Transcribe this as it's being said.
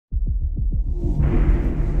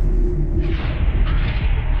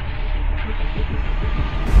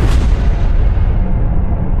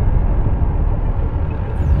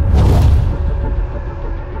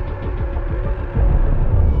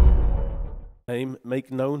name,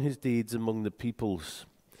 make known his deeds among the peoples.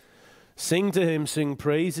 Sing to him, sing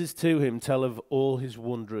praises to him, tell of all his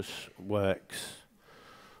wondrous works.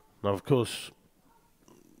 Now, of course,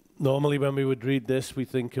 normally when we would read this, we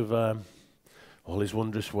think of all his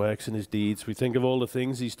wondrous works and his deeds. We think of all the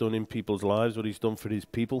things he's done in people's lives, what he's done for his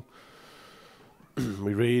people.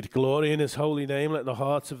 We read, glory in his holy name, let the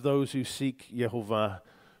hearts of those who seek Yehovah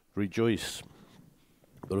rejoice.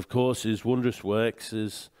 But of course, his wondrous works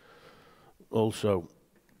is also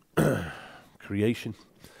creation.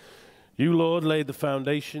 You, Lord, laid the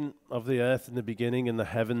foundation of the earth in the beginning, and the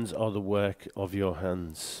heavens are the work of your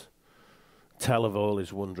hands. Tell of all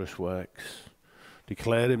his wondrous works.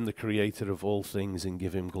 Declare him the creator of all things and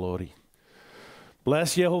give him glory.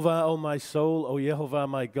 Bless Yehovah, O my soul, O Yehovah,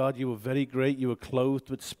 my God. You are very great. You are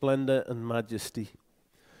clothed with splendor and majesty,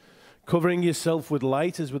 covering yourself with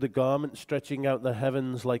light as with a garment, stretching out the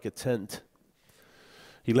heavens like a tent.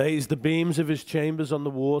 He lays the beams of his chambers on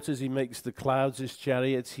the waters. He makes the clouds his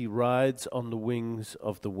chariots. He rides on the wings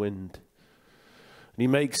of the wind. And he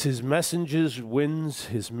makes his messengers winds,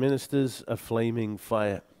 his ministers a flaming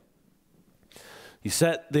fire. He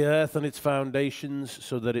set the earth on its foundations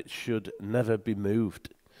so that it should never be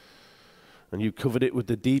moved. And you covered it with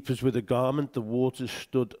the deep as with a garment. The waters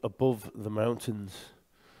stood above the mountains.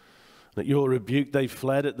 At your rebuke they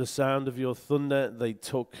fled. At the sound of your thunder they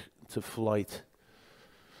took to flight.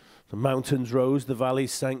 The mountains rose, the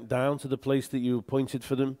valleys sank down to the place that you appointed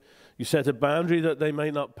for them. You set a boundary that they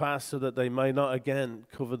may not pass, so that they may not again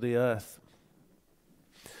cover the earth.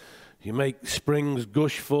 You make springs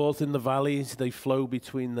gush forth in the valleys, they flow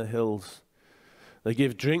between the hills. They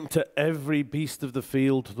give drink to every beast of the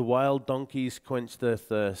field, the wild donkeys quench their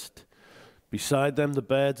thirst. Beside them the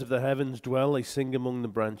birds of the heavens dwell, they sing among the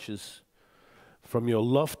branches. From your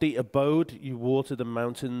lofty abode you water the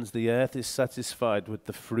mountains, the earth is satisfied with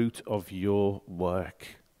the fruit of your work.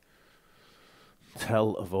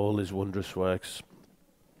 Tell of all his wondrous works.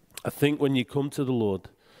 I think when you come to the Lord,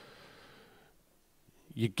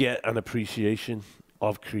 you get an appreciation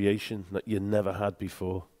of creation that you never had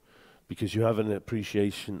before, because you have an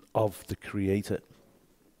appreciation of the Creator.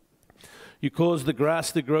 You cause the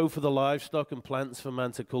grass to grow for the livestock and plants for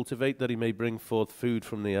man to cultivate, that he may bring forth food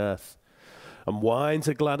from the earth. And wine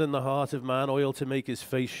to gladden the heart of man, oil to make his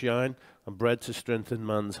face shine, and bread to strengthen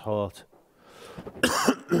man's heart.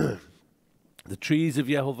 The trees of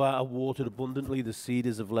Yehovah are watered abundantly, the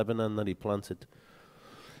cedars of Lebanon that he planted.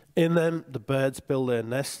 In them the birds build their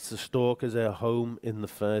nests, the stork is their home in the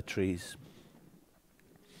fir trees.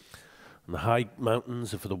 And the high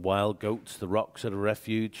mountains are for the wild goats, the rocks are a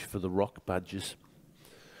refuge for the rock badgers.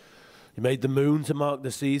 You made the moon to mark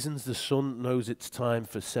the seasons, the sun knows its time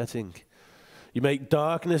for setting. You make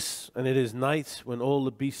darkness, and it is night, when all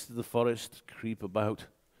the beasts of the forest creep about.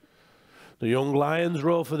 The young lions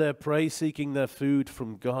roar for their prey, seeking their food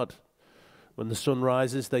from God. When the sun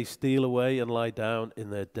rises, they steal away and lie down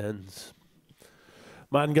in their dens.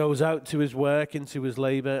 Man goes out to his work, into his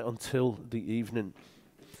labor, until the evening.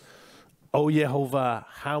 O Yehovah,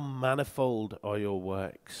 how manifold are your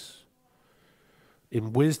works!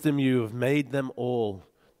 In wisdom you have made them all.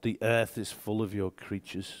 The earth is full of your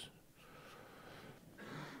creatures.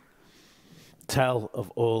 Tell of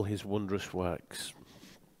all his wondrous works.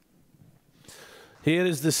 Here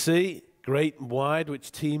is the sea, great and wide,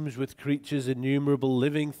 which teems with creatures, innumerable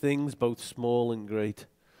living things, both small and great.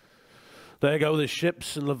 There go the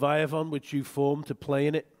ships and Leviathan, which you formed to play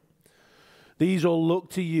in it. These all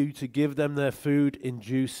look to you to give them their food in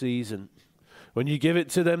due season. When you give it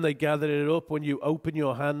to them, they gather it up. When you open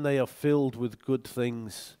your hand, they are filled with good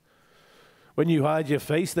things. When you hide your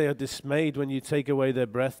face, they are dismayed. When you take away their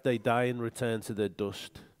breath, they die and return to their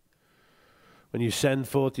dust. When you send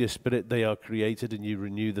forth your spirit, they are created, and you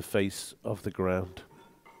renew the face of the ground.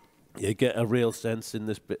 You get a real sense in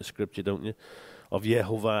this bit of scripture, don't you, of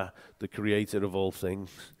Yehovah, the creator of all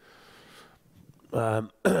things.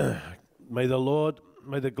 May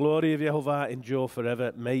the glory of Yehovah endure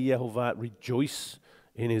forever. May Yehovah rejoice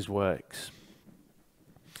in his works.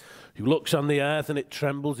 Who looks on the earth and it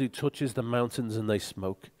trembles, who touches the mountains and they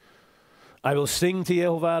smoke. I will sing to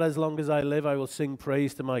Yehovah as long as I live. I will sing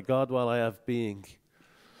praise to my God while I have being.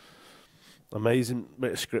 Amazing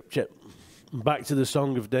bit of scripture. Back to the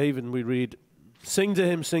Song of David, we read, sing to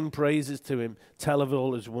him, sing praises to him, tell of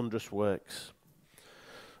all his wondrous works.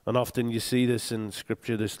 And often you see this in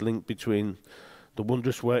scripture, this link between the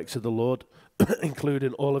wondrous works of the Lord,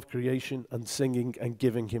 including all of creation, and singing and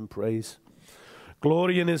giving him praise.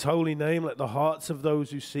 Glory in his holy name, let the hearts of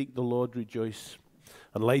those who seek the Lord rejoice.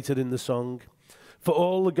 And later in the song, for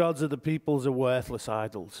all the gods of the peoples are worthless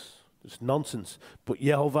idols. It's nonsense. But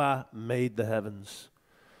Yehovah made the heavens.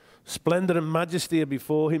 Splendor and majesty are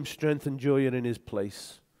before him, strength and joy are in his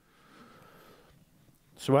place.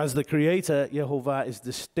 So as the creator, Yehovah is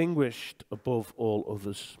distinguished above all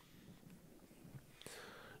others.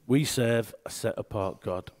 We serve a set-apart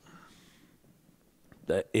God.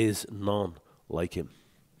 There is none like him.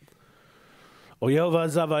 O Yehovah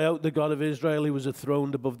Zavaot, the God of Israel, who was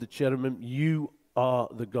enthroned above the cherubim, you are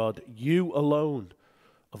the God, you alone,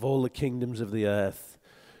 of all the kingdoms of the earth.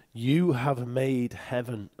 You have made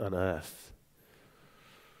heaven and earth.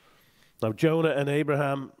 Now Jonah and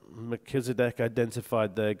Abraham, Melchizedek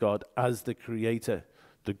identified their God as the creator,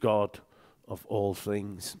 the God of all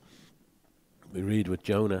things. We read with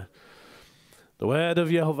Jonah. The word of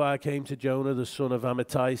Yehovah came to Jonah, the son of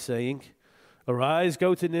Amittai, saying, Arise,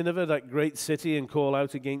 go to Nineveh, that great city, and call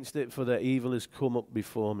out against it, for their evil has come up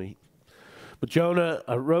before me. But Jonah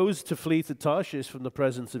arose to flee to Tarshish from the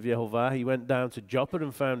presence of Yehovah. He went down to Joppa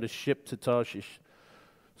and found a ship to Tarshish.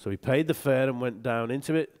 So he paid the fare and went down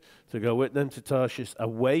into it to go with them to Tarshish,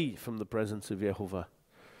 away from the presence of Yehovah.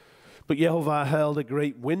 But Yehovah hurled a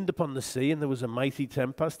great wind upon the sea, and there was a mighty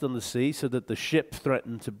tempest on the sea, so that the ship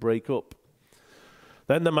threatened to break up.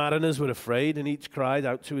 Then the mariners were afraid, and each cried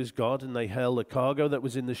out to his God, and they hurled the cargo that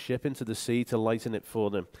was in the ship into the sea to lighten it for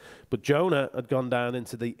them. But Jonah had gone down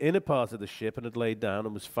into the inner part of the ship and had laid down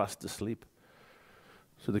and was fast asleep.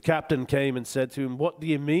 So the captain came and said to him, What do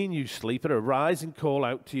you mean, you sleeper? Arise and call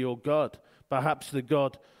out to your God. Perhaps the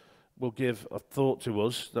God will give a thought to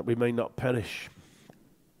us, that we may not perish.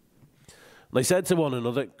 And they said to one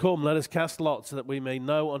another, Come, let us cast lots, so that we may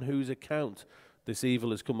know on whose account this evil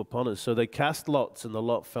has come upon us. So they cast lots, and the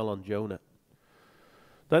lot fell on Jonah.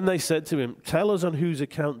 Then they said to him, Tell us on whose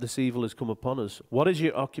account this evil has come upon us. What is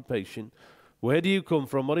your occupation? Where do you come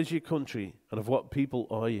from? What is your country? And of what people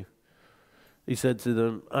are you? He said to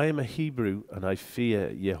them, I am a Hebrew, and I fear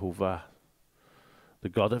Yehovah, the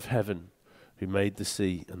God of heaven, who made the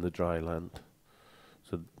sea and the dry land.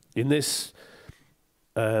 So in this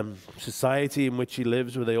society in which he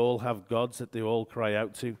lives, where they all have gods that they all cry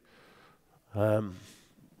out to,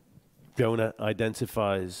 Jonah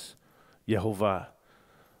identifies Yehovah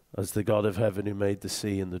as the God of heaven who made the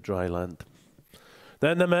sea and the dry land.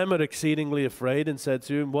 Then the men were exceedingly afraid and said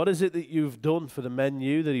to him, What is it that you've done? For the men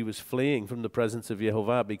knew that he was fleeing from the presence of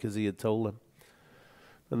Yehovah, because he had told them.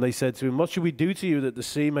 And they said to him, What should we do to you that the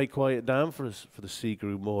sea may quiet down for us? For the sea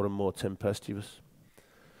grew more and more tempestuous.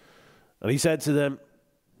 And he said to them,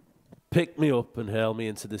 Pick me up and hurl me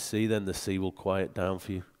into the sea, then the sea will quiet down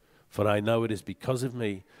for you. For I know it is because of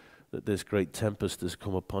me that this great tempest has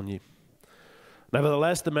come upon you.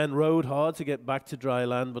 Nevertheless, the men rowed hard to get back to dry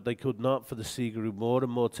land, but they could not, for the sea grew more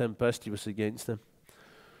and more tempestuous against them.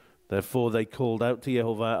 Therefore they called out to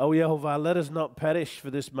Yehovah, O Yehovah, let us not perish for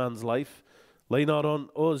this man's life. Lay not on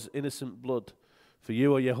us innocent blood, for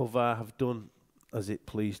you, O Yehovah, have done as it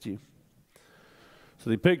pleased you. So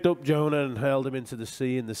they picked up Jonah and hurled him into the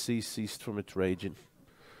sea, and the sea ceased from its raging.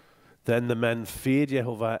 Then the men feared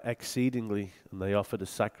Yehovah exceedingly, and they offered a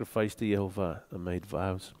sacrifice to Yehovah and made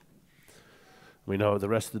vows. We know how the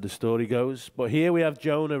rest of the story goes. But here we have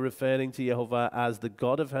Jonah referring to Yehovah as the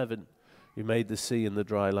God of heaven who made the sea and the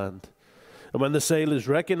dry land. And when the sailors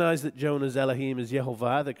recognized that Jonah's Elohim is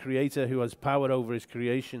Yehovah, the creator who has power over his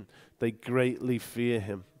creation, they greatly fear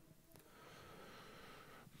him.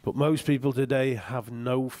 But most people today have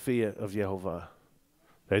no fear of Yehovah.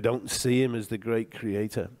 They don't see him as the great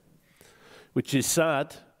creator, which is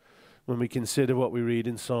sad when we consider what we read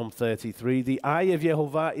in Psalm 33. The eye of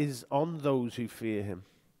Yehovah is on those who fear him,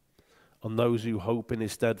 on those who hope in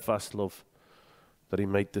his steadfast love, that he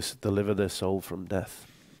may deliver their soul from death.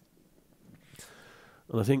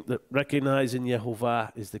 And I think that recognizing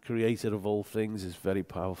Yehovah is the creator of all things is very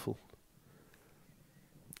powerful.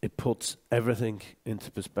 It puts everything into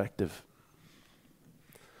perspective.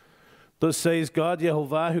 Thus says God,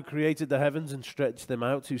 Yehovah, who created the heavens and stretched them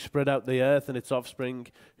out, who spread out the earth and its offspring,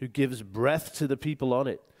 who gives breath to the people on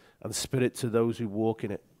it and spirit to those who walk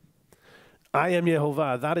in it. I am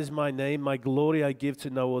Yehovah, that is my name. My glory I give to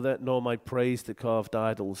no other, nor my praise to carved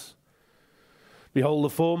idols. Behold, the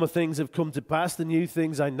former things have come to pass, the new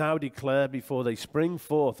things I now declare. Before they spring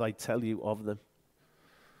forth, I tell you of them.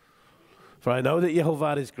 For I know that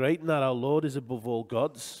Yehovah is great, and that our Lord is above all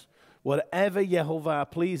gods. Whatever Yehovah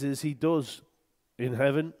pleases, he does in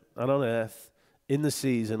heaven and on earth, in the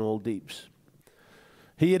seas and all deeps.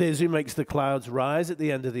 He it is who makes the clouds rise at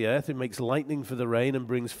the end of the earth, who makes lightning for the rain and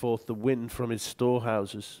brings forth the wind from his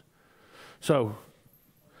storehouses. So,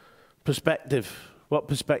 perspective. What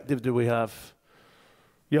perspective do we have?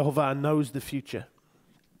 Yehovah knows the future.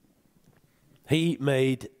 He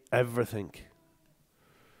made everything.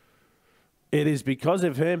 It is because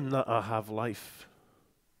of him that I have life.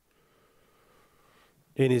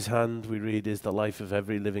 In his hand, we read, is the life of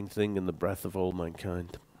every living thing and the breath of all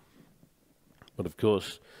mankind. But of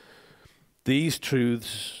course, these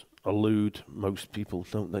truths elude most people,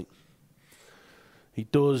 don't they? He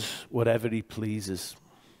does whatever he pleases.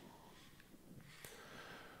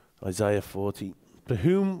 Isaiah 40. To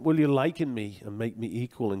whom will you liken me and make me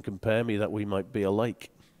equal and compare me that we might be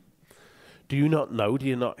alike? Do you not know? Do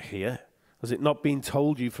you not hear? Has it not been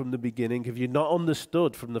told you from the beginning? Have you not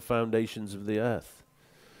understood from the foundations of the earth?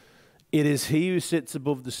 It is he who sits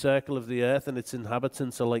above the circle of the earth, and its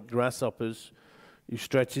inhabitants are like grasshoppers, who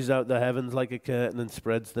stretches out the heavens like a curtain and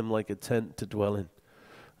spreads them like a tent to dwell in.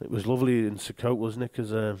 It was lovely in Sukkot, wasn't it? Because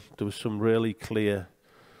there was some really clear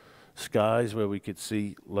skies where we could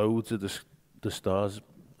see loads of the stars.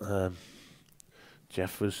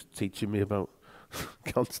 Jeff was teaching me about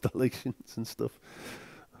constellations and stuff.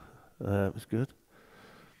 It was good.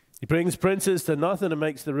 He brings princes to nothing and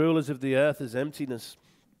makes the rulers of the earth as emptiness.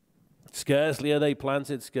 Scarcely are they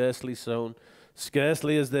planted, scarcely sown,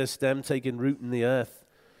 scarcely has their stem taken root in the earth.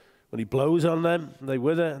 When he blows on them, they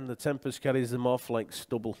wither, and the tempest carries them off like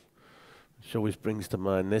stubble. Which always brings to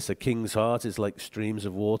mind this: a king's heart is like streams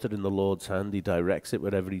of water in the Lord's hand. He directs it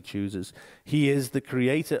wherever he chooses. He is the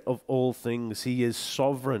creator of all things. He is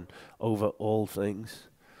sovereign over all things.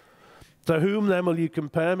 To whom then will you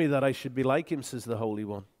compare me that I should be like him, says the Holy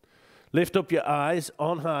One? Lift up your eyes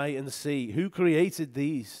on high and see. Who created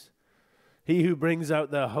these? He who brings out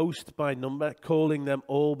their host by number, calling them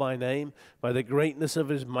all by name, by the greatness of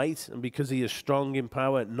his might, and because he is strong in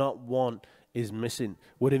power, not one is missing.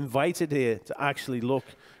 We're invited here to actually look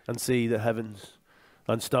and see the heavens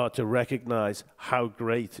and start to recognize how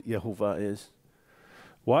great Yehovah is.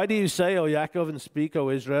 Why do you say, O Yaakov, and speak, O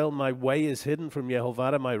Israel, my way is hidden from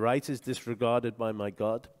Yehovah, and my right is disregarded by my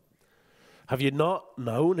God? Have you not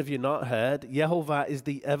known, have you not heard? Yehovah is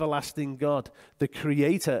the everlasting God, the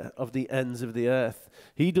creator of the ends of the earth.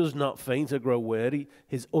 He does not faint or grow weary.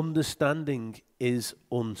 His understanding is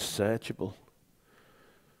unsearchable.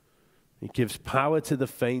 He gives power to the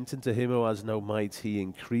faint, and to him who has no might, he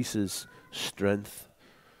increases strength.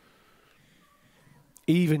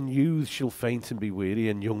 Even youths shall faint and be weary,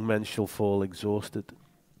 and young men shall fall exhausted.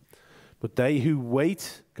 But they who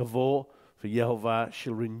wait, kavor, for Yehovah,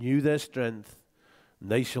 shall renew their strength,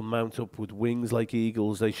 and they shall mount up with wings like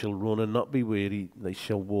eagles. They shall run and not be weary. They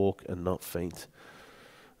shall walk and not faint.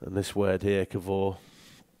 And this word here, kavor,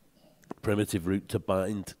 primitive root to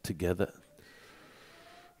bind together.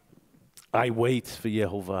 I wait for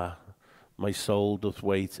Yehovah. My soul doth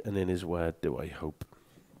wait, and in his word do I hope.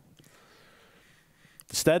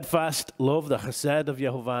 The steadfast love, the chesed of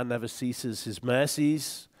Yehovah never ceases. His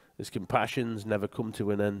mercies, his compassions never come to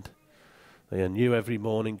an end. They are new every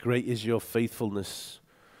morning. Great is your faithfulness.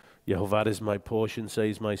 Yehovah is my portion,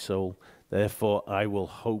 says my soul. Therefore I will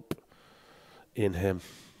hope in him.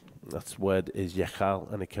 That word is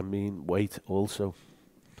yechal, and it can mean wait also.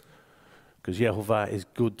 Because Yehovah is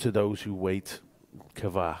good to those who wait,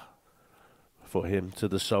 kavah, for him, to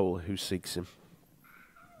the soul who seeks him.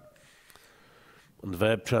 And the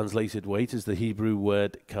verb translated wait is the Hebrew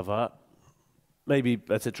word kavah. Maybe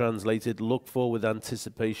better translated look for with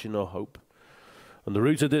anticipation or hope. And the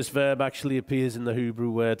root of this verb actually appears in the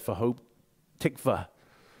Hebrew word for hope, tikva.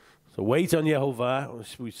 So wait on Yehovah,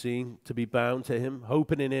 as we've seen, to be bound to him,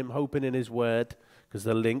 hoping in his word, because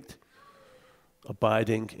they're linked,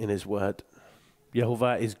 abiding in his word.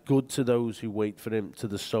 Yehovah is good to those who wait for him, to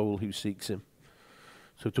the soul who seeks him.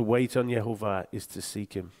 So to wait on Yehovah is to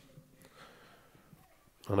seek him.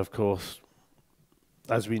 And of course,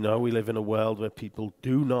 as we know, we live in a world where people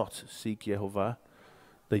do not seek Yehovah.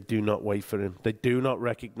 They do not wait for him. They do not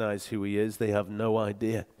recognize who he is. They have no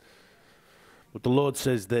idea. But the Lord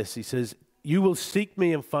says this. He says, you will seek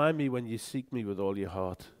me and find me when you seek me with all your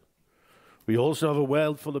heart. We also have a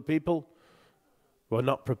world full of people who are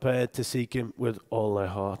not prepared to seek him with all their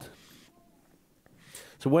heart.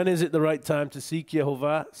 So when is it the right time to seek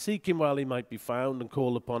Yehovah? Seek him while he might be found, and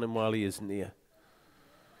call upon him while he is near.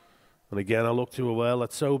 And again, I look to a world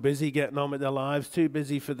that's so busy getting on with their lives, too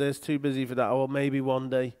busy for this, too busy for that, or maybe one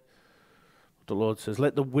day. The Lord says,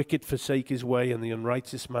 let the wicked forsake his way and the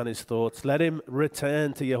unrighteous man his thoughts. Let him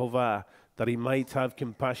return to Yehovah, that he might have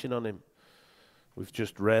compassion on him. We've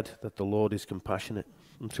just read that the Lord is compassionate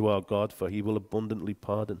unto our God, for he will abundantly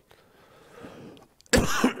pardon.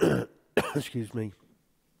 Excuse me.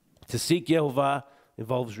 To seek Yehovah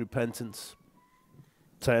involves repentance,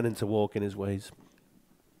 turning to walk in his ways.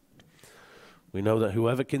 We know that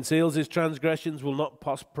whoever conceals his transgressions will not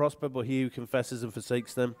prosper, but he who confesses and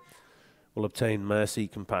forsakes them will obtain mercy,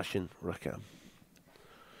 compassion, rakam.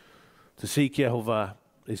 To seek Yehovah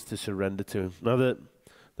is to surrender to him. Now,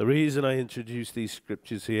 the reason I introduce these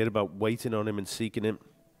scriptures here about waiting on him and seeking him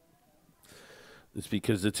is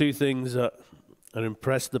because the two things that are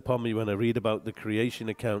impressed upon me when I read about the creation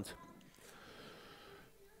account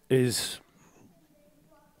is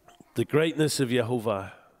the greatness of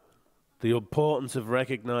Yehovah, the importance of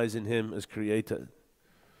recognizing him as creator,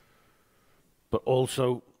 but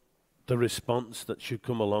also the response that should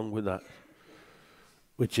come along with that,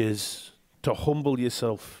 which is to humble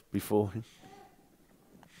yourself before him.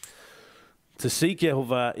 To seek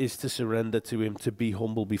Yehovah is to surrender to him, to be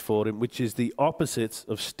humble before him, which is the opposite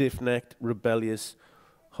of stiff-necked, rebellious,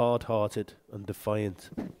 hard-hearted, and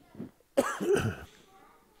defiant.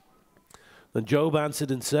 Then Job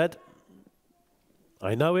answered and said,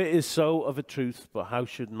 I know it is so of a truth, but how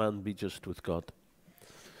should man be just with God?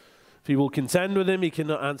 If he will contend with him, he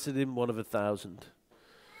cannot answer him 1 of 1,000.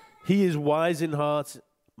 He is wise in heart,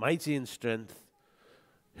 mighty in strength.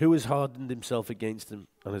 Who has hardened himself against him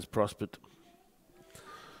and has prospered?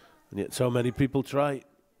 And yet so many people try.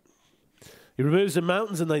 He removes the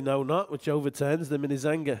mountains and they know not, which overturns them in his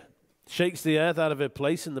anger. Shakes the earth out of her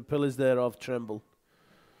place and the pillars thereof tremble.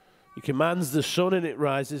 He commands the sun and it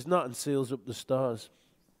rises not, and seals up the stars.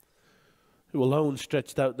 Who alone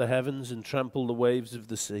stretched out the heavens and trampled the waves of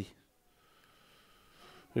the sea.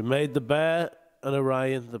 Who made the bear and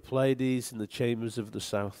Orion, the Pleiades and the chambers of the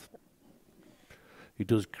south. Who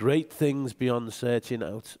does great things beyond searching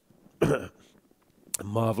out, and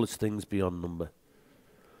marvelous things beyond number.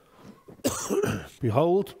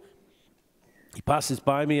 Behold, he passes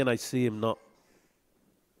by me and I see him not.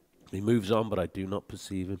 He moves on, but I do not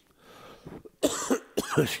perceive him.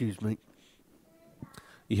 Excuse me.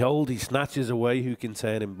 Behold, he snatches away, who can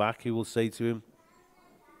turn him back? Who will say to him,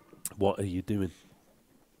 what are you doing?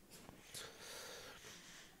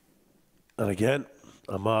 And again,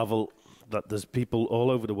 I marvel that there's people all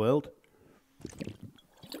over the world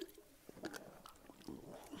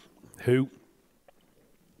who,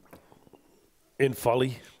 in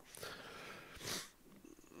folly,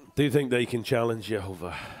 do think they can challenge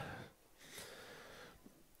Jehovah,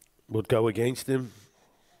 would go against him,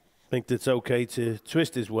 think that it's okay to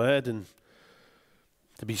twist his word and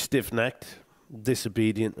to be stiff-necked,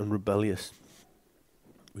 disobedient and rebellious.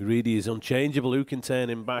 We read he is unchangeable. Who can turn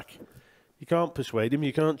him back? You can't persuade him.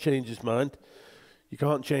 You can't change his mind. You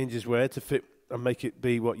can't change his word to fit and make it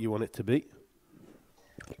be what you want it to be.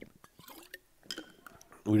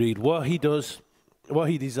 We read what he does, what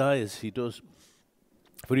he desires, he does.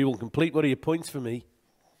 For he will complete what he appoints for me,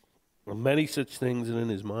 and many such things are in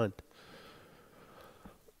his mind.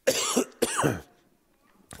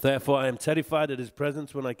 Therefore I am terrified at his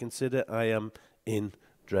presence when I consider I am in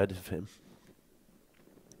dread of him.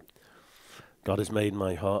 God has made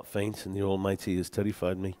my heart faint, and the Almighty has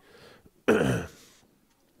terrified me.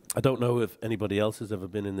 I don't know if anybody else has ever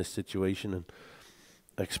been in this situation and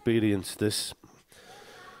experienced this,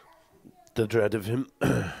 the dread of him.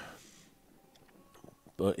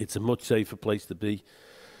 But it's a much safer place to be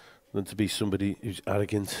than to be somebody who's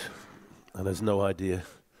arrogant and has no idea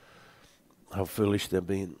how foolish they're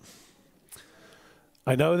being.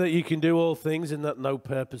 I know that you can do all things and that no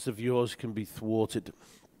purpose of yours can be thwarted.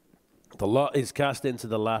 The lot is cast into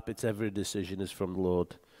the lap, its every decision is from the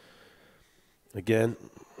Lord. Again,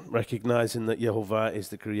 recognizing that Yehovah is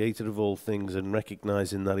the creator of all things and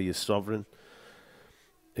recognizing that he is sovereign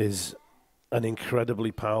is an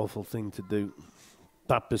incredibly powerful thing to do.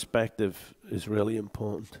 That perspective is really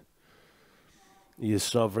important. He is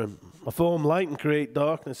sovereign. I form light and create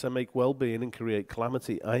darkness. I make well-being and create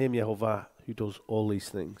calamity. I am Yehovah who does all these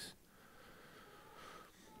things.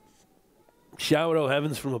 Shower, O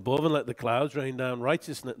heavens, from above, and let the clouds rain down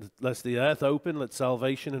righteousness. Let the earth open, let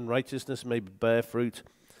salvation and righteousness may bear fruit.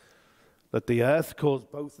 Let the earth cause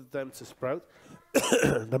both of them to sprout,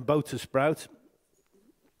 them both to sprout.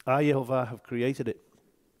 I, Yehovah, have created it.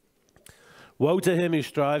 Woe to him who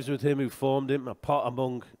strives with him who formed him, a pot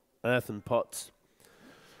among earthen pots.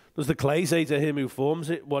 Does the clay say to him who forms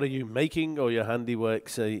it, what are you making? Or your handiwork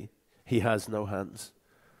say, he has no hands?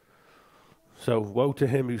 So woe to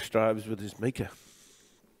him who strives with his maker.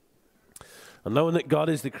 And knowing that God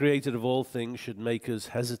is the creator of all things should make us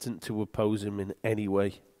hesitant to oppose him in any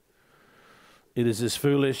way. It is as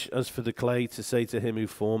foolish as for the clay to say to him who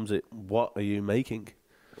forms it, what are you making?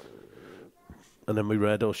 And then we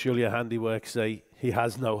read, oh, surely your handiwork say, he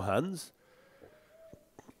has no hands.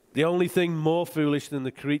 The only thing more foolish than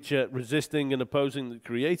the creature resisting and opposing the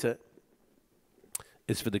creator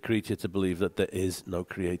is for the creature to believe that there is no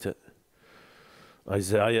creator.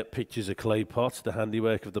 Isaiah pictures a clay pot, the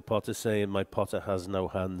handiwork of the potter, saying, my potter has no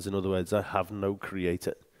hands. In other words, I have no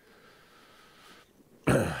creator.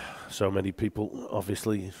 So many people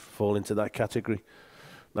obviously fall into that category.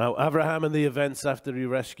 Now, Abraham and the events after he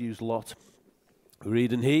rescues Lot. We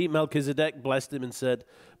read, and he, Melchizedek, blessed him and said,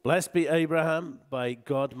 blessed be Abraham by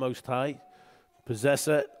God Most High,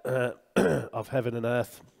 possessor of heaven and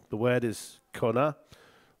earth. The word is Kona,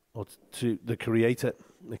 or to the creator.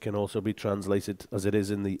 It can also be translated as it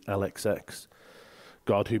is in the LXX,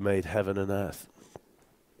 God who made heaven and earth.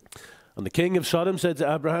 And the king of Sodom said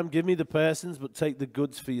to Abraham, give me the persons, but take the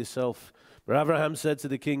goods for yourself. But Abraham said to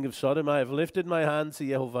the king of Sodom, I have lifted my hand to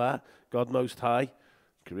Jehovah, God Most High,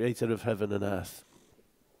 creator of heaven and earth,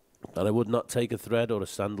 that I would not take a thread or a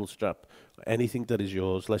sandal strap, or anything that is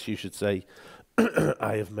yours, lest you should say,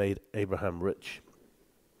 I have made Abraham rich.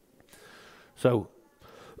 So,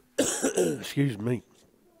 excuse me,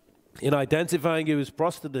 in identifying who has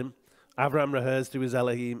prospered him, Abraham refers to his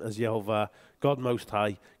Elohim as Jehovah, God Most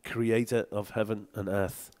High, creator of heaven and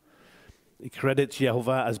earth. He credits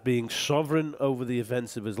Jehovah as being sovereign over the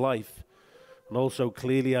events of his life, and also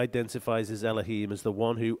clearly identifies his Elohim as the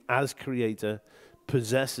one who, as creator,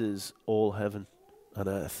 possesses all heaven and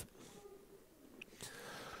earth.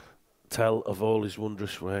 Tell of all his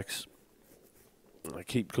wondrous works. I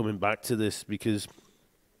keep coming back to this because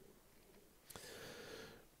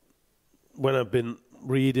when I've been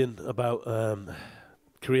reading about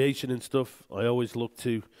creation and stuff, I always look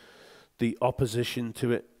to the opposition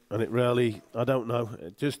to it, and it really, I don't know,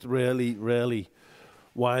 it just really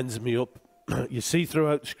winds me up. You see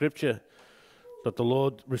throughout Scripture that the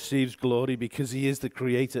Lord receives glory because he is the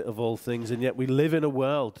creator of all things, and yet we live in a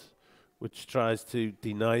world which tries to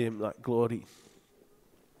deny him that glory.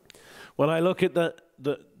 When I look at the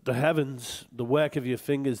heavens, the work of your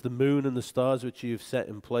fingers, the moon and the stars which you have set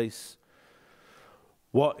in place,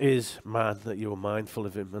 what is man that you are mindful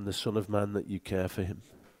of him, and the Son of Man that you care for him?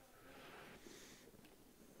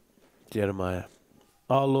 Jeremiah.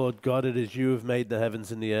 Our Lord God, it is you who have made the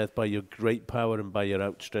heavens and the earth by your great power and by your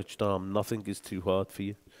outstretched arm. Nothing is too hard for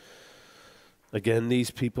you. Again,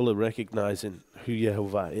 these people are recognizing who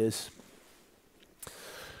Jehovah is.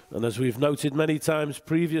 And as we've noted many times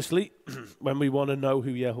previously, when we want to know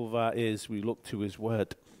who Jehovah is, we look to his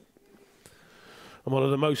word. And one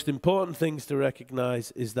of the most important things to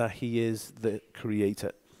recognize is that he is the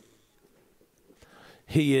creator.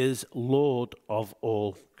 He is Lord of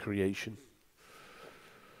all creation.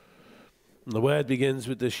 And the word begins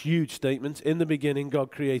with this huge statement. In the beginning,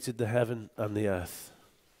 God created the heaven and the earth.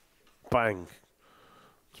 Bang.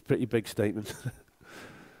 It's a pretty big statement.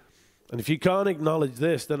 And if you can't acknowledge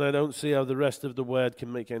this, then I don't see how the rest of the word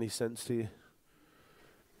can make any sense to you.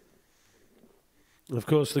 And of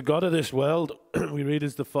course, the God of this world, we read,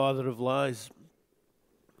 is the father of lies.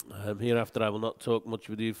 Hereafter I will not talk much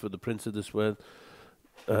with you, for the prince of this world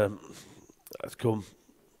has come,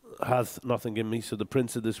 hath nothing in me. So the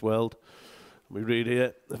prince of this world, we read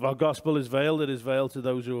here, if our gospel is veiled, it is veiled to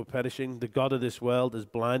those who are perishing. The God of this world has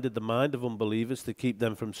blinded the mind of unbelievers to keep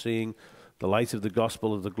them from seeing the light of the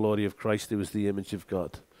gospel of the glory of Christ, who is the image of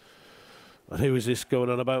God. And who is this going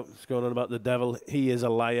on about? It's going on about the devil. He is a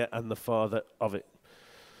liar and the father of it.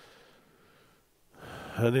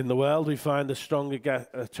 And in the world, we find a strong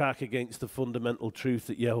attack against the fundamental truth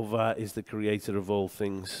that Jehovah is the creator of all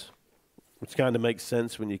things, which kind of makes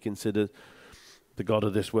sense when you consider the God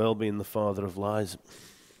of this world being the father of lies.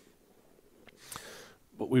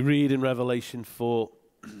 But we read in Revelation 4,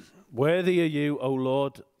 worthy are you, O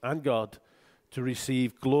Lord and God, to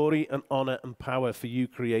receive glory and honor and power, for you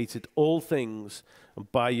created all things,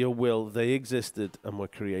 and by your will they existed and were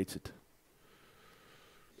created.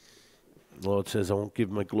 The Lord says, I won't give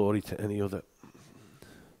my glory to any other.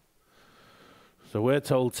 So we're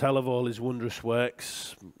told, tell of all his wondrous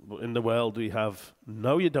works. But in the world we have,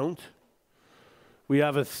 no you don't. We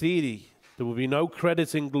have a theory. There will be no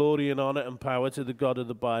crediting glory and honor and power to the God of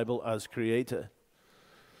the Bible as creator.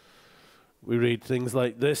 We read things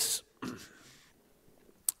like this.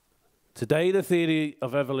 Today the theory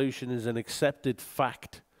of evolution is an accepted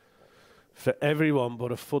fact for everyone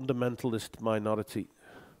but a fundamentalist minority,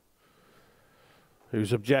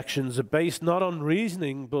 whose objections are based not on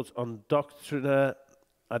reasoning, but on doctrinal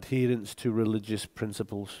adherence to religious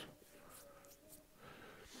principles.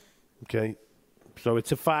 Okay, so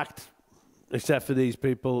it's a fact, except for these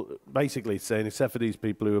people, basically it's saying, except for these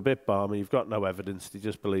people who are a bit balmy, you've got no evidence, they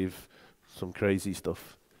just believe some crazy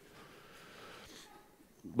stuff.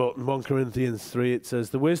 But in 1 Corinthians 3 it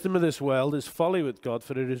says, the wisdom of this world is folly with God,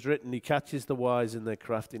 for it is written, he catches the wise in their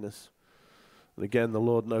craftiness. And again, the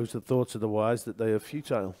Lord knows the thoughts of the wise, that they are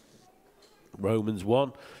futile. Romans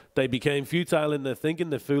 1, they became futile in their thinking,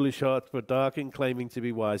 their foolish hearts were darkened, claiming to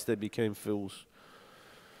be wise, they became fools.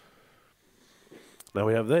 Now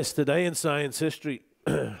we have this today in science history.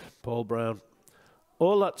 Paul Brown.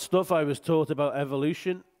 All that stuff I was taught about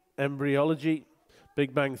evolution, embryology,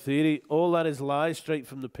 Big Bang Theory, all that is lies straight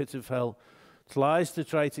from the pit of hell. It's lies to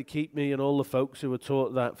try to keep me and all the folks who were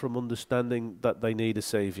taught that from understanding that they need a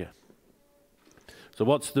savior. So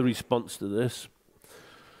what's the response to this?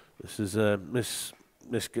 This is an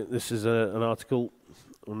article,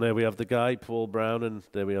 and there we have the guy, Paul Brown, and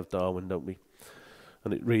there we have Darwin, don't we?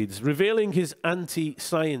 And it reads, revealing his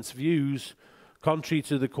anti-science views, contrary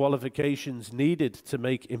to the qualifications needed to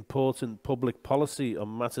make important public policy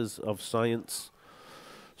on matters of science.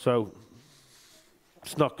 So,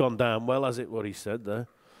 it's not gone down well, has it, what he said there?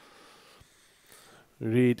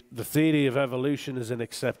 Read, the theory of evolution is an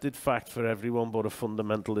accepted fact for everyone but a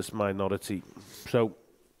fundamentalist minority. So,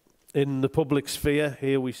 in the public sphere,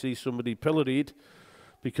 here we see somebody pilloried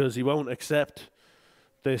because he won't accept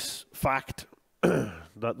this fact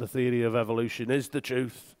that the theory of evolution is the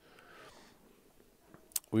truth.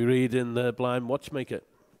 We read in The Blind Watchmaker,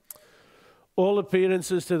 all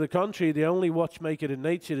appearances to the contrary, the only watchmaker in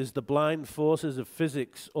nature is the blind forces of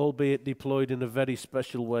physics, albeit deployed in a very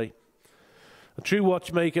special way. A true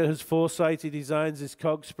watchmaker has foresight, he designs his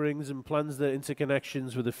cog springs and plans their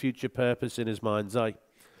interconnections with a future purpose in his mind's eye.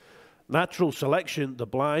 Natural selection, the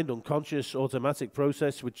blind, unconscious, automatic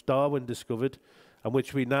process which Darwin discovered and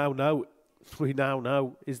which we now know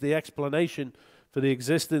is the explanation for the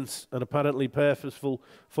existence and apparently purposeful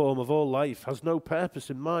form of all life, has no purpose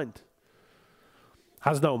in mind.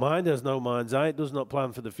 Has no mind, has no mind's eye, it does not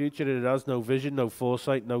plan for the future, it has no vision, no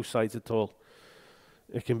foresight, no sight at all.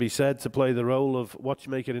 It can be said to play the role of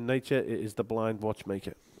watchmaker in nature, it is the blind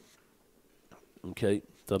watchmaker. Okay,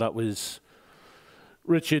 so that was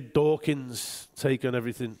Richard Dawkins' take on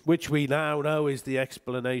everything, which we now know is the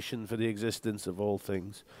explanation for the existence of all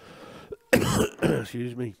things.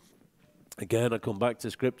 Excuse me. Again, I come back to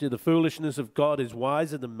Scripture. The foolishness of God is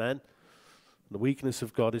wiser than men. The weakness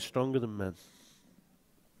of God is stronger than men.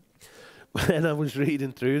 When I was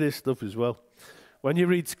reading through this stuff as well, when you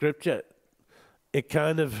read Scripture, it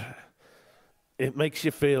makes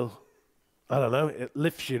you feel, I don't know, it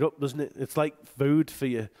lifts you up, doesn't it? It's like food for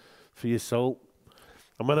your soul.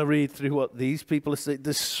 And when I read through what these people are saying,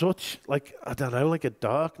 there's such, like, I don't know, like a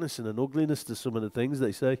darkness and an ugliness to some of the things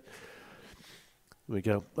they say. Here we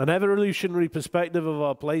go. An evolutionary perspective of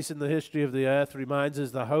our place in the history of the earth reminds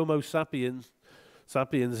us that Homo sapiens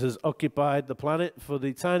has occupied the planet for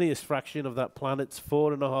the tiniest fraction of that planet's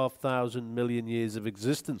 4,500 million years of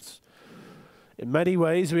existence. In many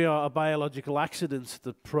ways, we are a biological accident,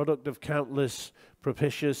 the product of countless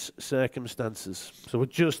propitious circumstances. So we're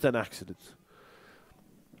just an accident.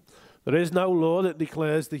 There is no law that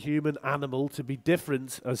declares the human animal to be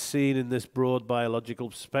different as seen in this broad biological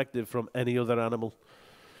perspective from any other animal.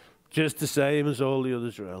 Just the same as all the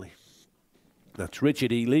others, really. That's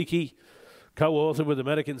Richard E. Leakey, co-author with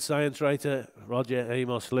American science writer Roger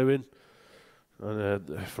Amos Lewin.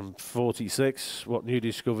 And, from 46, what new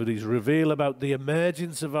discoveries reveal about the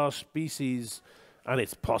emergence of our species and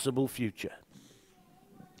its possible future.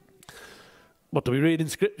 What do we read in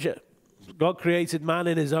Scripture? God created man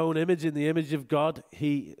in his own image, in the image of God.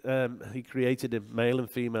 He created him, male and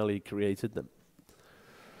female, he created them.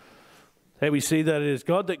 Here we see that it is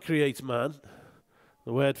God that creates man.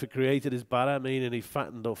 The word for created is bara, meaning he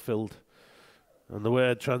fattened or filled. And the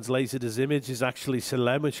word translated as image is actually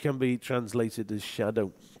selem, which can be translated as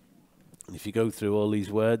shadow. And if you go through all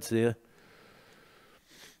these words here,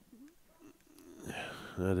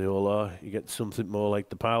 there they all are, you get something more like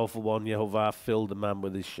the powerful one, Yehovah filled the man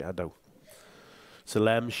with his shadow.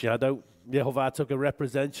 Selem, shadow. Yehovah took a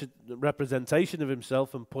representation of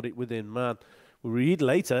himself and put it within man. We read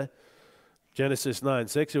later, Genesis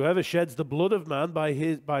 9:6, whoever sheds the blood of man,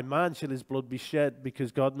 by man shall his blood be shed,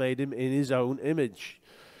 because God made him in his own image.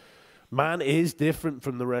 Man is different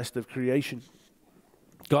from the rest of creation.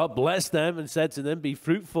 God blessed them and said to them, be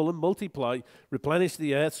fruitful and multiply, replenish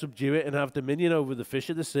the earth, subdue it, and have dominion over the fish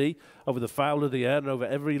of the sea, over the fowl of the air, and over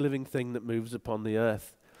every living thing that moves upon the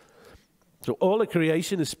earth. So all of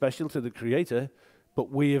creation is special to the Creator, but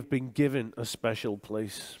we have been given a special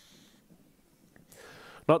place.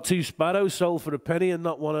 Not two sparrows sold for a penny, and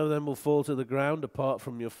not one of them will fall to the ground apart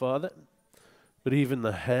from your Father. But even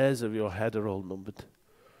the hairs of your head are all numbered.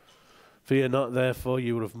 Fear not, therefore,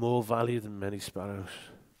 you are of more value than many sparrows.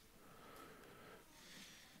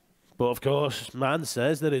 But of course, man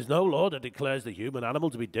says there is no law that declares the human animal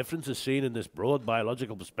to be different as seen in this broad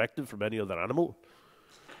biological perspective from any other animal.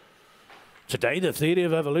 Today, the theory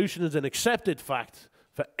of evolution is an accepted fact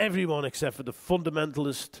for everyone except for the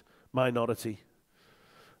fundamentalist minority.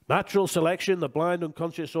 Natural selection, the blind,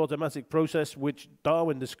 unconscious, automatic process which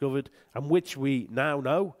Darwin discovered and which we now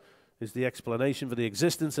know, is the explanation for the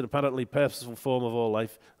existence and apparently purposeful form of all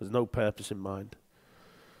life. There's no purpose in mind.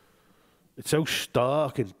 It's so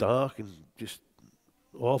stark and dark and just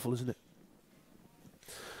awful, isn't it?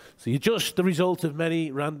 So you're just the result of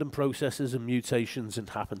many random processes and mutations and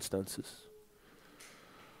happenstances.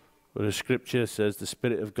 But as Scripture says, the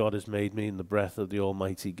Spirit of God has made me, and the breath of the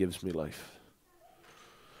Almighty gives me life.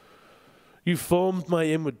 You formed my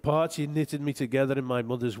inward parts, you knitted me together in my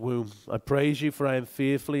mother's womb. I praise you, for I am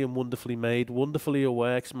fearfully and wonderfully made. Wonderfully your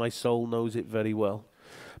works, my soul knows it very well.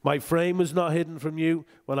 My frame was not hidden from you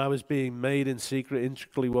when I was being made in secret,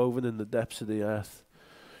 intricately woven in the depths of the earth.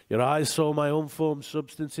 Your eyes saw my unformed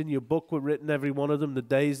substance. In your book were written, every one of them, the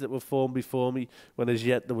days that were formed before me, when as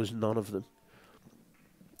yet there was none of them.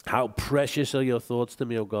 How precious are your thoughts to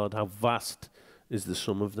me, O God. How vast is the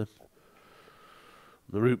sum of them.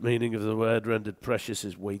 The root meaning of the word rendered precious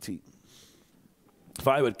is weighty. If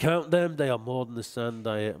I would count them, they are more than the sand.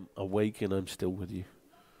 I am awake and I'm still with you.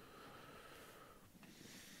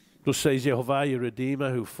 Thus says Yehovah, your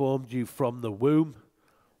Redeemer, who formed you from the womb.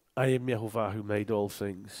 I am Yehovah, who made all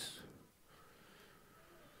things,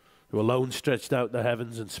 who alone stretched out the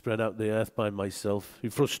heavens and spread out the earth by myself,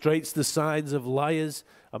 who frustrates the signs of liars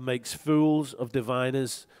and makes fools of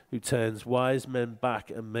diviners, who turns wise men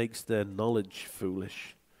back and makes their knowledge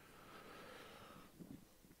foolish.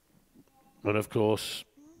 And of course,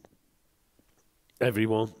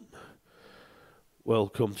 everyone will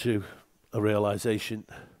come to a realization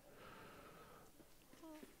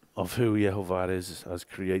of who Yehovah is as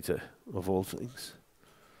creator of all things.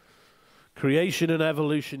 Creation and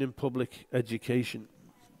evolution in public education.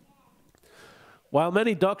 While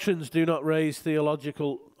many doctrines do not raise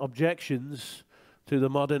theological objections to the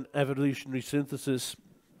modern evolutionary synthesis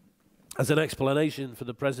as an explanation for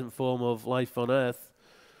the present form of life on earth,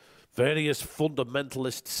 various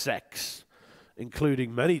fundamentalist sects,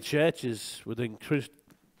 including many churches within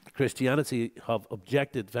Christianity, have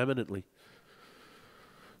objected vehemently.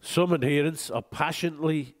 Some adherents are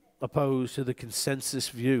passionately opposed to the consensus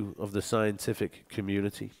view of the scientific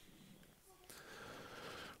community.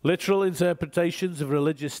 Literal interpretations of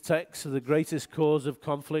religious texts are the greatest cause of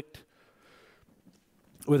conflict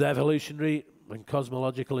with evolutionary and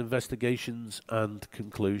cosmological investigations and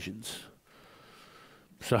conclusions.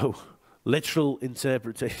 So, literal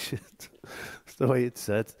interpretation, that's the way it's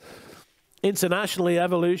said. Internationally,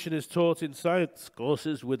 evolution is taught in science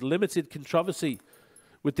courses with limited controversy,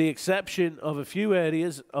 with the exception of a few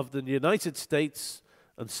areas of the United States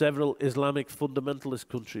and several Islamic fundamentalist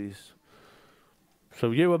countries.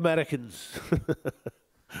 So you Americans,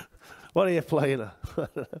 what are you playing at?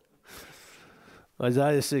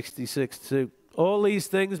 Isaiah 66:2. All these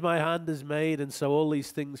things my hand has made, and so all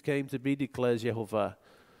these things came to be, declares Yehovah.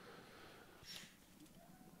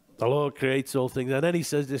 The Lord creates all things. And then he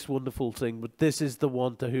says this wonderful thing, but this is the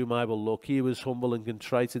one to whom I will look. He who is humble and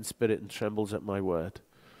contrite in spirit and trembles at my word.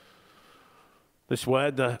 This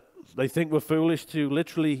word that they think we're foolish to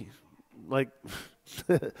literally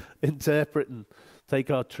interpret and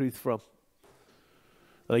take our truth from.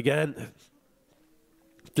 And again,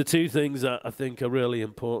 the two things that I think are really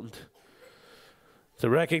important. To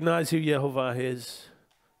recognize who Yehovah is,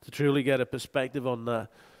 to truly get a perspective on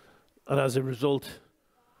that, and as a result,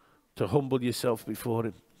 to humble yourself before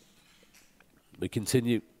him. We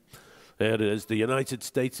continue. There it is, the United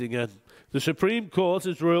States again. The Supreme Court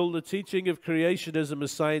has ruled the teaching of creationism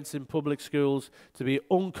as science in public schools to be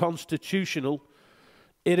unconstitutional,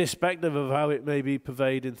 irrespective of how it may be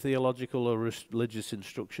purveyed in theological or religious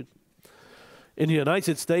instruction. In the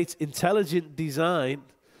United States, intelligent design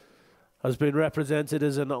has been represented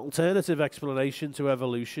as an alternative explanation to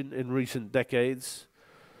evolution in recent decades,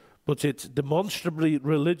 but its demonstrably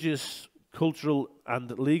religious, cultural,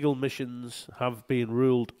 and legal missions have been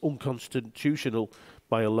ruled unconstitutional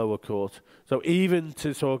by a lower court. So even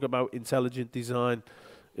to talk about intelligent design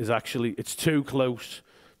is actually, it's too close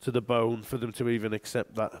to the bone for them to even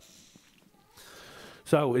accept that.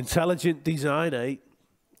 So intelligent design,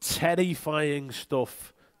 terrifying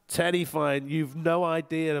stuff. Terrifying. You've no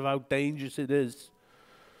idea of how dangerous it is.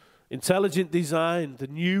 Intelligent design, the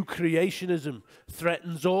new creationism,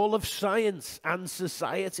 threatens all of science and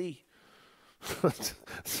society.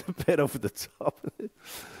 It's a bit over the top.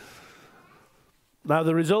 Now,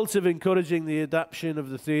 the results of encouraging the adoption of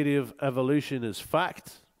the theory of evolution as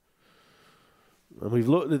fact And we've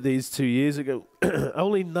looked at these 2 years ago.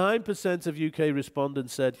 Only 9% of UK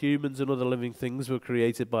respondents said humans and other living things were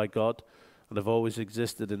created by God and have always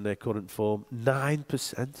existed in their current form.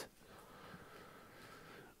 9%.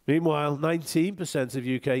 Meanwhile, 19% of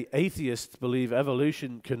UK atheists believe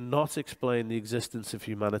evolution cannot explain the existence of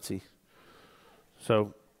humanity.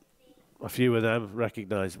 So a few of them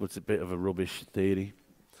recognise what's a bit of a rubbish theory.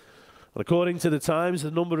 And according to the Times,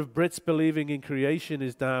 the number of Brits believing in creation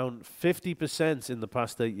is down 50% in the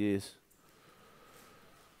past 8 years.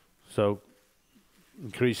 So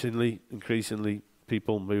increasingly,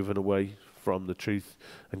 people moving away from the truth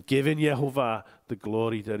and giving Yehovah the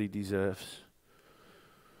glory that he deserves.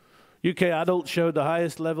 UK adults showed the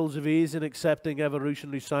highest levels of ease in accepting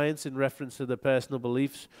evolutionary science in reference to their personal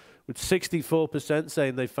beliefs, with 64%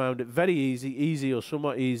 saying they found it very easy or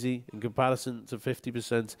somewhat easy in comparison to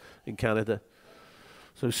 50% in Canada.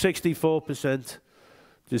 So 64%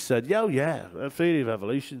 just said, yeah, a theory of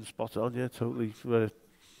evolution, spot on, yeah, totally, we're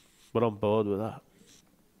on board with that.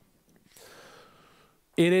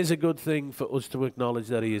 It is a good thing for us to acknowledge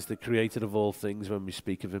that he is the creator of all things when we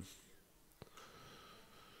speak of him.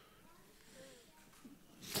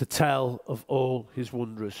 To tell of all his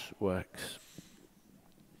wondrous works.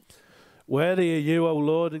 Worthy are you, O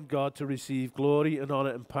Lord and God, to receive glory and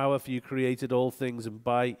honor and power, for you created all things, and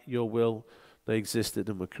by your will they existed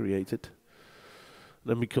and were created.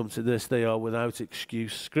 Then we come to this: they are without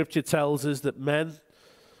excuse. Scripture tells us that men,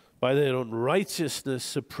 by their unrighteousness,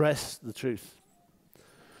 suppress the truth.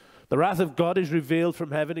 The wrath of God is revealed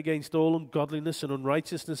from heaven against all ungodliness and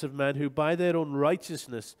unrighteousness of men who by their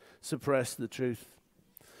unrighteousness suppress the truth.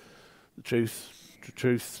 The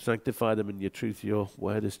truth, sanctify them in your truth. Your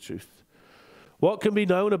word is truth. What can be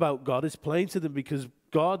known about God is plain to them because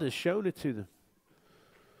God has shown it to them.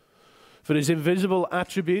 For his invisible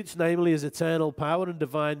attributes, namely his eternal power and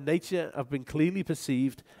divine nature, have been clearly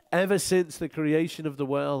perceived ever since the creation of the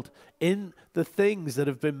world in the things that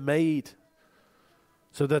have been made,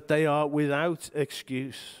 so that they are without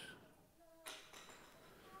excuse.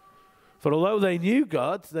 For although they knew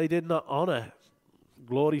God, they did not honor,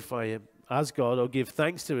 glorify him as God, or give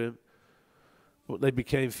thanks to him, but they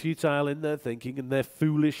became futile in their thinking, and their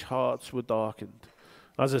foolish hearts were darkened.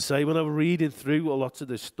 As I say, when I'm reading through lots of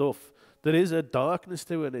this stuff, there is a darkness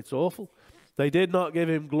to it, and it's awful. They did not give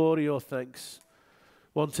him glory or thanks.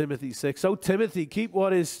 1 Timothy 6. So Timothy, keep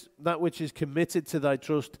that which is committed to thy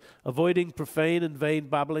trust, avoiding profane and vain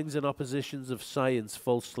babblings and oppositions of science,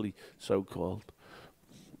 falsely so called.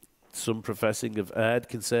 Some professing have erred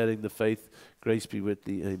concerning the faith. Grace be with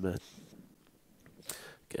thee. Amen.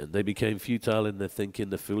 Again, they became futile in their thinking.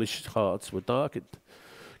 Their foolish hearts were darkened.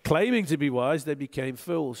 Claiming to be wise, they became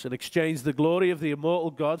fools and exchanged the glory of the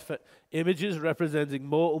immortal God for images representing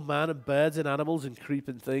mortal man and birds and animals and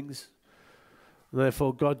creeping things. And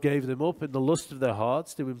therefore God gave them up in the lust of their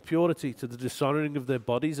hearts to impurity, to the dishonoring of their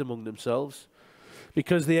bodies among themselves,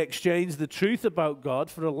 because they exchanged the truth about God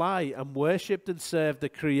for a lie and worshipped and served the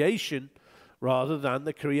creation rather than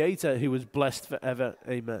the Creator, who was blessed forever.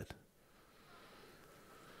 Amen.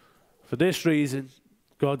 For this reason,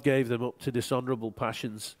 God gave them up to dishonorable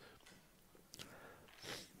passions.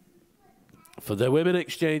 For their women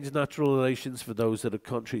exchanged natural relations for those that are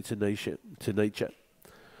contrary to nature.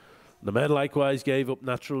 The men likewise gave up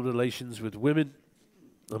natural relations with women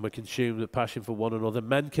and were consumed with passion for one another,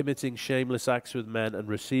 men committing shameless acts with men and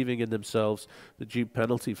receiving in themselves the due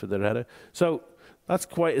penalty for their error. So that's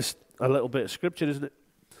quite a little bit of scripture, isn't it?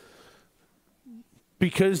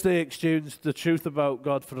 Because they exchanged the truth about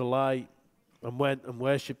God for a lie and went and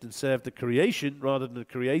worshipped and served the creation rather than the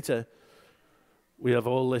Creator, we have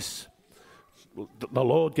all this. The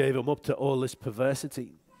Lord gave them up to all this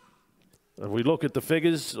perversity. And we look at the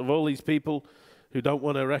figures of all these people who don't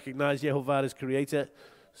want to recognize Yehovah as Creator,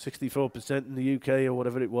 64% in the UK or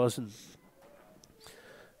whatever it was, and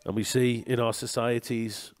we see in our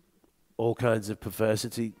societies all kinds of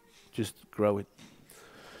perversity just growing.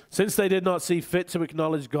 Since they did not see fit to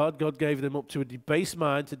acknowledge God, God gave them up to a debased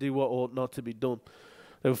mind to do what ought not to be done.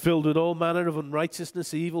 They were filled with all manner of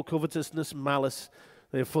unrighteousness, evil, covetousness, malice.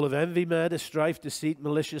 They are full of envy, murder, strife, deceit,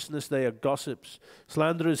 maliciousness. They are gossips,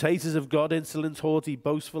 slanderers, haters of God, insolent, haughty,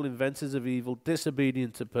 boastful, inventors of evil,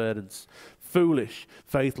 disobedient to parents, foolish,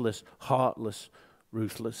 faithless, heartless,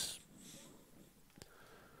 ruthless.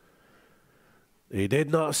 They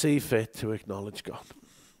did not see fit to acknowledge God.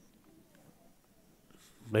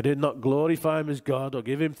 They did not glorify him as God or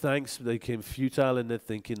give him thanks. They became futile in their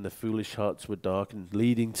thinking. Their foolish hearts were darkened,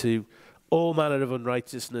 leading to all manner of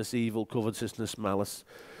unrighteousness, evil, covetousness, malice.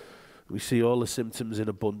 We see all the symptoms in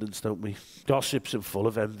abundance, don't we? Gossips and full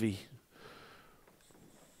of envy.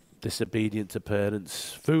 disobedient to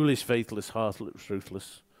parents, foolish, faithless, heartless,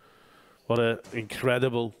 ruthless. What an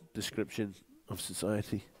incredible description of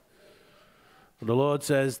society. And the Lord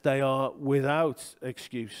says they are without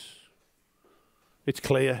excuse. It's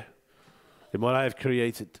clear in what I have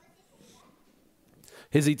created.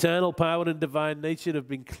 His eternal power and divine nature have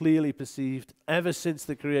been clearly perceived ever since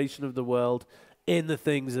the creation of the world in the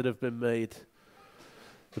things that have been made.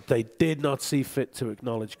 But they did not see fit to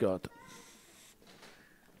acknowledge God.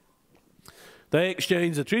 They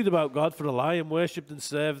exchanged the truth about God for a lie and worshipped and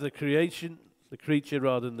served the creature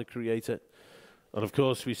rather than the Creator. And of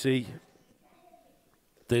course we see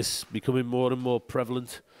this becoming more and more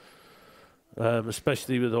prevalent,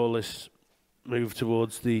 especially with all this move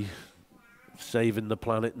towards the saving the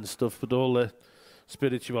planet and stuff, but all the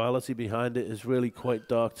spirituality behind it is really quite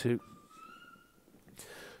dark too.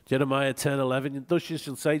 Jeremiah 10:11, and thus you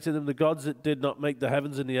shall say to them, the gods that did not make the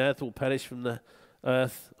heavens and the earth will perish from the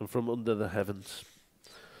earth and from under the heavens.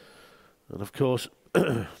 And of course,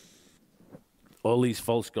 all these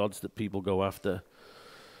false gods that people go after,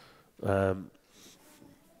 they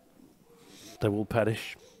will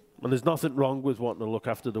perish. And there's nothing wrong with wanting to look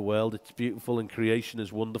after the world. It's beautiful and creation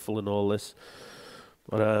is wonderful and all this.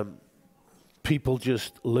 But people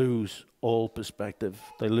just lose all perspective.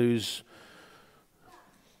 They lose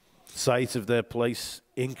sight of their place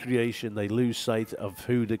in creation. They lose sight of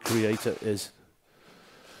who the Creator is.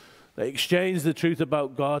 They exchange the truth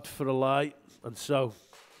about God for a lie. And so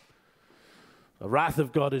the wrath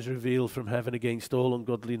of God is revealed from heaven against all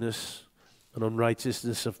ungodliness and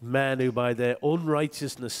unrighteousness of men who by their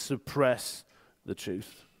unrighteousness suppress the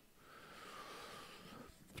truth.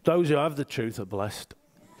 But those who have the truth are blessed.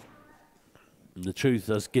 And the truth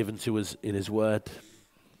is given to us in His Word.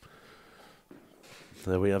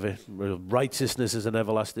 There we have it. Righteousness is an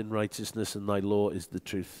everlasting righteousness, and thy law is the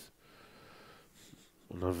truth.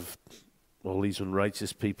 And of all these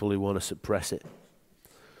unrighteous people who want to suppress it.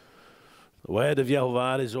 The word of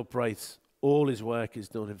Yehovah is upright. All His work is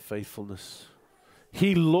done in faithfulness.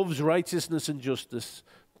 He loves righteousness and justice.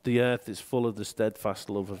 The earth is full of the steadfast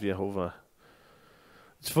love of Yehovah.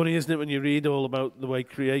 It's funny, isn't it, when you read all about the way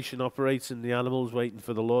creation operates and the animals waiting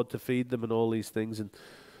for the Lord to feed them and all these things. And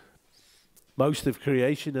most of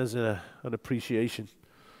creation has an appreciation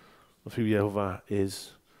of who Yehovah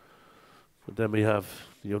is. But then we have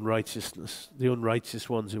the unrighteous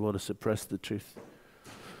ones who want to suppress the truth.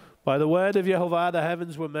 By the word of Yehovah the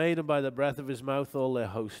heavens were made, and by the breath of His mouth all their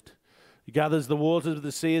host. He gathers the waters of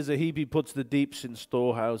the sea as a heap, He puts the deeps in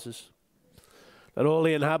storehouses. Let all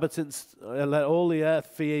the inhabitants, let all the earth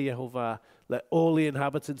fear Yehovah. Let all the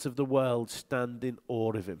inhabitants of the world stand in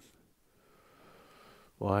awe of Him.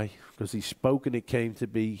 Why? Because He spoke and it came to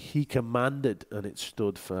be. He commanded and it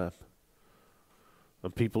stood firm.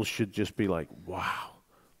 And people should just be like, wow,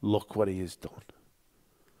 look what He has done.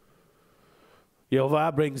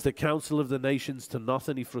 Yehovah brings the counsel of the nations to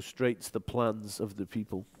nothing. He frustrates the plans of the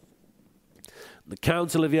people. The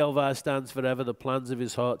counsel of Yehovah stands forever, the plans of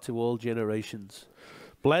His heart to all generations.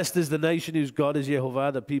 Blessed is the nation whose God is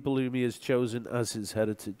Yehovah, the people whom He has chosen as His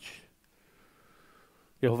heritage.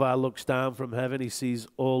 Yehovah looks down from heaven. He sees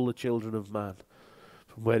all the children of man.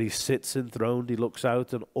 From where He sits enthroned, He looks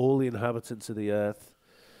out on all the inhabitants of the earth.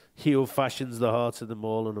 He who fashions the hearts of them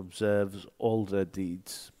all and observes all their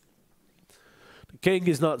deeds. The king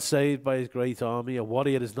is not saved by his great army, a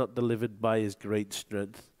warrior is not delivered by his great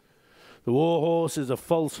strength. The war horse is a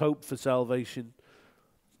false hope for salvation.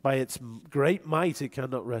 By its great might it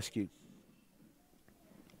cannot rescue.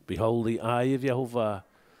 Behold, the eye of Yehovah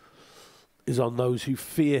is on those who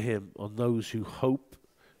fear Him, on those who hope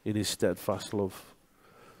in His steadfast love.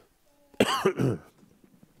 That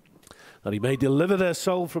He may deliver their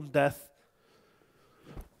soul from death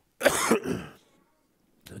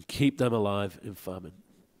and keep them alive in famine.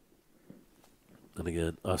 And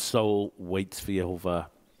again, our soul waits for Yehovah.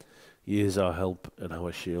 He is our help and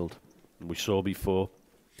our shield. And we saw before,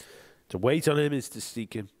 to wait on Him is to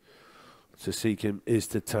seek Him. To seek Him is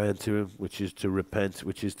to turn to Him, which is to repent,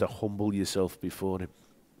 which is to humble yourself before Him.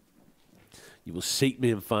 You will seek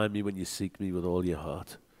me and find me when you seek me with all your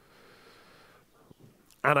heart.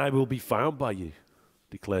 And I will be found by you,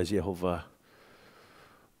 declares Yehovah.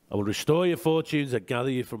 I will restore your fortunes and gather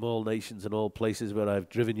you from all nations and all places where I have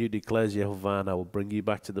driven you, declares Yehovah, and I will bring you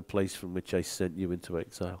back to the place from which I sent you into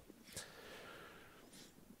exile.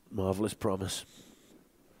 Marvelous promise.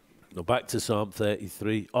 Now back to Psalm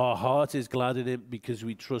 33. Our heart is glad in Him because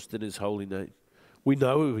we trust in His holy name. We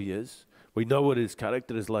know who He is. We know what His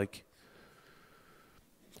character is like.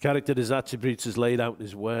 Character, His attributes is laid out in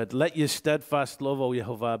His word. Let your steadfast love, O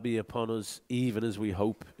Yehovah, be upon us, even as we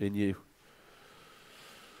hope in you.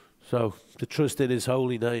 So, to trust in his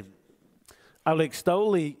holy name. I will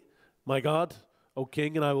extol thee, my God, O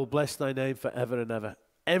King, and I will bless thy name forever and ever.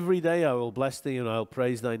 Every day I will bless thee, and I will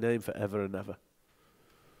praise thy name forever and ever.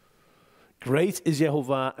 Great is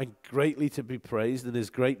Jehovah, and greatly to be praised, and his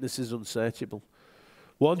greatness is unsearchable.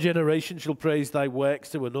 One generation shall praise thy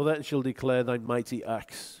works to another, and shall declare thy mighty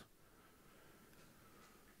acts.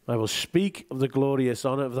 I will speak of the glorious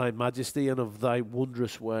honor of thy majesty and of thy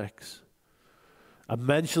wondrous works. And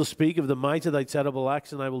men shall speak of the might of thy terrible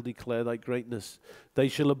acts, and I will declare thy greatness. They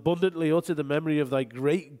shall abundantly utter the memory of thy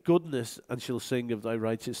great goodness, and shall sing of thy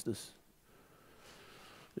righteousness.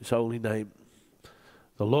 His holy name.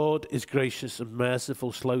 The Lord is gracious and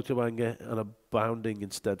merciful, slow to anger, and abounding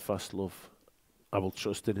in steadfast love. I will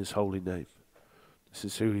trust in his holy name. This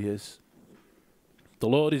is who he is. The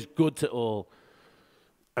Lord is good to all,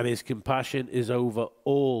 and his compassion is over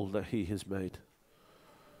all that he has made.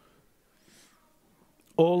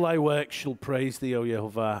 All thy works shall praise thee, O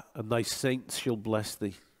Jehovah, and thy saints shall bless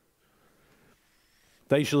thee.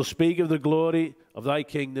 They shall speak of the glory of thy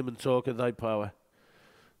kingdom and talk of thy power,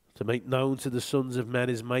 to make known to the sons of men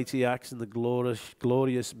his mighty acts and the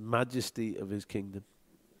glorious majesty of his kingdom.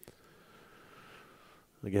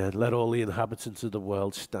 Again, let all the inhabitants of the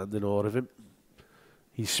world stand in awe of him.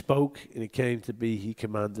 He spoke, and it came to be. He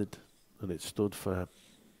commanded, and it stood firm.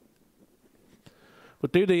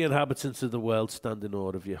 But do the inhabitants of the world stand in awe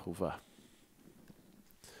of Jehovah?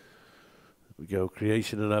 There we go,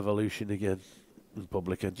 creation and evolution again, in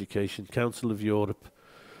public education. Council of Europe.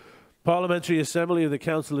 Parliamentary Assembly of the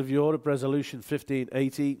Council of Europe, Resolution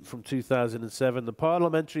 1580 from 2007. The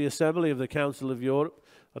Parliamentary Assembly of the Council of Europe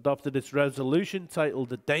adopted its resolution titled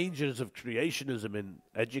The Dangers of Creationism in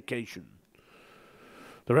Education.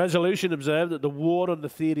 The resolution observed that the war on the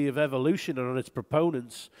theory of evolution and on its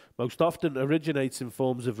proponents most often originates in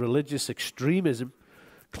forms of religious extremism,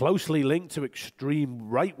 closely linked to extreme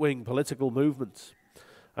right-wing political movements,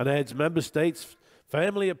 and urged member states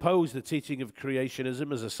firmly oppose the teaching of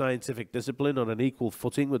creationism as a scientific discipline on an equal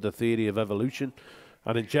footing with the theory of evolution,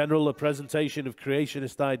 and in general the presentation of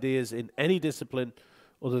creationist ideas in any discipline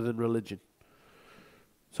other than religion.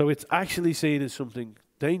 So it's actually seen as something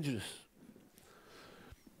dangerous.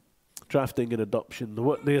 Drafting and adoption.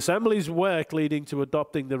 The Assembly's work leading to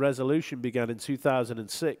adopting the resolution began in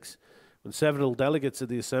 2006 when several delegates of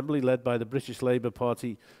the Assembly, led by the British Labour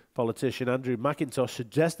Party politician Andrew McIntosh,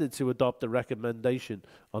 suggested to adopt a recommendation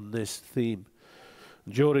on this theme.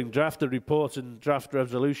 During draft, the report and draft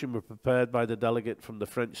resolution were prepared by the delegate from the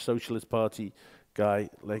French Socialist Party, Guy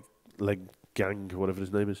Legang, whatever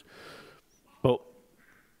his name is. But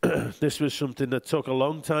this was something that took a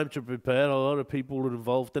long time to prepare. A lot of people were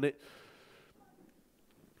involved in it.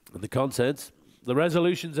 And the content, the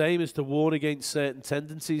resolution's aim is to warn against certain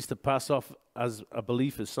tendencies to pass off as a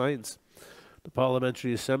belief as science. The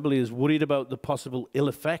Parliamentary Assembly is worried about the possible ill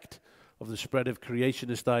effect of the spread of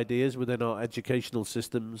creationist ideas within our educational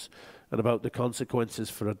systems and about the consequences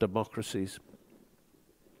for our democracies.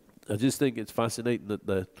 I just think it's fascinating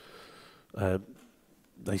that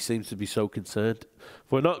they seem to be so concerned.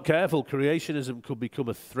 If we're not careful, creationism could become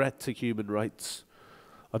a threat to human rights.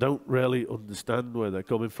 I don't really understand where they're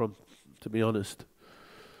coming from, to be honest.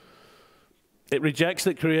 It rejects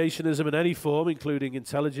that creationism in any form, including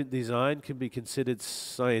intelligent design, can be considered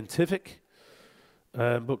scientific,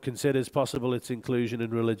 but considers possible its inclusion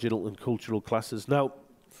in religious and cultural classes. Now,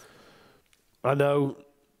 I know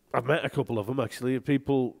I've met a couple of them, actually,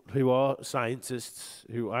 people who are scientists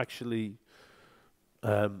who actually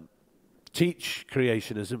teach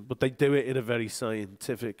creationism, but they do it in a very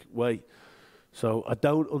scientific way. So I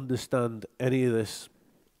don't understand any of this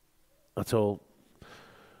at all.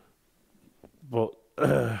 But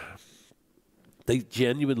they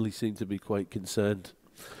genuinely seem to be quite concerned.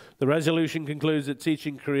 The resolution concludes that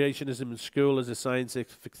teaching creationism in school as a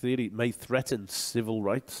scientific theory may threaten civil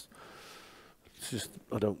rights. It's just,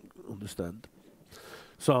 I don't understand.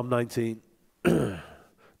 Psalm 19. The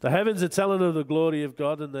heavens are telling of the glory of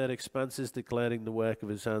God, and their expanses declaring the work of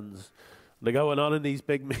his hands. They're going on in these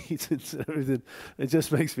big meetings and everything. It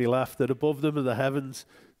just makes me laugh that above them are the heavens,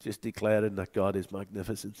 just declaring that God is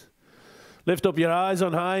magnificent. Lift up your eyes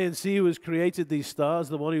on high and see who has created these stars,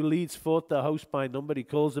 the one who leads forth their host by number. He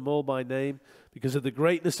calls them all by name. Because of the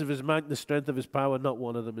greatness of his might and the strength of his power, not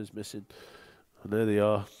one of them is missing. And there they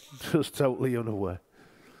are, just totally unaware.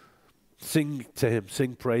 Sing to him,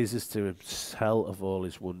 sing praises to him, tell of all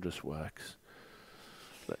his wondrous works.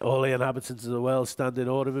 Let all the inhabitants of the world stand in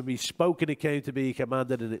awe of him. He spoke and it came to be, he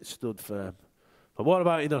commanded and it stood firm. And what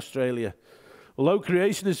about in Australia? Although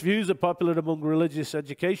creationist views are popular among religious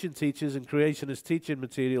education teachers and creationist teaching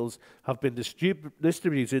materials have been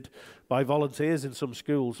distributed by volunteers in some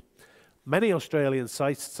schools, many Australian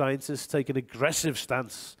scientists take an aggressive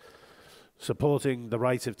stance supporting the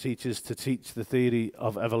right of teachers to teach the theory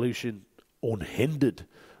of evolution unhindered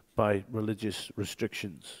by religious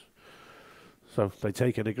restrictions. So they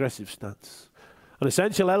take an aggressive stance. An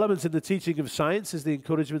essential element in the teaching of science is the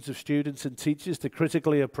encouragement of students and teachers to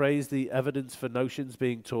critically appraise the evidence for notions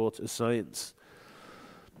being taught as science.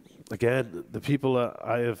 Again, the people that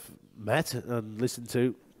I have met and listened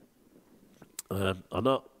to are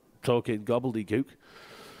not talking gobbledygook.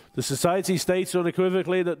 The Society states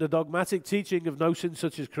unequivocally that the dogmatic teaching of notions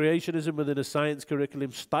such as creationism within a science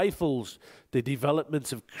curriculum stifles the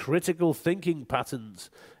development of critical thinking patterns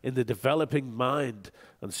in the developing mind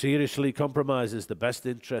and seriously compromises the best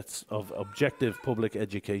interests of objective public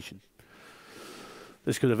education.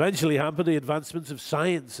 This could eventually hamper the advancement of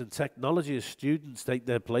science and technology as students take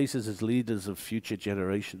their places as leaders of future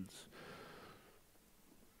generations.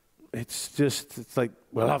 It's like,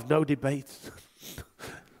 we'll have no debate.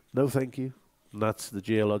 No, thank you. And that's the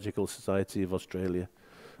Geological Society of Australia.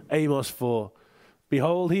 Amos 4.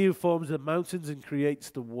 Behold, he who forms the mountains and creates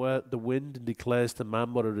the wind and declares to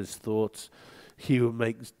man what are his thoughts. He who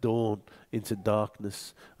makes dawn into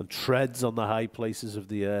darkness and treads on the high places of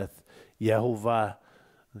the earth. Yehovah,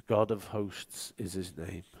 the God of hosts, is his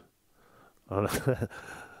name.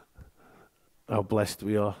 How blessed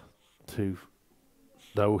we are to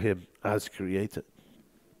know him as creator.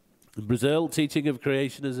 In Brazil, teaching of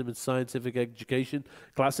creationism in scientific education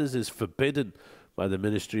classes is forbidden by the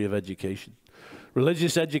Ministry of Education.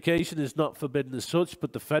 Religious education is not forbidden as such,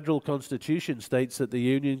 but the federal constitution states that the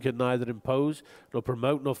union can neither impose nor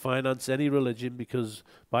promote nor finance any religion because,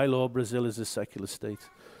 by law, Brazil is a secular state.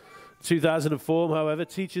 In 2004, however,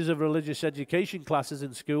 teachers of religious education classes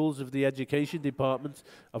in schools of the Education Department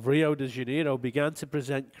of Rio de Janeiro began to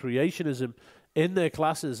present creationism in their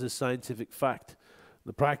classes as scientific fact.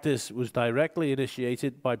 The practice was directly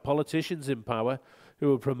initiated by politicians in power who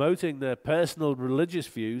were promoting their personal religious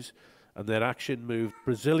views, and their action moved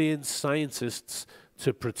Brazilian scientists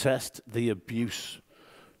to protest the abuse.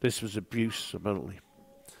 This was abuse, apparently.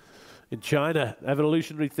 In China,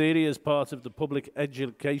 evolutionary theory is part of the public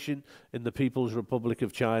education in the People's Republic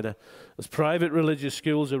of China. As private religious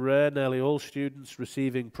schools are rare, nearly all students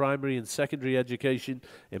receiving primary and secondary education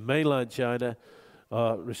in mainland China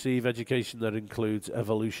receive education that includes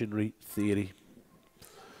evolutionary theory.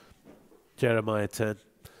 Jeremiah 10.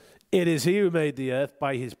 It is he who made the earth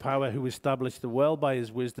by his power, who established the world by his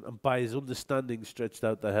wisdom, and by his understanding stretched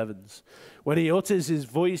out the heavens. When he utters his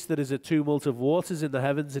voice, there is a tumult of waters in the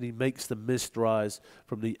heavens, and he makes the mist rise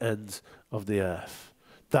from the ends of the earth.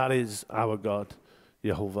 That is our God,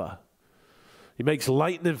 Yehovah. He makes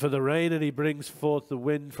lightning for the rain, and he brings forth the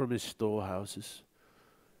wind from his storehouses.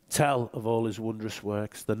 Tell of all his wondrous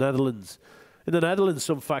works. The Netherlands. In the Netherlands,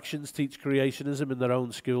 some factions teach creationism in their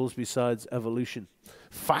own schools besides evolution.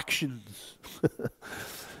 Factions.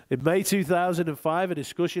 In May 2005, a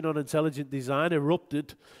discussion on intelligent design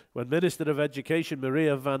erupted when Minister of Education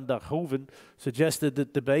Maria van der Hoeven suggested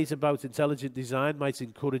that debate about intelligent design might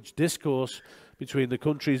encourage discourse between the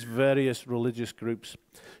country's various religious groups.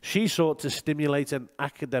 She sought to stimulate an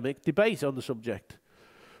academic debate on the subject.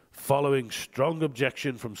 Following strong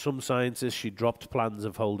objection from some scientists, she dropped plans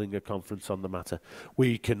of holding a conference on the matter.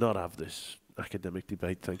 We cannot have this academic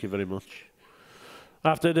debate. Thank you very much.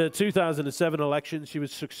 After the 2007 election, she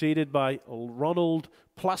was succeeded by Ronald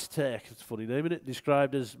Plasterk, it's a funny name, isn't it?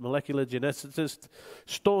 Described as molecular geneticist,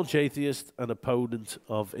 staunch atheist, and opponent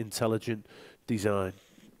of intelligent design.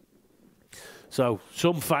 So,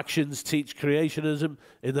 some factions teach creationism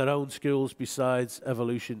in their own schools besides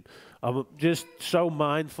evolution. I'm just so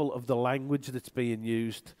mindful of the language that's being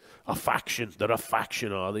used. A faction. They're a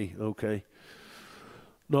faction, are they? Okay.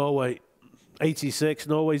 Norway. 86,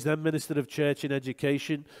 Norway's then Minister of Church and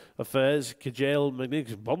Education Affairs, Kjell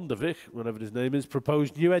Bondevik, whatever his name is,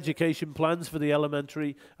 proposed new education plans for the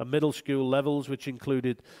elementary and middle school levels, which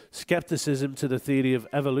included skepticism to the theory of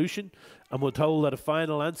evolution and were told that a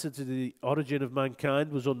final answer to the origin of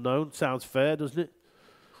mankind was unknown. Sounds fair, doesn't it?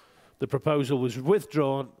 The proposal was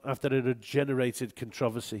withdrawn after it had generated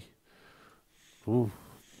controversy. Ooh.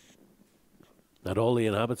 That all the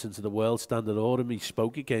inhabitants of the world stand in awe of him. He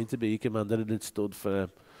spoke, he came to be, he commanded, and it stood firm.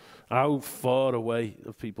 How far away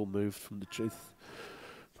have people moved from the truth?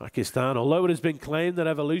 Pakistan. Although it has been claimed that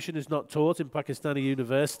evolution is not taught in Pakistani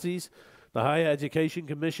universities, the Higher Education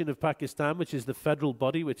Commission of Pakistan, which is the federal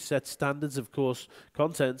body which sets standards of course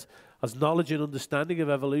content, as knowledge and understanding of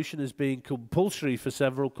evolution is being compulsory for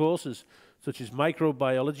several courses, such as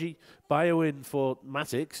microbiology,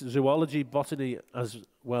 bioinformatics, zoology, botany, as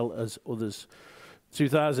well as others.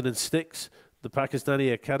 2006, the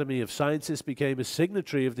Pakistani Academy of Sciences became a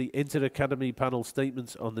signatory of the Inter-Academy Panel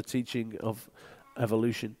Statements on the Teaching of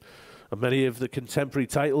Evolution. And many of the contemporary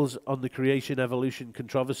titles on the creation-evolution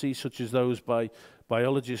controversy, such as those by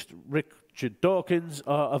biologist Richard Dawkins,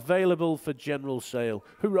 are available for general sale.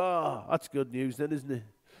 Hurrah! That's good news then, isn't it?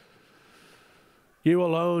 You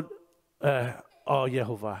alone are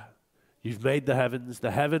Yehovah. You've made the heavens,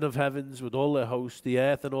 the heaven of heavens with all their hosts, the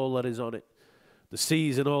earth and all that is on it, the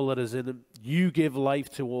seas and all that is in them. You give life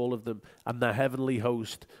to all of them, and the heavenly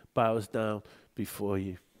host bows down before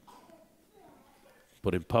you.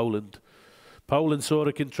 But in Poland saw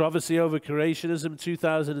a controversy over creationism in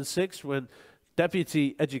 2006 when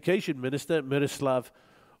Deputy Education Minister Miroslav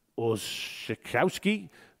Orzechowski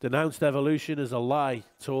denounced evolution as a lie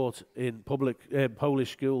taught in public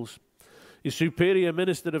Polish schools. His Superior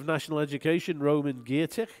Minister of National Education, Roman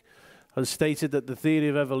Giertych, has stated that the theory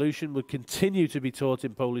of evolution would continue to be taught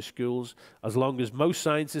in Polish schools as long as most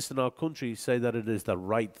scientists in our country say that it is the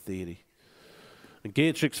right theory. And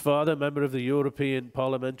Giertych's father, member of the European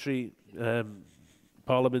Parliament,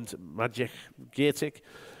 Maciej Giertych,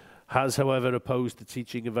 has, however, opposed the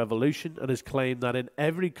teaching of evolution and has claimed that in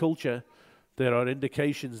every culture there are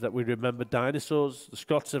indications that we remember dinosaurs. The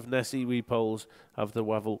Scots have Nessie, we Poles have the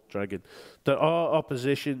Wawel dragon. There are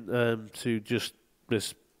opposition to just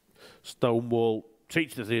this stonewall,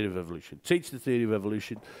 teach the theory of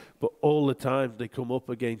evolution, but all the time they come up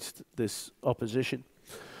against this opposition.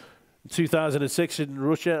 In 2006 in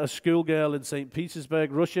Russia, a schoolgirl in St.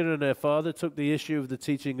 Petersburg, Russia, and her father took the issue of the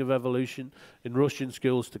teaching of evolution in Russian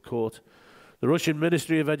schools to court. The Russian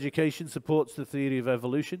Ministry of Education supports the theory of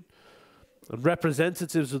evolution, and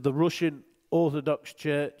representatives of the Russian Orthodox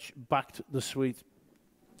Church backed the suit.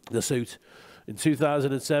 In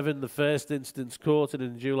 2007, the first instance court, and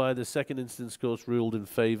in July, the second instance court ruled in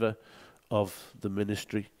favour of the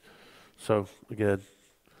ministry. So, again,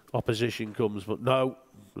 opposition comes, but no,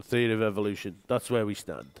 the theory of evolution, that's where we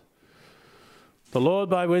stand. The Lord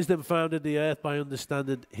by wisdom founded the earth, by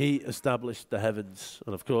understanding he established the heavens.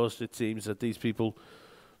 And of course, it seems that these people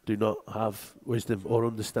do not have wisdom or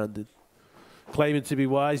understanding. Claiming to be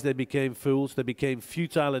wise, they became fools. They became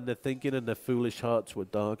futile in their thinking, and their foolish hearts were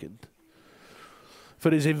darkened.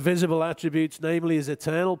 For his invisible attributes, namely his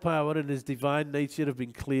eternal power and his divine nature, have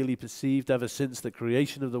been clearly perceived ever since the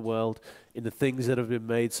creation of the world in the things that have been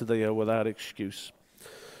made, so they are without excuse.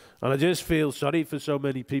 And I just feel sorry for so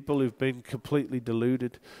many people who've been completely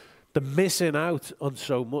deluded. They're missing out on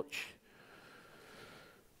so much.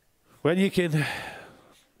 When you can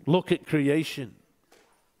look at creation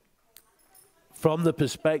from the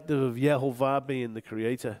perspective of Yehovah being the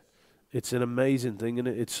creator, it's an amazing thing, isn't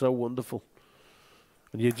it? It's so wonderful.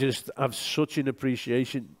 And you just have such an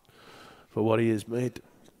appreciation for what he has made.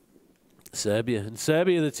 Serbia. In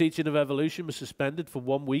Serbia, the teaching of evolution was suspended for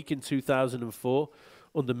 1 week in 2004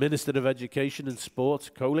 under Minister of Education and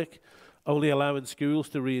Sport, Kolik, only allowing schools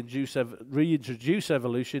to reintroduce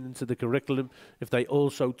evolution into the curriculum if they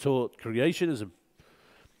also taught creationism.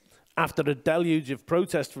 After a deluge of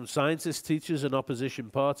protest from scientists, teachers and opposition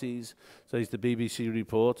parties, says the BBC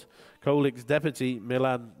report, Kolik's deputy,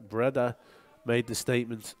 Milan Breda, made the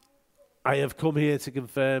statement, "I have come here to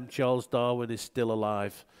confirm Charles Darwin is still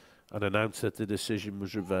alive," and announced that the decision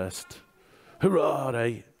was reversed. Hurrah,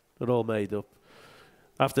 eh? They're all made up.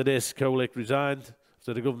 After this, Kolik resigned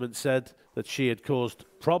after the government said that she had caused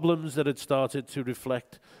problems that had started to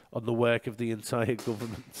reflect on the work of the entire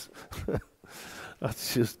government.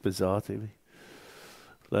 That's just bizarre to me.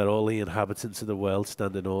 Let all the inhabitants of the world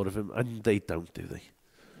stand in awe of him, and they don't, do they?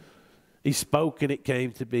 He spoke and it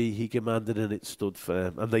came to be, he commanded and it stood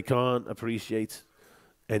firm, and they can't appreciate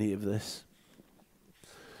any of this.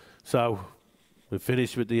 So, we're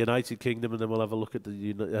finished with the United Kingdom, and then we'll have a look at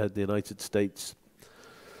the United States.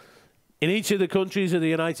 In each of the countries of the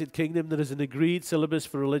United Kingdom, there is an agreed syllabus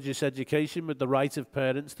for religious education with the right of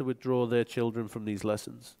parents to withdraw their children from these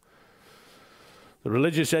lessons. The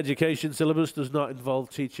religious education syllabus does not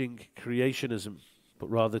involve teaching creationism,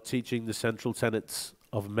 but rather teaching the central tenets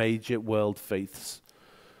of major world faiths.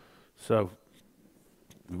 So,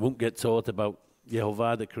 we won't get taught about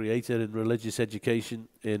Yehovah, the Creator, in religious education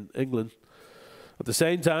in England. At the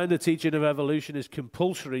same time, the teaching of evolution is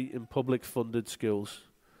compulsory in public funded schools.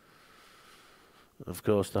 Of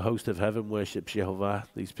course, the host of heaven worships Yehovah.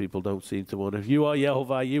 These people don't seem to want to. You are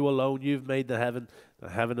Yehovah, you alone. You've made the heaven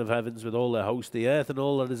of heavens with all their host, the earth and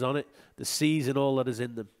all that is on it, the seas and all that is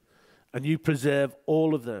in them. And you preserve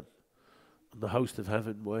all of them. and the host of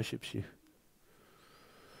heaven worships you.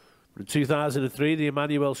 In 2003, the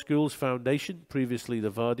Emmanuel Schools Foundation, previously the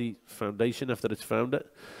Vardy Foundation after its founder,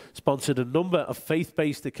 sponsored a number of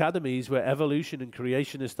faith-based academies where evolution and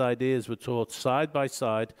creationist ideas were taught side by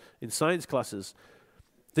side in science classes.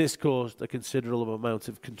 This caused a considerable amount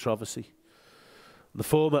of controversy. The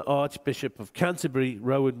former Archbishop of Canterbury,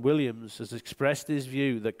 Rowan Williams, has expressed his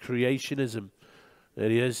view that creationism, there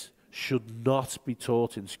he is, should not be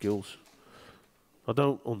taught in schools. I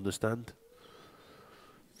don't understand.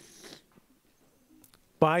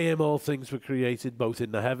 By him all things were created, both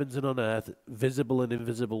in the heavens and on earth, visible and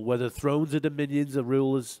invisible. Whether thrones or dominions or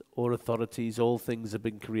rulers or authorities, all things have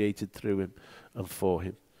been created through him and for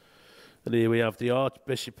him. And here we have the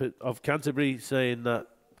Archbishop of Canterbury saying that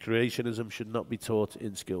creationism should not be taught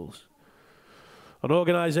in schools. An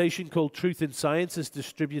organisation called Truth in Science has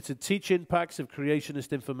distributed teaching packs of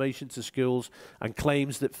creationist information to schools and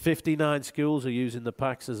claims that 59 schools are using the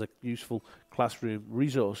packs as a useful classroom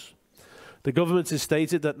resource. The government has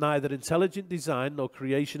stated that neither intelligent design nor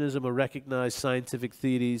creationism are recognised scientific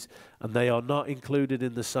theories and they are not included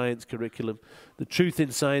in the science curriculum. The Truth in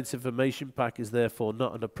Science information pack is therefore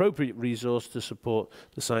not an appropriate resource to support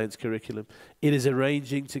the science curriculum. It is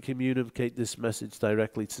arranging to communicate this message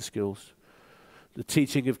directly to schools. The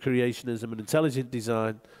teaching of creationism and intelligent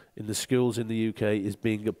design in the schools in the UK is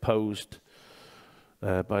being opposed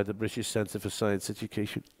by the British Centre for Science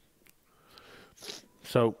Education.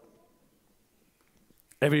 So,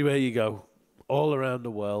 everywhere you go, all around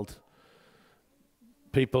the world,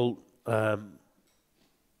 people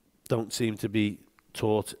don't seem to be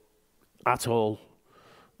taught at all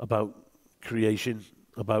about creation,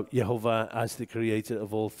 about Yehovah as the creator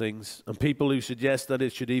of all things. And people who suggest that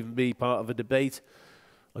it should even be part of a debate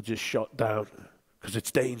are just shot down because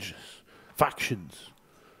it's dangerous. Factions.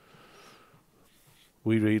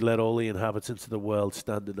 We read, let all the inhabitants of the world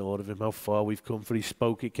stand in awe of him. How far we've come, for he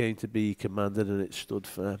spoke, it came to be, he commanded, and it stood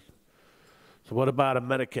firm. So what about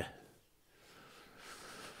America?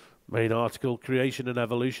 Main article, Creation and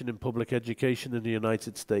Evolution in Public Education in the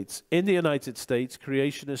United States. In the United States,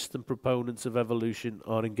 creationists and proponents of evolution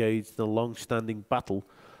are engaged in a long-standing battle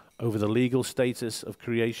over the legal status of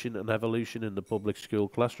creation and evolution in the public school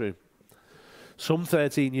classroom. Some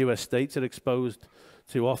 13 US states are exposed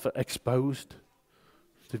to offer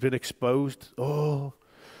They've been exposed, to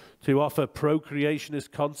offer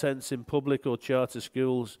pro-creationist contents in public or charter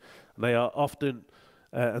schools, and they often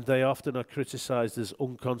are criticised as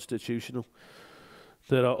unconstitutional.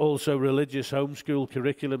 There are also religious homeschool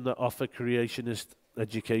curriculum that offer creationist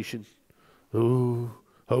education. Ooh,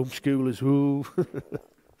 homeschoolers, ooh.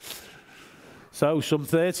 So some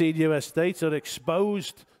 13 US states are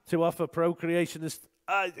exposed to offer pro-creationist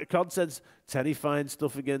contents. Terrifying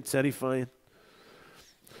stuff again, terrifying.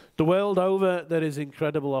 The world over, there is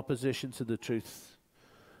incredible opposition to the truth.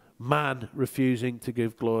 Man refusing to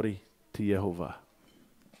give glory to Yehovah.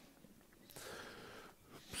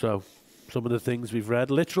 So, some of the things we've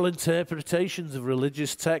read. Literal interpretations of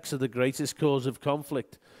religious texts are the greatest cause of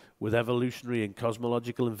conflict with evolutionary and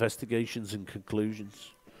cosmological investigations and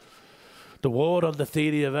conclusions. The war on the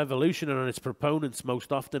theory of evolution and on its proponents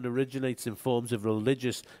most often originates in forms of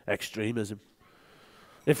religious extremism.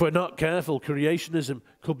 If we're not careful, creationism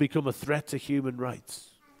could become a threat to human rights.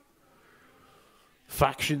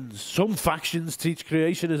 Some factions teach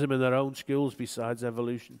creationism in their own schools besides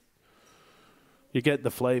evolution. You get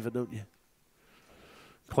the flavor, don't you?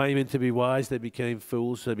 Claiming to be wise, they became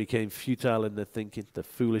fools. They became futile in their thinking. Their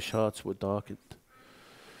foolish hearts were darkened.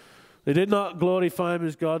 They did not glorify him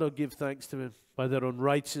as God or give thanks to him. By their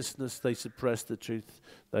unrighteousness, they suppressed the truth.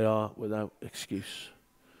 They are without excuse.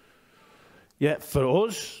 Yet for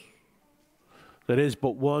us, there is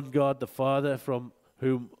but one God, the Father, from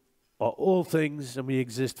whom are all things, and we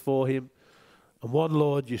exist for him, and one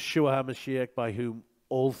Lord, Yeshua HaMashiach, by whom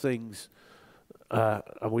all things,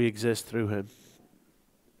 and we exist through him.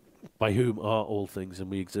 By whom are all things,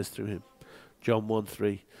 and we exist through him. John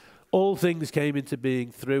 1:3. All things came into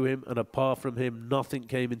being through him, and apart from him, nothing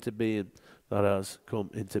came into being that has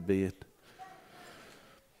come into being.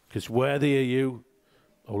 Because worthy are you,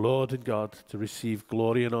 O Lord and God, to receive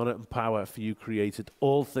glory and honor and power, for you created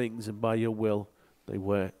all things, and by your will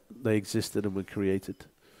they existed and were created.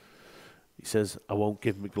 He says, I won't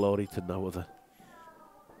give my glory to no other.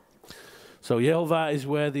 So Yehovah is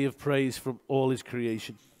worthy of praise from all his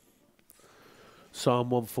creation. Psalm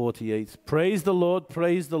 148. Praise the Lord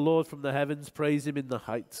from the heavens, praise him in the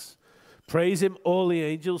heights. Praise him, all the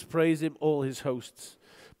angels, praise him, all his hosts.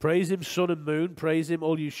 Praise him, sun and moon. Praise him,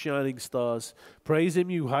 all you shining stars. Praise him,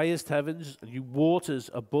 you highest heavens, and you waters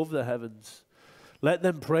above the heavens. Let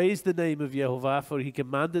them praise the name of Yehovah, for he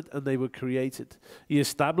commanded and they were created. He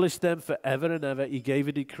established them forever and ever. He gave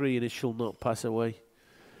a decree and it shall not pass away.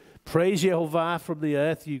 Praise Yehovah from the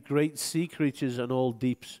earth, you great sea creatures and all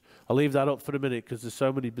deeps. I'll leave that up for a minute because there's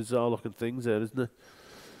so many bizarre looking things there, isn't there?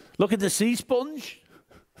 Look at the sea sponge.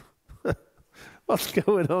 What's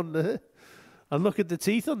going on there? And look at the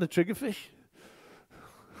teeth on the triggerfish.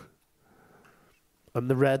 And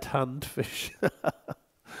the red hand fish.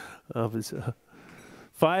 Oh, bizarre.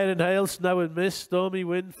 Fire and hail, snow and mist, stormy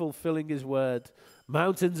wind fulfilling his word.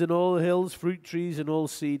 Mountains and all hills, fruit trees and all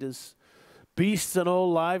cedars. Beasts and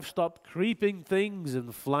all livestock, creeping things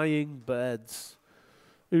and flying birds.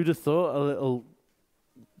 Who'd have thought a little,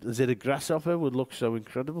 is it a grasshopper, would look so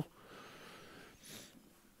incredible?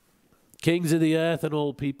 Kings of the earth and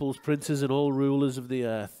all peoples, princes and all rulers of the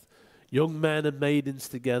earth. Young men and maidens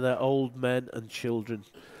together, old men and children.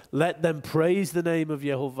 Let them praise the name of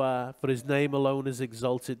Yehovah, for his name alone is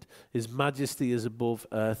exalted. His majesty is above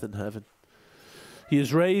earth and heaven. He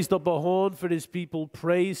has raised up a horn for his people,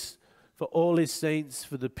 praise for all his saints,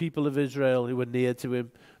 for the people of Israel who are near to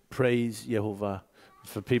him. Praise Yehovah.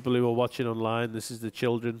 For people who are watching online, this is the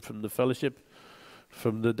children from the fellowship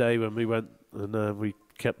from the day when we went and we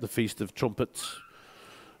kept the Feast of Trumpets.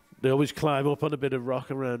 They always climb up on a bit of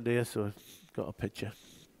rock around here, so I've got a picture.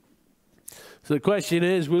 So the question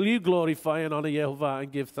is, will you glorify and honor Yehovah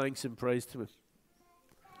and give thanks and praise to him?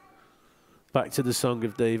 Back to the Song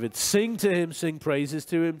of David. Sing to him, sing praises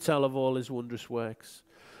to him, tell of all his wondrous works.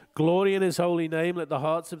 Glory in his holy name, let the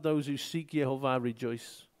hearts of those who seek Yehovah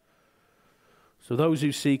rejoice. So those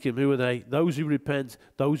who seek him, who are they? Those who repent,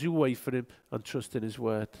 those who wait for him and trust in his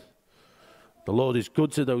word. The Lord is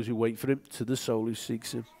good to those who wait for him, to the soul who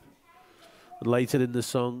seeks him. And later in the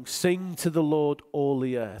song, sing to the Lord all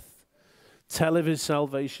the earth. Tell of his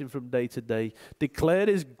salvation from day to day. Declare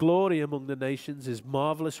his glory among the nations, his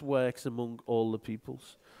marvelous works among all the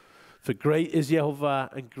peoples. For great is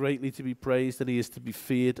Yehovah and greatly to be praised, and he is to be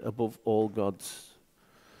feared above all gods.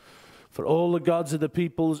 For all the gods of the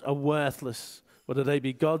peoples are worthless, whether they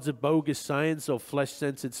be gods of bogus science or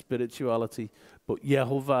flesh-centered spirituality. But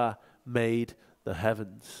Yehovah made the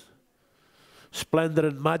heavens. Splendor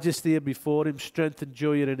and majesty are before him, strength and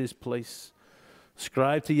joy are in his place.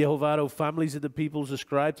 Ascribe to Yehovah, O families of the peoples,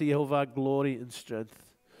 ascribe to Yehovah glory and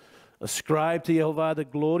strength. Ascribe to Yehovah the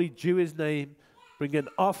glory due his name. Bring an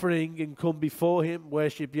offering and come before him.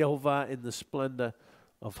 Worship Yehovah in the splendor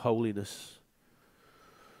of holiness.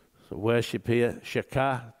 So worship here,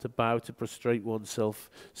 shakah, to bow, to prostrate oneself,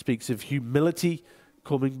 speaks of humility,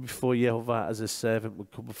 coming before Yehovah as a servant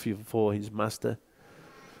would come before his master. It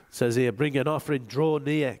says here, bring an offering, draw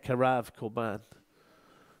near, karav, korban.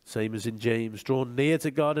 Same as in James, draw near to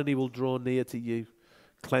God and he will draw near to you.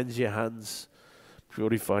 Cleanse your hands,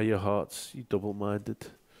 purify your hearts, you double-minded.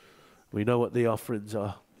 We know what the offerings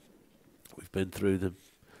are. We've been through them.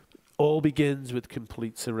 All begins with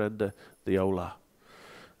complete surrender, the Olah.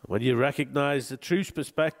 When you recognize the true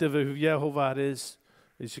perspective of who Yehovah is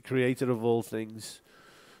the creator of all things,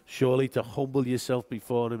 surely to humble yourself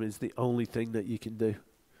before him is the only thing that you can do.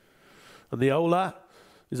 And the Olah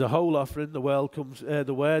is a whole offering. The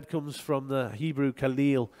word comes from the Hebrew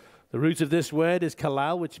kalil. The root of this word is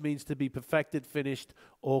kalal, which means to be perfected, finished,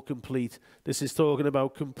 or complete. This is talking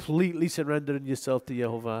about completely surrendering yourself to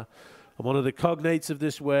Yehovah. And one of the cognates of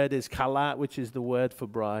this word is kalat, which is the word for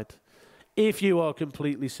bride. If you are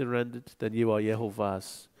completely surrendered, then you are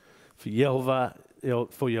Yehovah's. For Yehovah,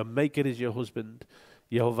 for your maker is your husband.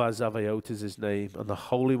 Yehovah Zavayot is his name. And the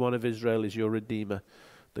Holy One of Israel is your Redeemer.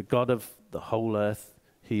 The God of the whole earth,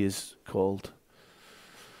 he is called.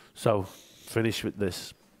 So, finish with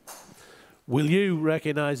this. Will you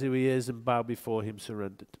recognize who he is and bow before him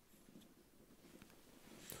surrendered?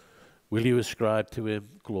 Will you ascribe to him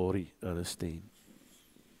glory and esteem?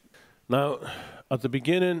 Now, at the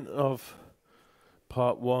beginning of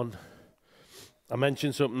part 1, I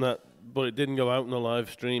mentioned something but it didn't go out in the live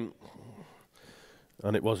stream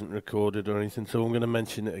and it wasn't recorded or anything, so I'm going to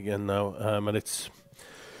mention it again now. And it's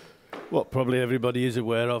what probably everybody is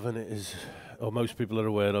aware of, and it is, or most people are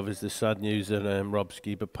aware of, is the sad news that Rob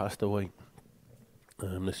Skeeper passed away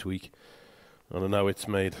this week. And I know it's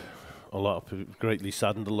made greatly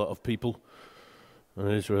saddened a lot of people, and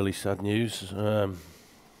it is really sad news. I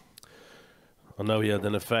know he had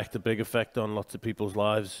a big effect on lots of people's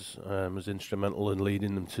lives, was instrumental in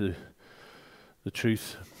leading them to the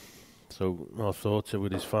truth. So our thoughts are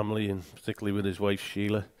with his family, and particularly with his wife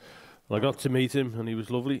Sheila. And I got to meet him, and he was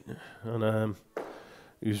lovely, and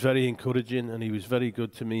he was very encouraging, and he was very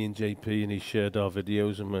good to me and JP, and he shared our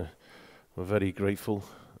videos, and we're very grateful.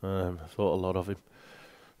 I thought a lot of him.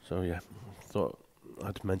 So yeah, thought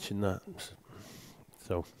I'd mentioned that.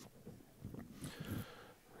 So,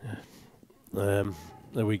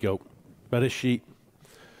 there we go. Bereshit,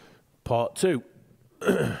 part 2.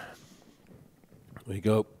 There we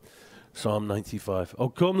go. Psalm 95. Oh,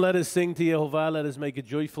 come, let us sing to Yehovah. Let us make a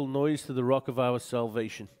joyful noise to the rock of our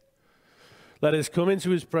salvation. Let us come into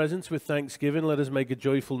his presence with thanksgiving. Let us make a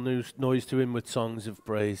joyful noise to him with songs of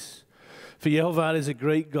praise. For Yehovah is a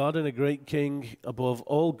great God and a great King above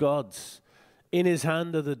all gods. In his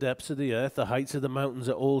hand are the depths of the earth. The heights of the mountains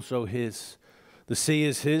are also his. The sea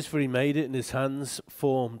is his, for he made it, and his hands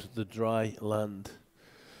formed the dry land.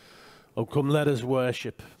 Oh, come, let us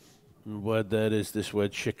worship. And the word there is this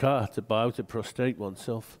word, shakah, to bow, to prostrate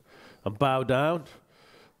oneself. And bow down,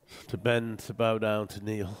 to bend, to bow down, to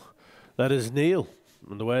kneel. Let us kneel.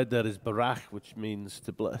 And the word there is barach, which means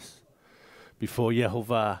to bless. Before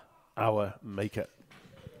Yehovah, our Maker.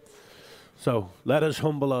 So let us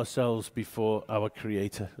humble ourselves before our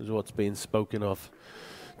Creator, is what's being spoken of.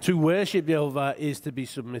 To worship Yehovah is to be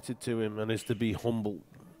submitted to him and is to be humble.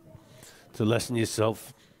 To lessen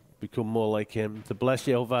yourself, become more like him. To bless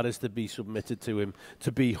Yehovah is to be submitted to him,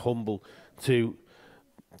 to be humble, to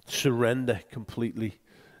surrender completely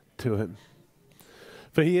to him.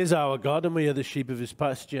 For he is our God, and we are the sheep of his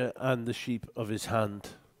pasture and the sheep of his hand.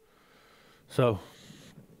 So,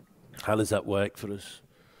 how does that work for us?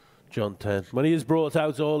 John 10. When he has brought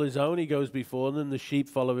out all his own, he goes before them. The sheep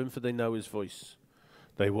follow him, for they know his voice.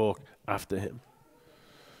 They walk after him.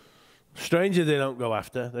 Stranger they don't go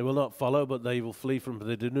after. They will not follow, but they will flee from, for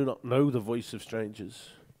they do not know the voice of strangers.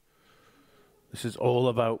 This is all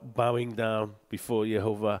about bowing down before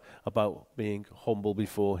Yehovah, about being humble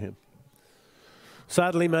before him.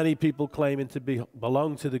 Sadly, many people claiming to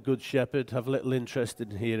belong to the Good Shepherd have little interest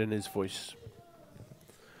in hearing his voice.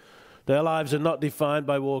 Their lives are not defined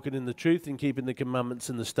by walking in the truth and keeping the commandments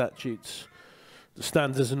and the statutes. The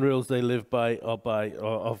standards and rules they live by are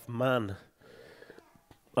of man.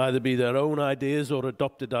 Either be their own ideas or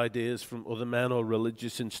adopted ideas from other men or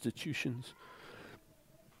religious institutions.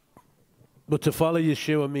 But to follow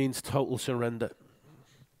Yeshua means total surrender.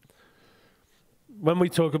 When we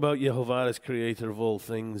talk about Yehovah as creator of all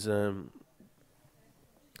things, an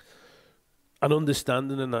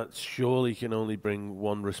understanding in that surely can only bring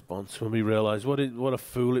one response when we realize what a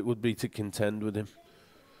fool it would be to contend with him.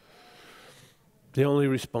 The only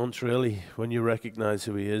response really when you recognize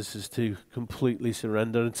who he is to completely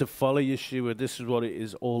surrender and to follow Yeshua. This is what it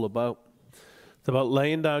is all about. It's about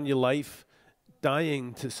laying down your life,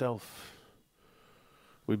 dying to self.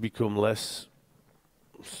 We become less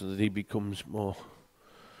so that he becomes more.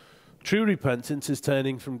 True repentance is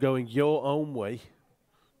turning from going your own way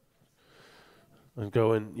and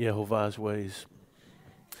going Yehovah's ways.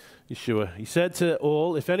 Yeshua, he said to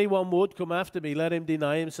all, if anyone would come after me, let him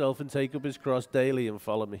deny himself and take up his cross daily and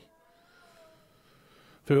follow me.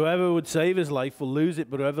 For whoever would save his life will lose it,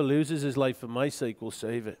 but whoever loses his life for my sake will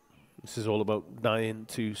save it. This is all about dying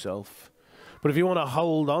to self. But if you want to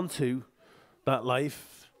hold on to that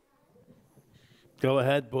life, go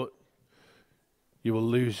ahead, but you will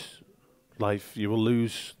lose life. You will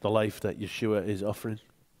lose the life that Yeshua is offering.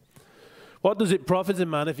 What does it profit a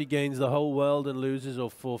man if he gains the whole world and loses or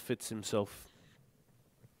forfeits himself?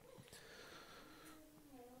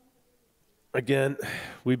 Again,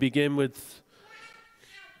 we begin with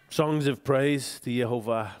songs of praise to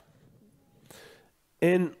Yehovah.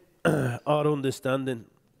 In our understanding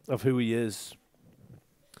of who he is,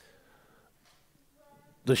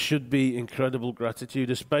 there should be incredible gratitude,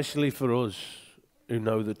 especially for us who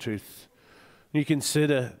know the truth. You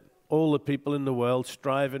consider all the people in the world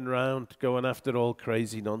striving around, going after all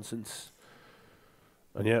crazy nonsense.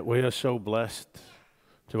 And yet we are so blessed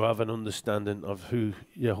to have an understanding of who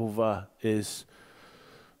Yehovah is.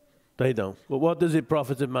 They don't. But what does it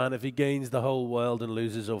profit a man if he gains the whole world and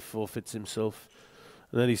loses or forfeits himself?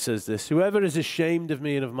 And then he says this, whoever is ashamed of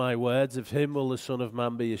me and of my words, of him will the Son of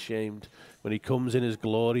Man be ashamed when he comes in his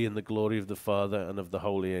glory and the glory of the Father and of the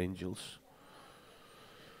holy angels.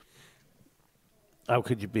 How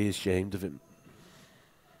could you be ashamed of him?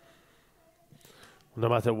 No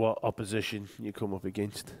matter what opposition you come up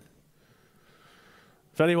against.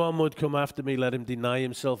 If anyone would come after me, let him deny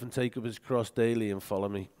himself and take up his cross daily and follow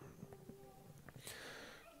me.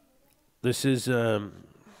 This is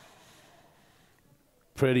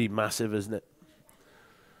pretty massive, isn't it?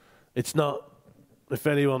 It's not, if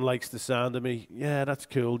anyone likes the sound of me, yeah, that's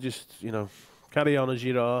cool, just, carry on as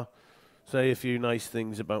you are, say a few nice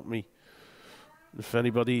things about me. If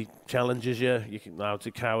anybody challenges you, you can now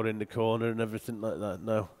to cower in the corner and everything like that.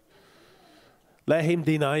 No. Let him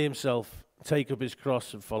deny himself, take up his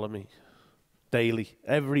cross and follow me. Daily,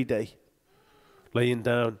 every day. laying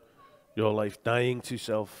down your life, dying to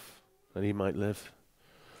self that he might live.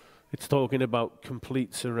 It's talking about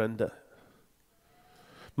complete surrender.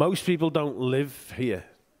 Most people don't live here.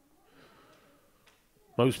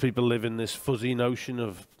 Most people live in this fuzzy notion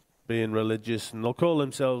of being religious, and they'll call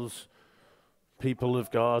themselves people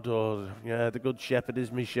of God, or, yeah, the good shepherd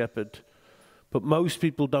is me shepherd. But most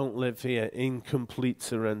people don't live here in complete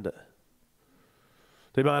surrender.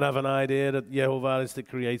 They might have an idea that Yehovah is the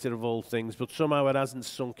creator of all things, but somehow it hasn't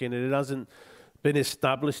sunk in, it hasn't been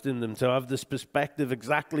established in them to have this perspective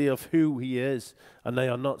exactly of who he is, and they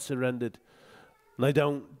are not surrendered. And they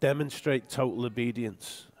don't demonstrate total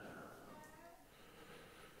obedience.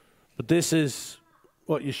 But this is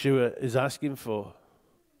what Yeshua is asking for.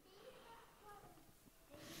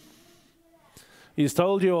 He has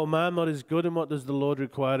told you, O man, what is good and what does the Lord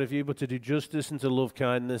require of you, but to do justice and to love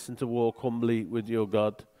kindness and to walk humbly with your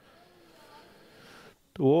God.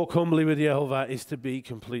 To walk humbly with Yehovah is to be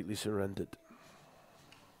completely surrendered.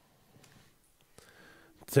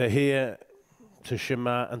 To hear, to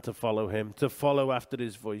shema, and to follow him. To follow after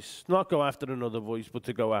his voice. Not go after another voice, but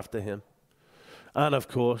to go after him. And of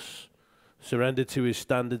course, surrender to his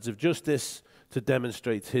standards of justice to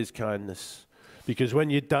demonstrate his kindness. Because when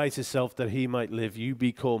you die to self that he might live, you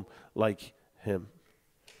become like him.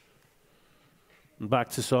 And back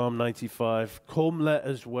to Psalm 95. Come, let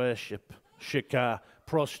us worship. Shekah,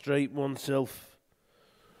 prostrate oneself.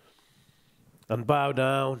 And bow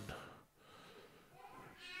down.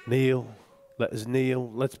 Kneel. Let us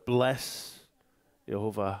kneel. Let's bless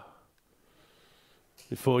Yehovah.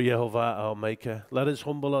 Before Yehovah, our Maker. Let us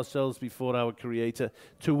humble ourselves before our Creator.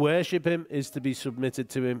 To worship him is to be submitted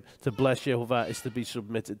to him. To bless Yehovah is to be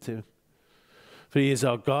submitted to him. For he is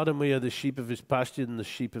our God, and we are the sheep of his pasture and the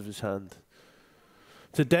sheep of his hand.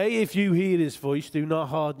 Today, if you hear his voice, do not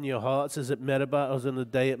harden your hearts as at Meribah, as on the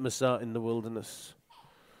day at Massah in the wilderness.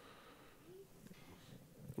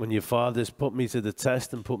 When your fathers put me to the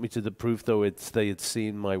test and put me to the proof, though they had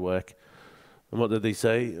seen my work. And what did they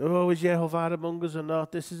say? Oh, is Yehovah among us or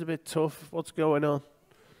not? This is a bit tough. What's going on?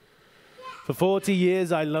 For 40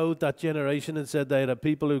 years I loathed that generation and said, they are a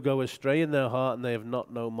people who go astray in their heart and they have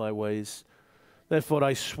not known my ways. Therefore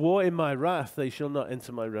I swore in my wrath, they shall not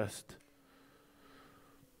enter my rest.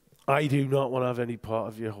 I do not want to have any part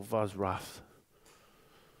of Yehovah's wrath.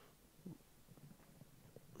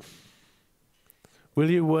 Will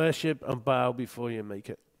you worship and bow before you make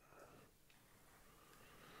it?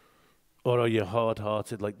 Or are you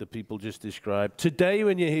hard-hearted like the people just described? Today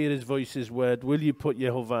when you hear his voice, his word, will you put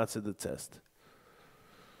Yehovah to the test?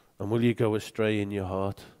 And will you go astray in your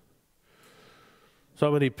heart?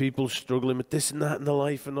 So many people struggling with this and that in their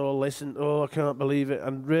life and all this and, oh, I can't believe it.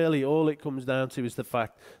 And really all it comes down to is the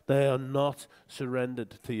fact they are not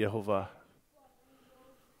surrendered to Yehovah.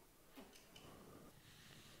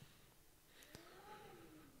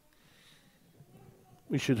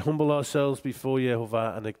 We should humble ourselves before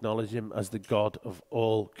Yehovah and acknowledge him as the God of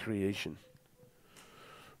all creation.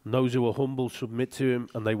 And those who are humble submit to him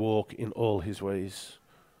and they walk in all his ways.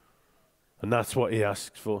 And that's what he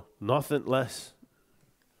asks for, nothing less.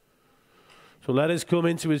 So let us come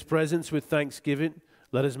into his presence with thanksgiving.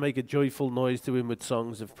 Let us make a joyful noise to him with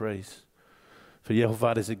songs of praise. For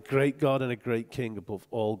Yehovah is a great God and a great King above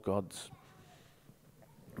all gods.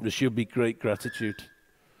 There should be great gratitude.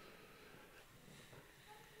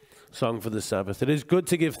 Song for the Sabbath. It is good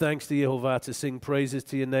to give thanks to Yehovah, to sing praises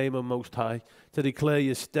to your name, O Most High, to declare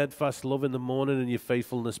your steadfast love in the morning and your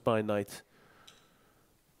faithfulness by night.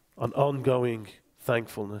 An ongoing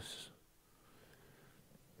thankfulness.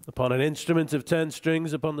 Upon an instrument of 10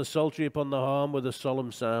 strings, upon the psaltery, upon the harm with a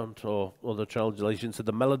solemn sound, or other translations, to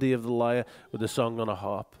the melody of the lyre with a song on a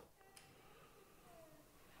harp.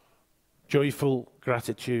 Joyful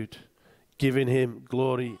gratitude, giving him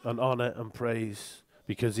glory and honor and praise,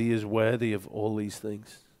 because he is worthy of all these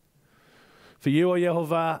things. For you, O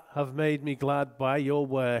Yehovah, have made me glad by your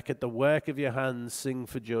work. At the work of your hands, sing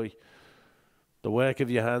for joy. The work of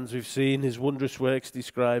your hands, we've seen his wondrous works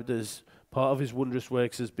described as part of his wondrous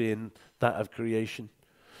works as being that of creation.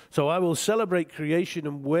 So I will celebrate creation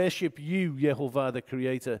and worship you, Yehovah, the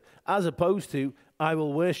Creator, as opposed to I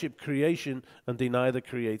will worship creation and deny the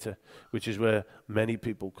Creator, which is where many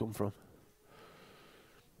people come from.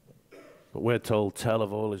 But we're told, tell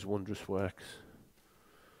of all his wondrous works.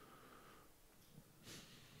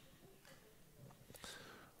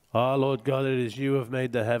 Our Lord God, it is you who have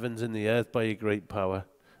made the heavens and the earth by your great power,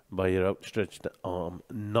 by your outstretched arm.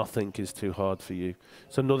 Nothing is too hard for you.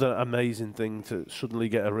 It's another amazing thing to suddenly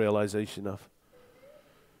get a realization of.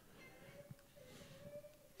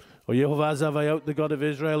 O Yehovah Zavaot, the God of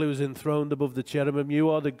Israel, who is enthroned above the cherubim, you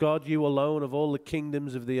are the God, you alone, of all the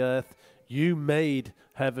kingdoms of the earth. You made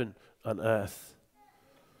heaven and earth.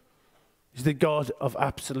 He's the God of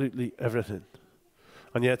absolutely everything.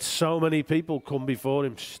 And yet so many people come before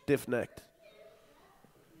him stiff-necked.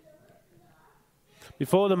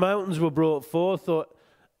 Before the mountains were brought forth, or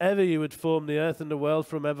ever you would form the earth and the world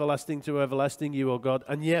from everlasting to everlasting, you, O God,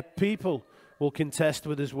 and yet people will contest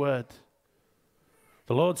with his word.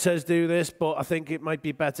 The Lord says do this, but I think it might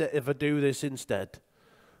be better if I do this instead.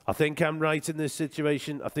 I think I'm right in this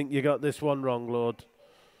situation. I think you got this one wrong, Lord.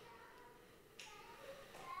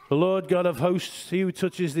 The Lord God of hosts, he who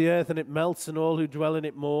touches the earth and it melts, and all who dwell in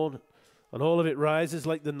it mourn, and all of it rises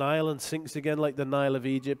like the Nile and sinks again like the Nile of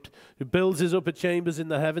Egypt, who builds his upper chambers in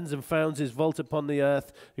the heavens and founds his vault upon the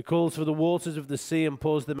earth, who calls for the waters of the sea and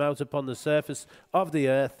pours them out upon the surface of the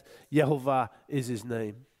earth. Yehovah is his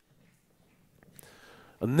name.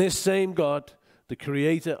 And this same God, the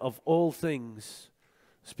creator of all things,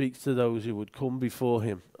 speaks to those who would come before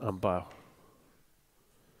him and bow.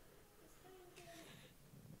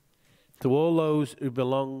 To all those who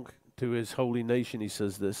belong to his holy nation, he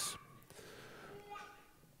says this: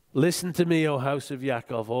 listen to me, O house of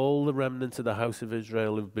Yaakov, all the remnant of the house of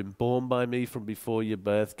Israel who have been born by me from before your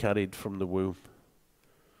birth, carried from the womb.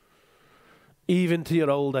 Even to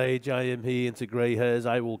your old age I am he, and to grey hairs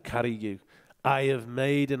I will carry you. I have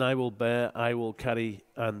made and I will bear, I will carry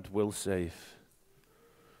and will save.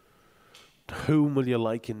 To whom will you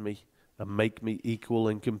liken me and make me equal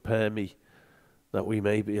and compare me, that we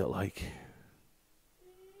may be alike?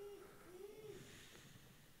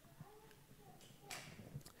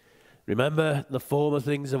 Remember the former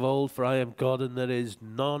things of old, for I am God and there is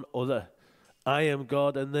none other. I am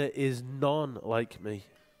God and there is none like me.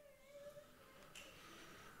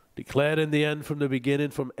 Declare in the end from the beginning,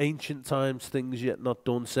 from ancient times, things yet not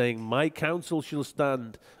done, saying, my counsel shall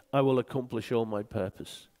stand, I will accomplish all my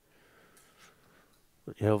purpose.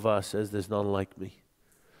 But Yehovah says there's none like me.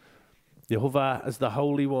 Yehovah, as the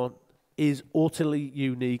Holy One, is utterly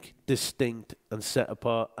unique, distinct, and set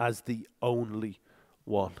apart as the only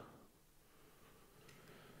one.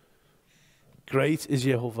 Great is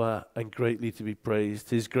Yehovah and greatly to be praised.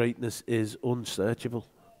 His greatness is unsearchable.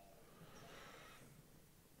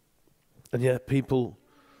 And yet people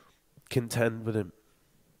contend with him.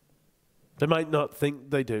 They might not think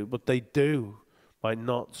they do, but they do by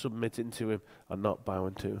not submitting to him and not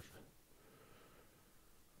bowing to him.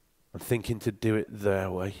 And thinking to do it their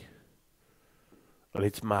way. And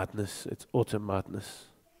it's madness, it's utter madness.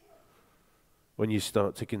 When you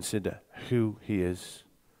start to consider who he is.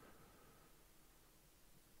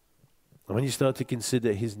 And when you start to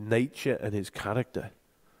consider his nature and his character,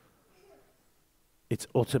 it's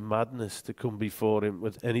utter madness to come before him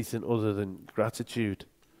with anything other than gratitude,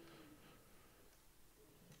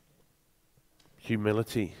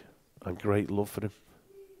 humility, and great love for him.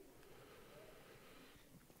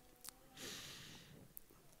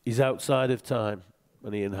 He's outside of time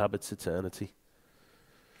and he inhabits eternity.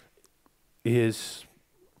 He is,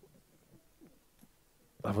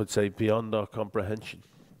 I would say, beyond our comprehension.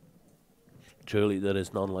 Truly, there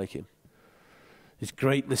is none like him. His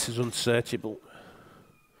greatness is unsearchable.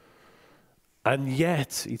 And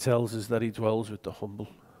yet, he tells us that he dwells with the humble.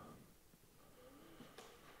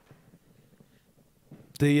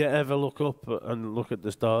 Do you ever look up and look at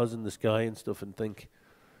the stars in the sky and stuff and think,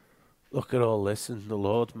 look at all this, and the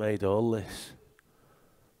Lord made all this.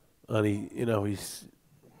 And he's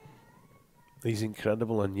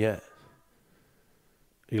incredible, and yet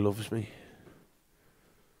he loves me.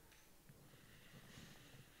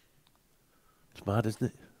 It's mad, isn't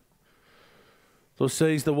it? Thus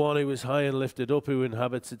says the one who is high and lifted up, who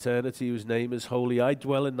inhabits eternity, whose name is holy. I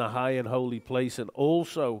dwell in the high and holy place, and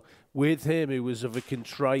also with him who was of a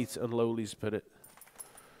contrite and lowly spirit,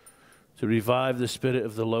 to revive the spirit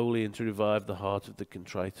of the lowly and to revive the heart of the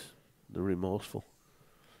contrite, the remorseful.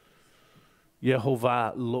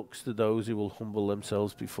 Yehovah looks to those who will humble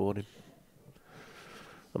themselves before him.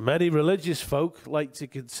 And many religious folk like to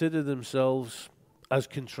consider themselves as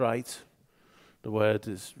contrite. The word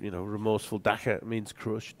is, remorseful. Daka means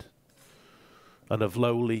crushed. And of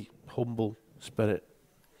lowly, humble spirit.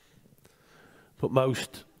 But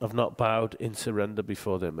most have not bowed in surrender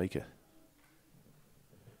before their Maker.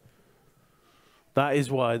 That is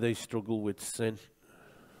why they struggle with sin.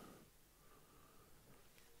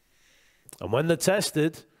 And when they're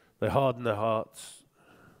tested, they harden their hearts.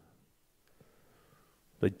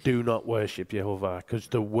 They do not worship Yehovah, because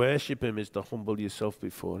to worship him is to humble yourself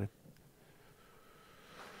before him.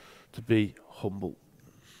 To be humble.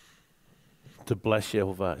 To bless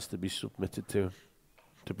Yehovah is to be submitted to him.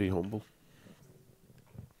 to be humble.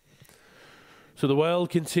 So the world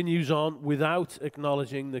continues on without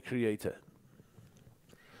acknowledging the Creator.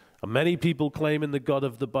 And many people claiming the God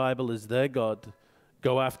of the Bible is their God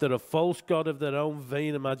go after a false God of their own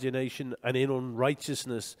vain imagination, and in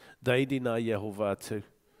unrighteousness they deny Yehovah too.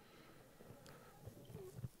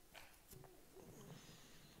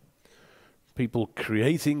 People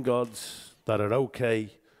creating gods that are okay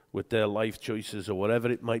with their life choices or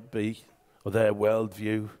whatever it might be, or their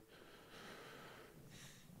worldview.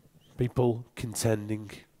 People contending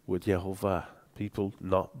with Yehovah. People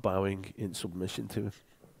not bowing in submission to him.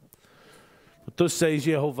 But thus says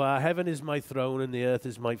Yehovah, heaven is my throne and the earth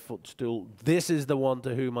is my footstool. This is the one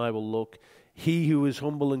to whom I will look, he who is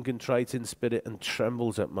humble and contrite in spirit and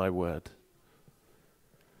trembles at my word.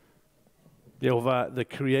 Yehovah, the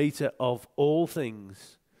creator of all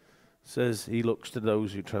things, says he looks to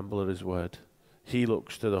those who tremble at his word. He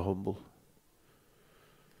looks to the humble.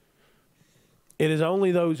 It is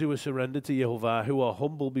only those who are surrendered to Yehovah, who are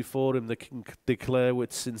humble before him, that can declare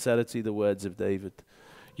with sincerity the words of David.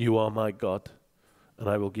 You are my God, and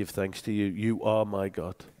I will give thanks to you. You are my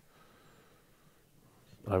God.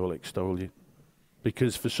 I will extol you.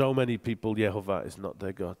 Because for so many people, Yehovah is not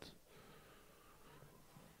their God.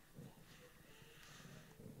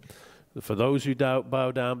 For those who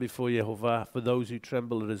bow down before Yehovah, for those who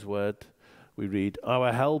tremble at his word, we read,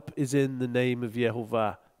 our help is in the name of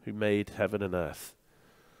Yehovah, who made heaven and earth.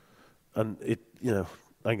 And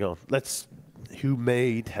hang on, who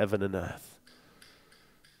made heaven and earth?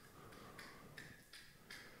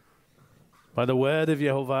 By the word of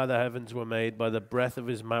Yehovah the heavens were made, by the breath of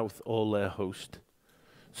his mouth all their host.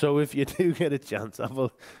 So if you do get a chance,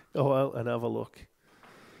 go out and have a look.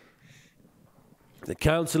 The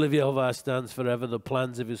counsel of Yehovah stands forever, the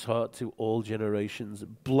plans of his heart to all generations.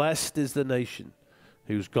 Blessed is the nation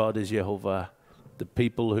whose God is Yehovah, the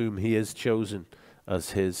people whom he has chosen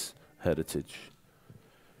as his heritage.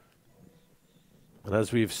 And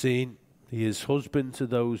as we have seen, he is husband to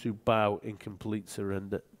those who bow in complete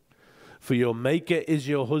surrender. For your Maker is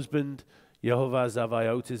your husband, Yehovah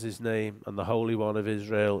Zavayot is his name, and the Holy One of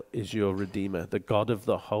Israel is your Redeemer. The God of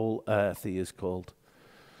the whole earth he is called.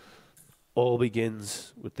 All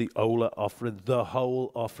begins with the Ola offering, the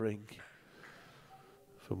whole offering,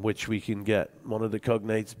 from which we can get one of the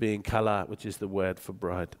cognates being kala, which is the word for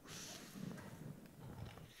bride.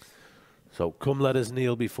 So come, let us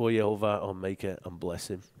kneel before Yehovah our Maker and bless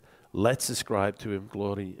him. Let's ascribe to him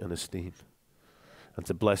glory and esteem. And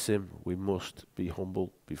to bless him, we must be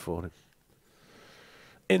humble before him.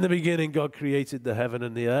 In the beginning, God created the heaven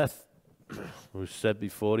and the earth. We've said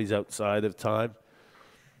before, he's outside of time.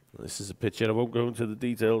 This is a picture I won't go into the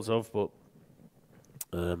details of, but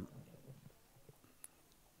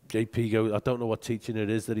JP goes, I don't know what teaching it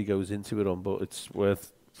is that he goes into it on, but it's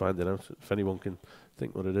worth finding out if anyone can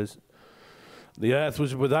think what it is. The earth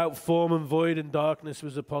was without form and void, and darkness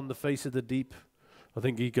was upon the face of the deep. I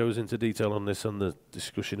think he goes into detail on this on the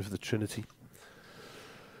discussion of the Trinity.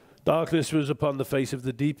 Darkness was upon the face of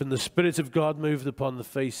the deep, and the Spirit of God moved upon the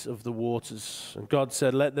face of the waters. And God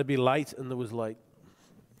said, let there be light, and there was light.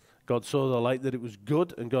 God saw the light that it was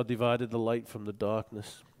good, and God divided the light from the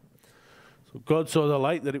darkness. So God saw the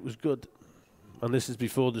light that it was good. And this is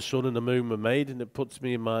before the sun and the moon were made, and it puts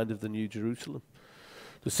me in mind of the New Jerusalem.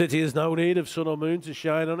 The city has no need of sun or moon to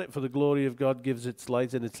shine on it, for the glory of God gives its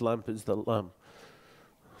light, and its lamp is the Lamb.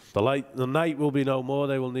 The night will be no more.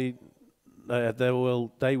 They will need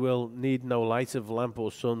no light of lamp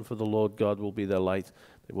or sun, for the Lord God will be their light.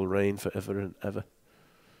 They will reign forever and ever.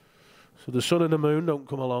 So the sun and the moon don't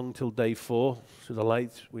come along till day 4. So the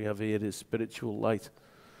light we have here is spiritual light.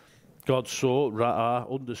 God saw,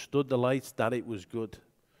 Ra'ah, understood the light, that it was good.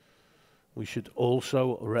 We should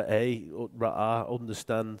also, Ra'ah,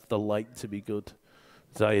 understand the light to be good.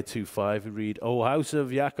 Isaiah 2:5 we read, O house of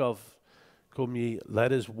Yaakov, come ye,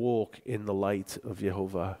 let us walk in the light of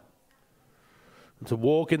Yehovah. And to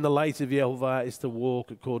walk in the light of Yehovah is to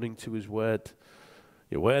walk according to his word.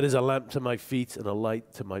 Your word is a lamp to my feet and a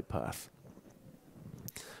light to my path.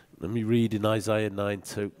 Let me read in Isaiah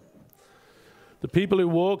 9:2. The people who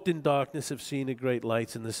walked in darkness have seen a great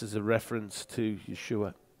light, and this is a reference to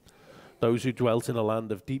Yeshua. Those who dwelt in a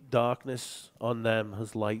land of deep darkness, on them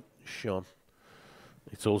has light shone.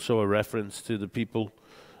 It's also a reference to the people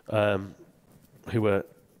who were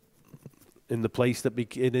in the place that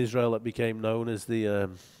in Israel that became known as the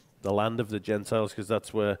land of the Gentiles, because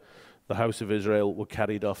that's where the house of Israel were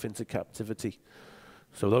carried off into captivity.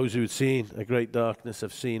 So those who had seen a great darkness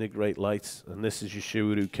have seen a great light, and this is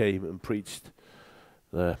Yeshua who came and preached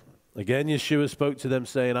there. Again, Yeshua spoke to them,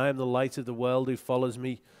 saying, I am the light of the world. Who follows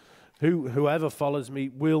me Whoever follows me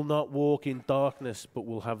will not walk in darkness, but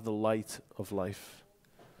will have the light of life.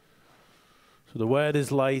 So the Word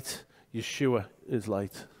is light, Yeshua is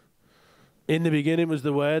light. In the beginning was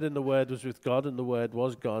the Word, and the Word was with God, and the Word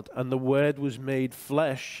was God. And the Word was made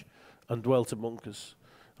flesh and dwelt among us.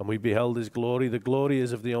 And we beheld his glory. The glory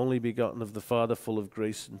is of the only begotten of the Father, full of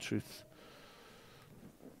grace and truth.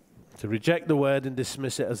 To reject the Word and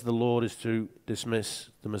dismiss it as the Lord is to dismiss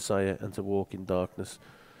the Messiah and to walk in darkness.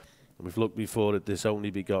 And we've looked before at this only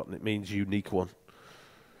begotten. It means unique one.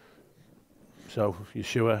 So,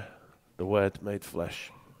 Yeshua, the Word made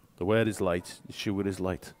flesh. The Word is light. Yeshua is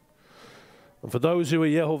light. And for those who are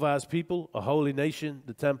Yehovah's people, a holy nation,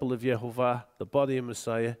 the temple of Yehovah, the body of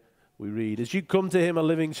Messiah, we read, as you come to him, a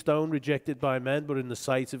living stone, rejected by men, but in the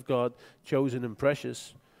sight of God, chosen and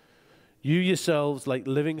precious, you yourselves, like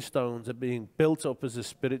living stones, are being built up as a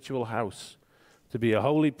spiritual house, to be a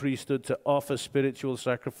holy priesthood, to offer spiritual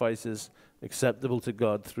sacrifices acceptable to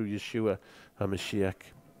God through Yeshua HaMashiach.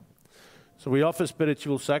 So we offer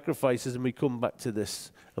spiritual sacrifices, and we come back to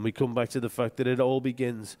this, and we come back to the fact that it all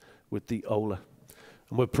begins with the Olah.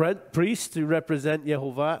 And we're priests who represent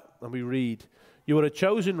Yehovah, and we read, you are a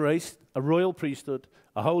chosen race, a royal priesthood,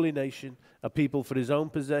 a holy nation, a people for his own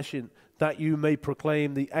possession, that you may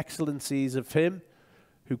proclaim the excellencies of him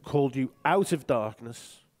who called you out of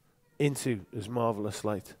darkness into his marvelous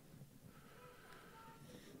light.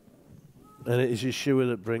 And it is Yeshua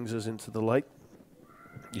that brings us into the light.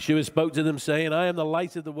 Yeshua spoke to them saying, I am the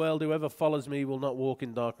light of the world. Whoever follows me will not walk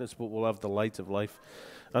in darkness, but will have the light of life.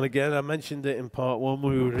 And again, I mentioned it in part one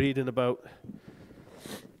when we were reading about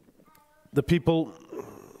the people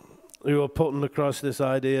who are putting across this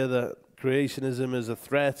idea that creationism is a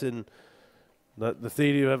threat and that the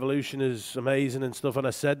theory of evolution is amazing and stuff. And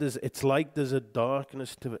I said it's like there's a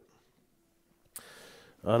darkness to it.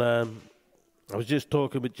 And I was just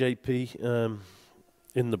talking with JP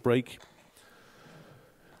in the break.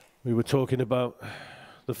 We were talking about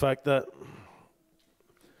the fact that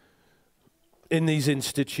in these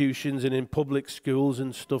institutions and in public schools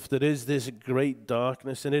and stuff, there is this great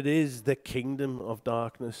darkness, and it is the kingdom of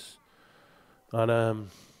darkness. And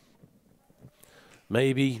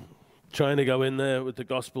maybe trying to go in there with the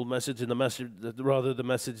gospel message and the message, rather the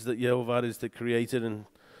message that Yehovah is the creator and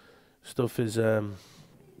stuff, is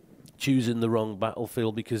choosing the wrong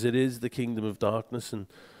battlefield, because it is the kingdom of darkness. And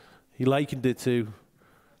he likened it to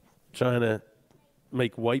trying to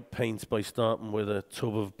make white paint by starting with a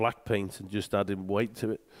tub of black paint and just adding white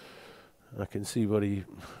to it. I can see what he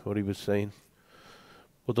was saying.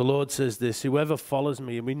 But the Lord says this, whoever follows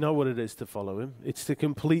me, and we know what it is to follow him, it's to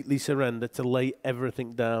completely surrender, to lay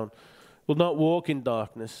everything down, will not walk in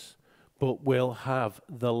darkness, but will have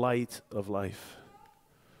the light of life.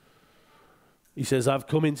 He says, I've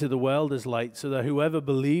come into the world as light, so that whoever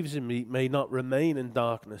believes in me may not remain in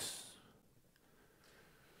darkness.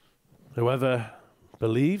 Whoever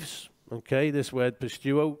believes, okay, this word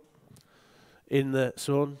pistuo, in the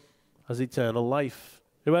Son has eternal life.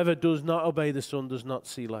 Whoever does not obey the Son does not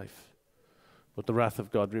see life, but the wrath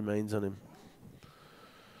of God remains on him.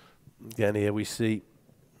 Again, here we see,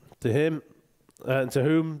 to him, and to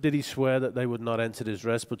whom did he swear that they would not enter his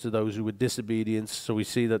rest, but to those who were disobedient? So we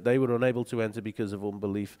see that they were unable to enter because of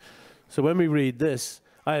unbelief. So when we read this,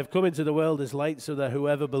 I have come into the world as light, so that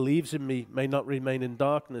whoever believes in me may not remain in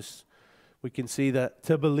darkness. We can see that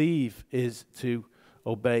to believe is to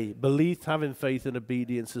obey. Belief, having faith, and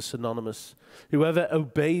obedience is synonymous. Whoever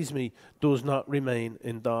obeys me does not remain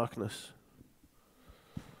in darkness.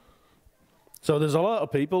 So there's a lot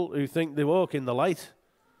of people who think they walk in the light,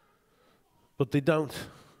 but they don't,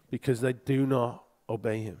 because they do not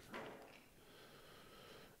obey him.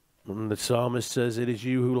 And the psalmist says, it is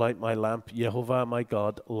you who light my lamp. Yehovah, my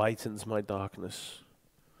God, lightens my darkness.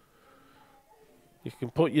 You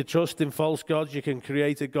can put your trust in false gods. You can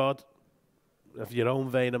create a god of your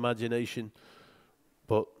own vain imagination,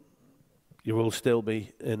 but you will still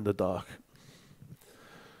be in the dark.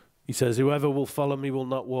 He says, whoever will follow me will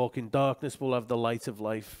not walk in darkness, will have the light of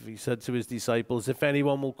life. He said to his disciples, if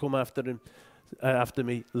anyone will come after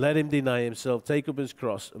me, let him deny himself, take up his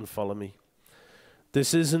cross, and follow me.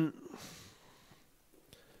 This is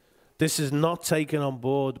not taken on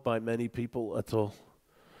board by many people at all.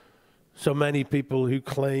 So many people who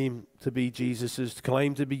claim to be Jesus's,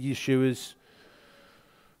 claim to be Yeshua's,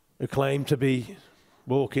 who claim to be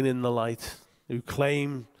walking in the light, who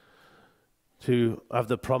claim to have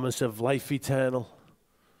the promise of life eternal.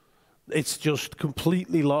 It's just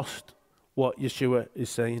completely lost what Yeshua is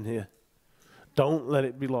saying here. Don't let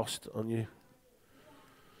it be lost on you.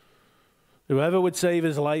 Whoever would save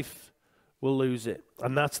his life will lose it.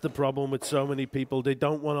 And that's the problem with so many people. They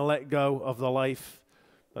don't want to let go of the life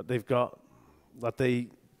that they've got, that they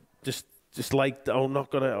just like, oh, I'm not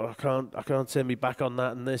gonna, I can't turn me back on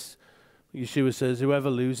that and this. Yeshua says, whoever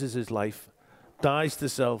loses his life, dies to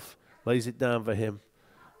self, lays it down for him,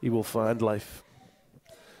 he will find life.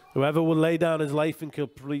 Whoever will lay down his life and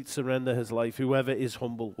complete surrender his life, whoever is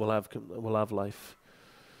humble will have life.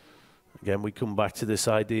 Again, we come back to this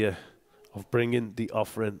idea of bringing the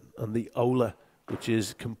offering and the ola, which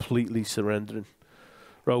is completely surrendering.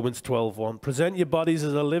 Romans 12:1. Present your bodies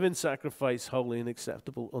as a living sacrifice, holy and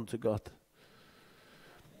acceptable unto God.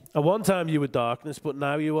 At one time you were darkness, but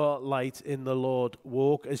now you are light in the Lord.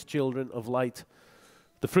 Walk as children of light.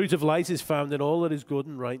 The fruit of light is found in all that is good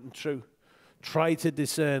and right and true. Try to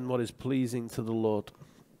discern what is pleasing to the Lord.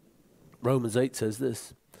 Romans 8 says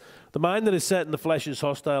this. The mind that is set in the flesh is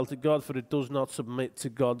hostile to God, for it does not submit to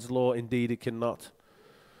God's law. Indeed, it cannot.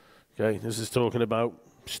 Okay, this is talking about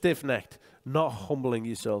stiff-necked, not humbling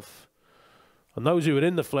yourself. And those who are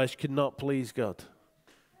in the flesh cannot please God.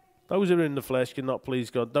 Those who are in the flesh cannot please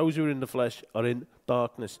God. Those who are in the flesh are in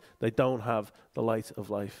darkness. They don't have the light of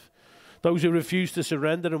life. Those who refuse to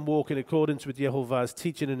surrender and walk in accordance with Yehovah's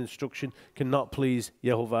teaching and instruction cannot please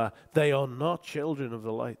Yehovah. They are not children of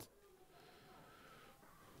the light.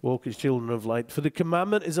 Walk as children of light. For the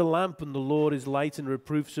commandment is a lamp, and the Lord is light, and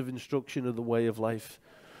reproofs of instruction are the way of life.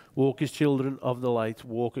 Walk as children of the light.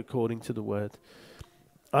 Walk according to the word.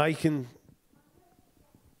 I can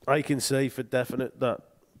say for definite that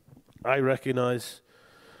I recognize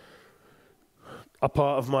a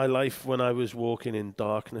part of my life when I was walking in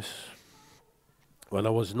darkness, when I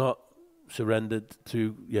was not surrendered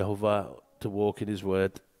to Yehovah to walk in his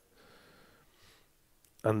word.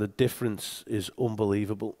 And the difference is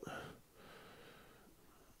unbelievable.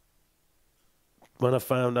 When I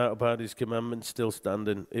found out about his commandments still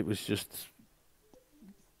standing, it was just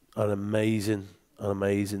an amazing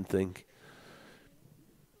thing.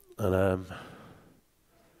 And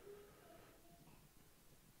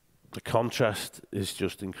the contrast is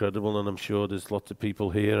just incredible, and I'm sure there's lots of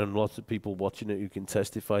people here and lots of people watching it who can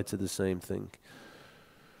testify to the same thing.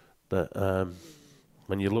 That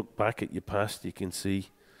when you look back at your past, you can see,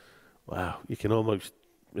 wow, you can almost,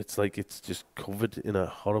 it's like it's just covered in a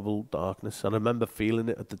horrible darkness. And I remember feeling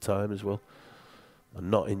it at the time as well,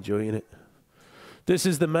 and not enjoying it. This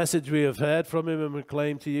is the message we have heard from him and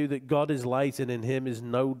proclaim to you, that God is light and in him is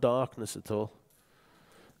no darkness at all.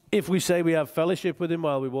 If we say we have fellowship with him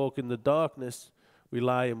while we walk in the darkness, we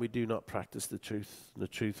lie and we do not practice the truth. And the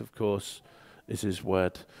truth, of course, is his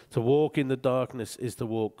word. To walk in the darkness is to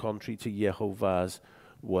walk contrary to Yehovah's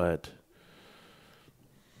word.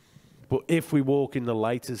 But if we walk in the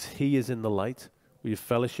light as he is in the light, we have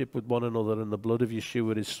fellowship with one another, and the blood of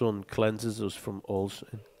Yeshua, his son, cleanses us from all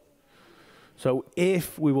sin. So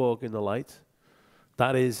if we walk in the light,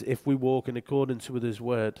 that is, if we walk in accordance with his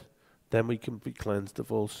word, then we can be cleansed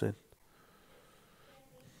of all sin.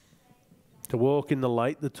 To walk in the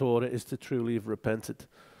light, the Torah, is to truly have repented.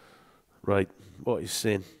 Right, what is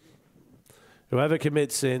sin? Whoever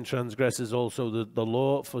commits sin transgresses also the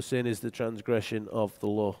law, for sin is the transgression of the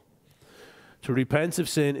law. To repent of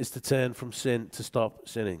sin is to turn from sin, to stop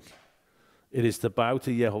sinning. It is to bow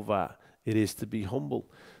to Yehovah. It is to be humble,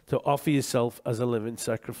 to offer yourself as a living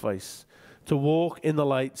sacrifice. To walk in the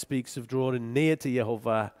light speaks of drawing near to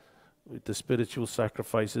Yehovah with the spiritual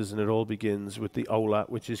sacrifices, and it all begins with the Olah,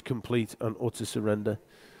 which is complete and utter surrender.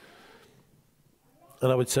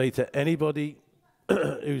 And I would say to anybody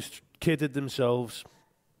who's kidded themselves,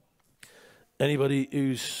 anybody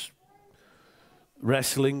who's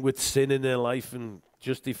wrestling with sin in their life and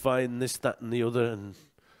justifying this, that, and the other, and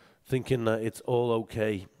thinking that it's all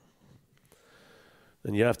okay,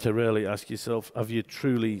 then you have to really ask yourself, have you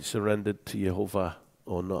truly surrendered to Yehovah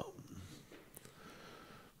or not?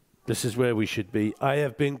 This is where we should be. I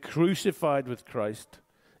have been crucified with Christ.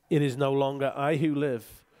 It is no longer I who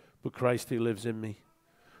live, but Christ who lives in me.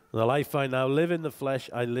 And the life I now live in the flesh,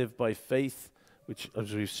 I live by faith, which,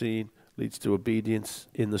 as we've seen, leads to obedience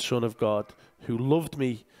in the Son of God, who loved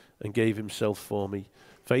me and gave himself for me.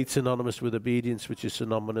 Faith synonymous with obedience, which is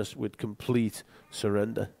synonymous with complete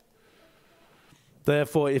surrender.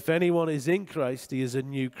 Therefore, if anyone is in Christ, he is a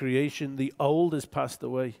new creation. The old has passed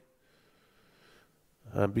away,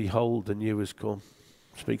 and behold, the new has come.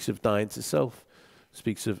 Speaks of dying to self.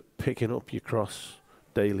 Speaks of picking up your cross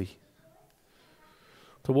daily.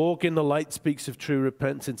 To walk in the light speaks of true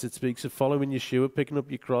repentance. It speaks of following Yeshua, picking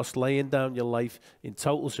up your cross, laying down your life in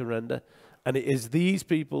total surrender. And it is these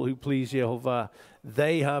people who please Yehovah.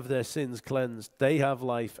 They have their sins cleansed. They have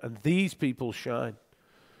life. And these people shine.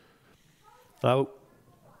 Now,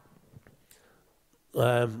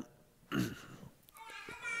 Um,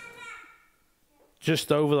 just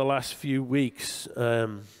over the last few weeks,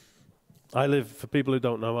 for people who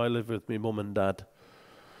don't know, I live with my mum and dad,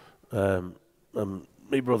 and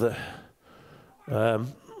my brother.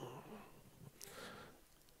 And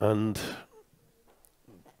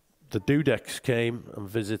the Dudeks came and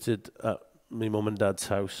visited at my mum and dad's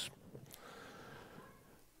house.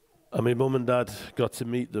 And my mum and dad got to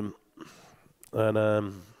meet them.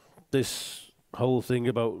 And this whole thing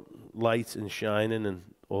about light and shining and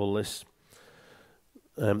all this,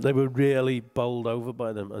 they were really bowled over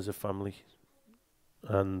by them as a family.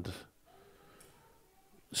 And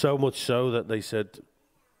so much so that they said,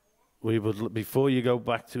 we would, before you go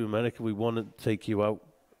back to America, we want to take you out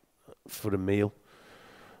for a meal.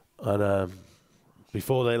 And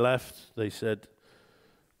before they left, they said,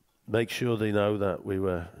 make sure they know that we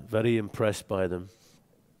were very impressed by them.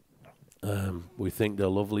 We think they're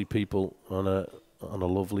lovely people and a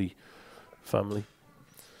lovely family.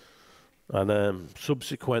 And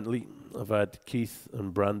subsequently, I've had Keith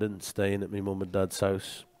and Brandon staying at my mum and dad's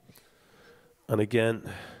house. And again,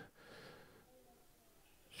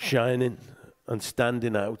 shining and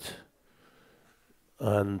standing out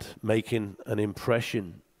and making an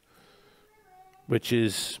impression, which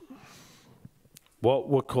is what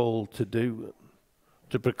we're called to do,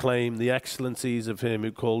 to proclaim the excellencies of him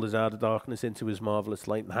who called us out of darkness into his marvelous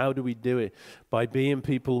light. And how do we do it? By being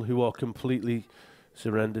people who are completely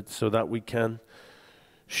surrendered, so that we can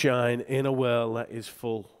shine in a world that is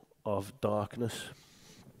full of darkness.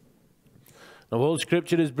 Now, all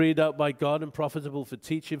Scripture is breathed out by God and profitable for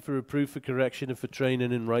teaching, for reproof, for correction, and for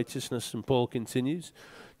training in righteousness. And Paul continues,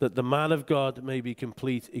 that the man of God may be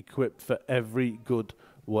complete, equipped for every good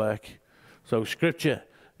work. So Scripture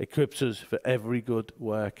equips us for every good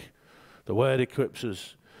work. The Word equips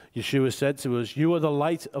us. Yeshua said to us, you are the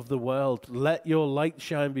light of the world. Let your light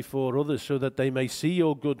shine before others so that they may see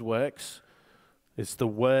your good works. It's the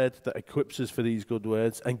Word that equips us for these good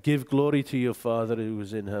words. And give glory to your Father who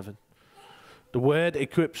is in heaven. The Word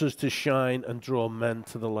equips us to shine and draw men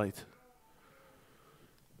to the light.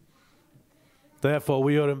 Therefore,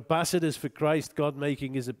 we are ambassadors for Christ, God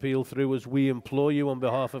making his appeal through us. We implore you on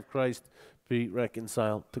behalf of Christ, be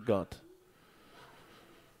reconciled to God.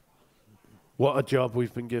 What a job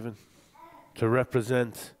we've been given to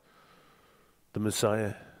represent the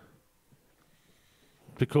Messiah.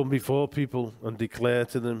 To come before people and declare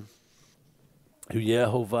to them who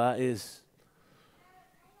Yehovah is.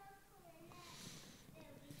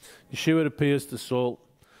 Yeshua appears to Saul,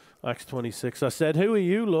 Acts 26. I said, who are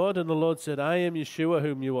you, Lord? And the Lord said, I am Yeshua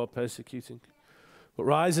whom you are persecuting. But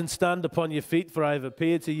rise and stand upon your feet, for I have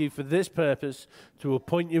appeared to you for this purpose, to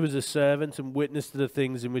appoint you as a servant and witness to the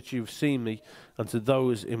things in which you've seen me, and to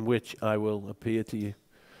those in which I will appear to you.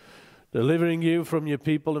 Delivering you from your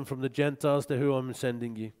people and from the Gentiles to whom I'm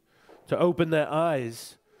sending you, to open their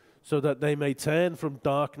eyes, so that they may turn from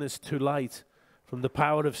darkness to light, from the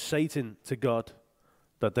power of Satan to God,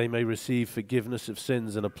 that they may receive forgiveness of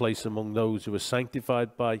sins and a place among those who are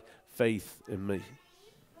sanctified by faith in me.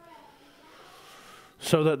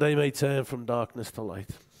 So that they may turn from darkness to light,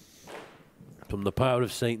 from the power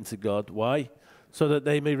of Satan to God. Why? So that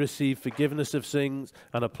they may receive forgiveness of sins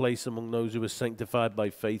and a place among those who are sanctified by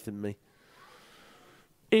faith in me.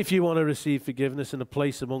 If you want to receive forgiveness and a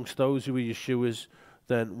place amongst those who are Yeshua's,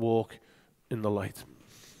 then walk in the light.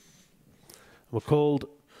 We're called,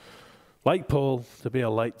 like Paul, to be a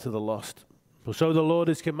light to the lost. For so the Lord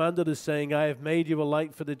has commanded us, saying, I have made you a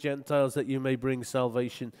light for the Gentiles, that you may bring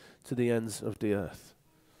salvation to the ends of the earth.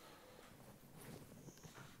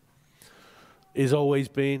 It's always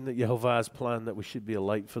been that Yehovah's plan that we should be a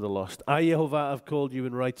light for the lost. I, Yehovah, have called you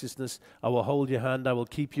in righteousness. I will hold your hand, I will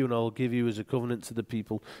keep you, and I will give you as a covenant to the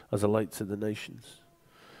people, as a light to the nations.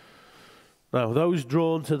 Now, those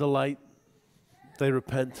drawn to the light, they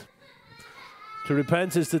repent. To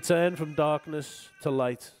repent is to turn from darkness to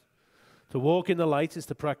light. To walk in the light is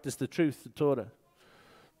to practice the truth, the Torah.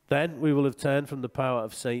 Then we will have turned from the power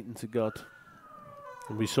of Satan to God.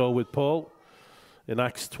 And we saw with Paul in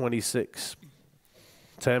Acts 26.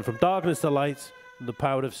 Turn from darkness to light, from the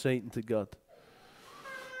power of Satan to God.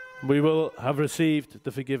 We will have received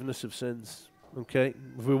the forgiveness of sins. Okay?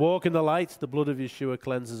 If we walk in the light, the blood of Yeshua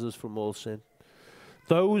cleanses us from all sin.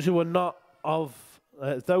 Those who are of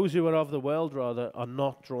the world, rather, are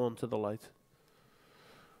not drawn to the light.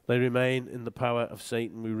 They remain in the power of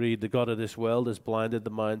Satan. We read, the God of this world has blinded the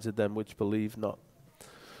minds of them which believe not.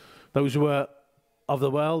 Those who are of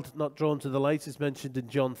the world, not drawn to the light, is mentioned in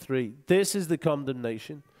John 3. This is the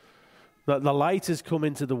condemnation, that the light has come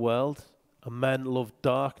into the world, and men love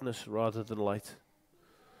darkness rather than light,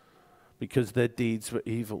 because their deeds were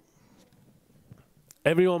evil.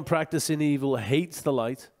 Everyone practicing evil hates the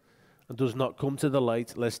light and does not come to the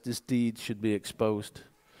light, lest his deeds should be exposed.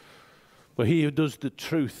 But he who does the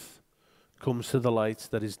truth comes to the light,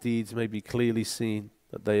 that his deeds may be clearly seen,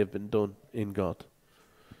 that they have been done in God.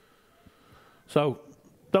 So,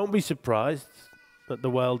 don't be surprised that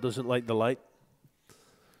the world doesn't like the light.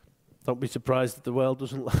 Don't be surprised that the world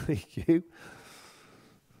doesn't like you.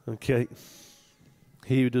 Okay.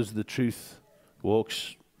 He who does the truth,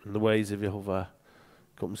 walks in the ways of Jehovah,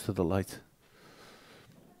 comes to the light.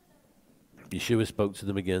 Yeshua spoke to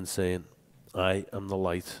them again, saying, I am the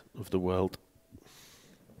light of the world.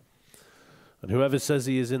 And whoever says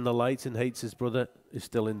he is in the light and hates his brother is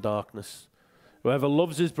still in darkness. Whoever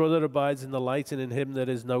loves his brother abides in the light, and in him there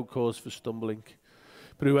is no cause for stumbling.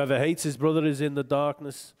 But whoever hates his brother is in the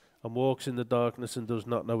darkness and walks in the darkness and does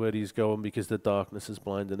not know where he is going, because the darkness is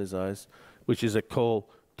blinding his eyes, which is a call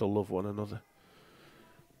to love one another.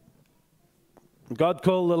 God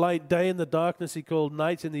called the light day, and the darkness he called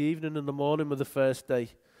night, and the evening and the morning were the first day.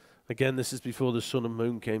 Again, this is before the sun and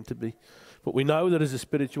moon came to be. But we know there is a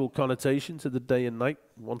spiritual connotation to the day and night.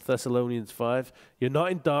 1 Thessalonians 5. You're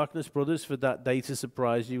not in darkness, brothers, for that day to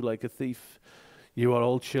surprise you like a thief. You are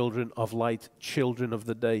all children of light, children of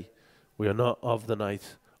the day. We are not of the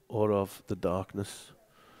night or of the darkness.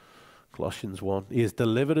 Colossians 1. He has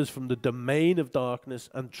delivered us from the domain of darkness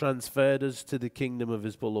and transferred us to the kingdom of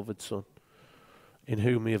his beloved Son, in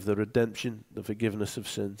whom we have the redemption, the forgiveness of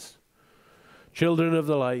sins. Children of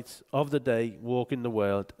the light of the day walk in the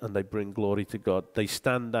world, and they bring glory to God. They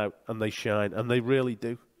stand out and they shine, and they really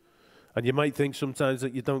do. And you might think sometimes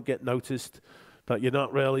that you don't get noticed, that you're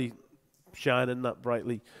not really shining that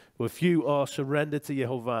brightly. Well, if you are surrendered to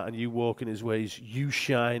Jehovah and you walk in his ways, you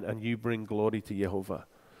shine and you bring glory to Jehovah.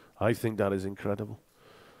 I think that is incredible.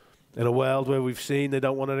 In a world where we've seen they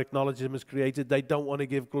don't want to acknowledge him as created, they don't want to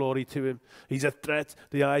give glory to him. He's a threat.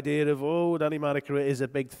 The idea of, that man of created is a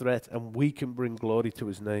big threat, and we can bring glory to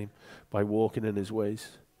his name by walking in his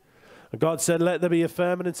ways. And God said, let there be a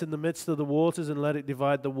firmament in the midst of the waters, and let it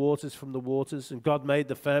divide the waters from the waters. And God made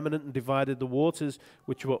the firmament and divided the waters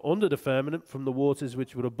which were under the firmament from the waters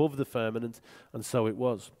which were above the firmament, and so it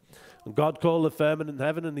was. And God called the firmament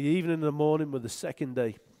heaven, and the evening and the morning were the second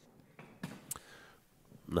day.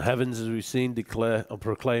 And the heavens, as we've seen, declare and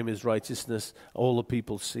proclaim his righteousness. All the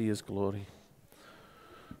people see his glory.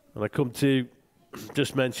 And I come to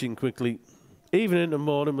just mention quickly, even in the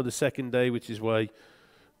morning of the second day, which is why,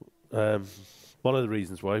 one of the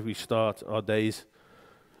reasons why we start our days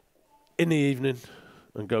in the evening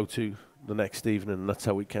and go to the next evening, and that's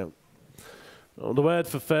how we count. Well, the word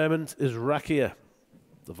for firmament is rakia,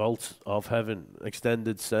 the vault of heaven,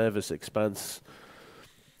 extended service, expanse.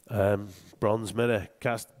 Bronze mirror,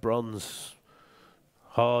 cast bronze,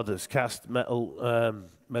 hard as cast metal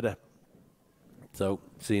mirror. So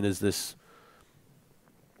seen as this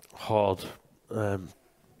hard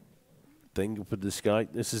thing up in the sky.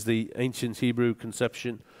 This is the ancient Hebrew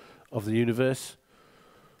conception of the universe.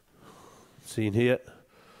 Seen here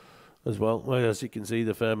as well. Well, as you can see,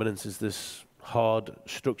 the firmament is this hard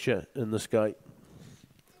structure in the sky.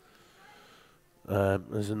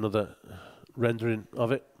 There's another rendering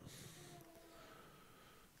of it.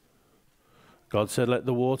 God said, let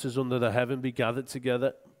the waters under the heaven be gathered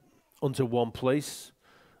together unto one place,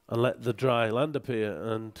 and let the dry land appear.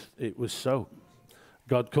 And it was so.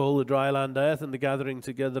 God called the dry land earth, and the gathering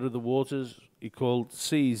together of the waters he called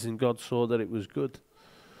seas, and God saw that it was good.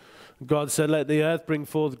 God said, let the earth bring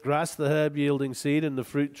forth grass, the herb yielding seed, and the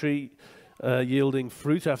fruit tree yielding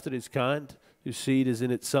fruit after its kind, whose seed is in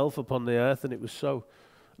itself upon the earth, and it was so.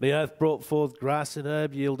 The earth brought forth grass and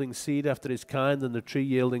herb yielding seed after its kind, and the tree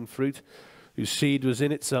yielding fruit, whose seed was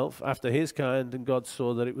in itself after his kind, and God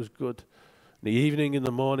saw that it was good. And the evening and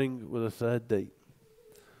the morning were the third day.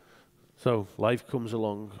 So life comes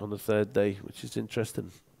along on the third day, which is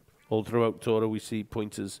interesting. All throughout Torah we see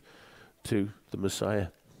pointers to the Messiah.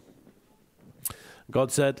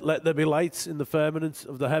 God said, let there be lights in the firmament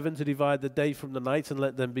of the heaven to divide the day from the night, and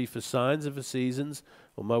let them be for signs and for seasons,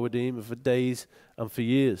 or moedim, and for days and for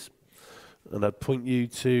years. And I'd point you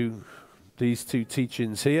to these two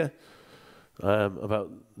teachings here.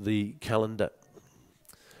 About the calendar.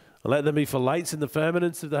 And let them be for lights in the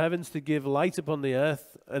firmaments of the heavens to give light upon the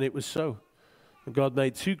earth, and it was so. And God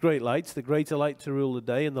made two great lights, the greater light to rule the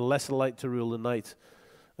day and the lesser light to rule the night.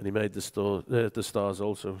 And he made the stars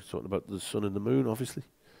also, talking about the sun and the moon, obviously.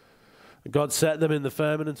 And God set them in the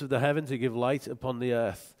firmament of the heaven to give light upon the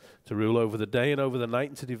earth, to rule over the day and over the night,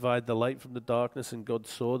 and to divide the light from the darkness. And God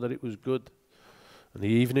saw that it was good. And the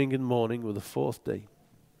evening and morning were the fourth day.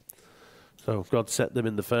 So God set them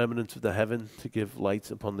in the firmament of the heaven to give light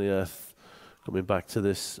upon the earth. Coming back to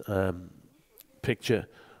this picture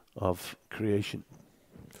of creation.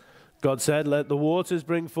 God said, let the waters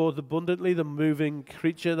bring forth abundantly the moving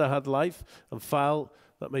creature that had life, and fowl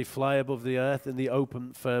that may fly above the earth in the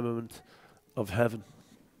open firmament of heaven.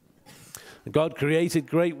 And God created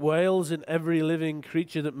great whales and every living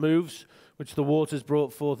creature that moves, which the waters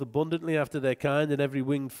brought forth abundantly after their kind, and every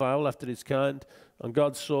winged fowl after its kind. And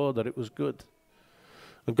God saw that it was good.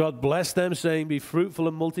 And God blessed them, saying, be fruitful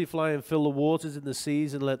and multiply, and fill the waters in the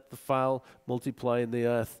seas, and let the fowl multiply in the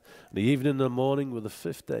earth. And the evening and the morning were the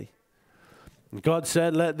fifth day. And God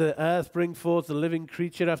said, let the earth bring forth the living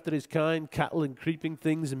creature after his kind, cattle and creeping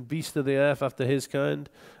things, and beasts of the earth after his kind.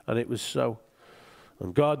 And it was so.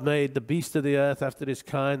 And God made the beasts of the earth after his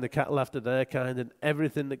kind, the cattle after their kind, and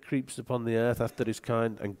everything that creeps upon the earth after his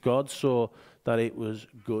kind. And God saw that it was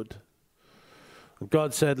good. And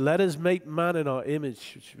God said, let us make man in our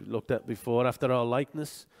image, which we looked at before, after our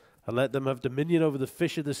likeness, and let them have dominion over the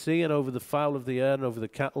fish of the sea, and over the fowl of the air, and over the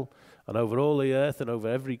cattle, and over all the earth, and over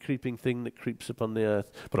every creeping thing that creeps upon the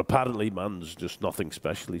earth. But apparently man's just nothing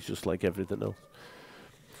special. He's just like everything else.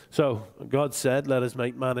 So God said, let us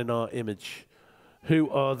make man in our image.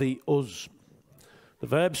 Who are the us? The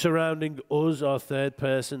verbs surrounding us are third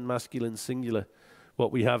person, masculine, singular.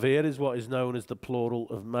 What we have here is what is known as the plural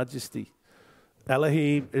of majesty.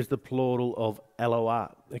 Elohim is the plural of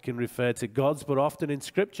Eloah. It can refer to gods, but often in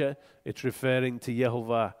Scripture, it's referring to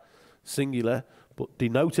Yehovah, singular, but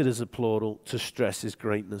denoted as a plural to stress his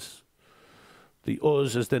greatness. The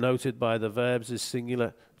us, as denoted by the verbs, is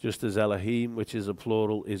singular, just as Elohim, which is a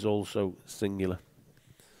plural, is also singular.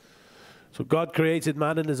 So God created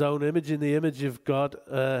man in his own image. In the image of God,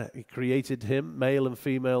 he created him. Male and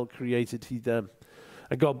female created he them.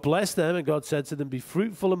 And God blessed them, and God said to them, be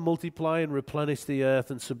fruitful and multiply, and replenish the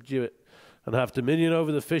earth and subdue it, and have dominion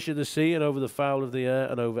over the fish of the sea, and over the fowl of the air,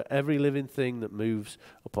 and over every living thing that moves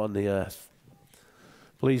upon the earth.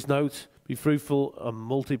 Please note, be fruitful and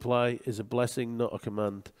multiply is a blessing, not a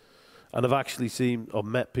command. And I've actually seen or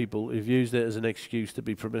met people who've used it as an excuse to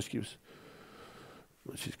be promiscuous,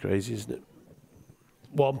 which is crazy, isn't it?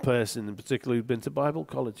 One person in particular who'd been to Bible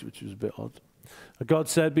college, which was a bit odd. And God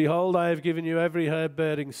said, behold, I have given you every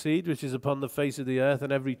herb-bearing seed which is upon the face of the earth,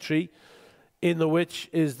 and every tree in the which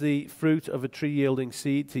is the fruit of a tree yielding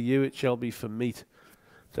seed. To you it shall be for meat.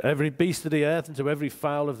 To every beast of the earth, and to every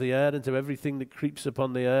fowl of the air, and to everything that creeps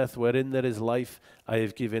upon the earth, wherein there is life, I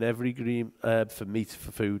have given every green herb for meat,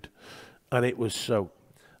 for food. And it was so.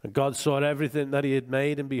 And God saw everything that he had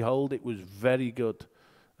made, and behold, it was very good.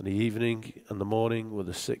 And the evening and the morning were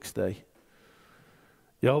the sixth day.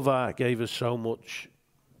 Yehovah gave us so much.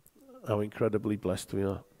 How incredibly blessed we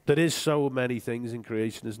are. There is so many things in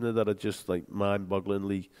creation, isn't there, that are just like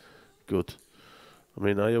mind-bogglingly good. I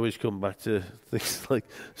mean, I always come back to things like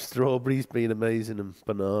strawberries being amazing and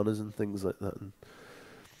bananas and things like that. And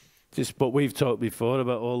but we've talked before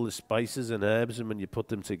about all the spices and herbs, and when you put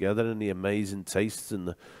them together and the amazing tastes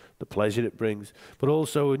and the pleasure it brings. But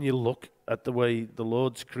also when you look at the way the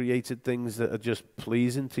Lord's created things that are just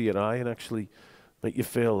pleasing to your eye and actually make you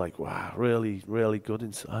feel like, wow, really, really good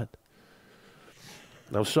inside.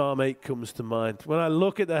 Now Psalm 8 comes to mind. When I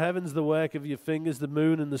look at the heavens, the work of your fingers, the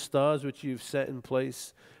moon and the stars which you've set in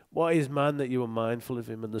place, what is man that you are mindful of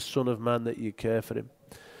him, and the son of man that you care for him?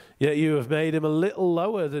 Yet you have made him a little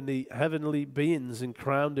lower than the heavenly beings and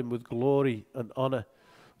crowned him with glory and honor.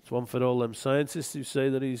 It's one for all them scientists who say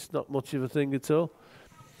that he's not much of a thing at all.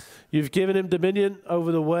 You've given him dominion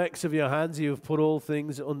over the works of your hands. You have put all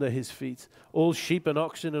things under his feet, all sheep and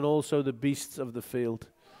oxen, and also the beasts of the field,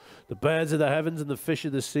 the birds of the heavens and the fish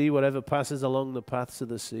of the sea, whatever passes along the paths of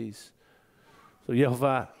the seas. So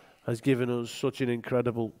Yehovah has given us such an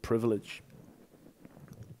incredible privilege.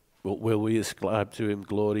 But will we ascribe to him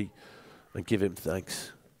glory and give him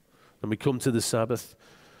thanks? And we come to the Sabbath.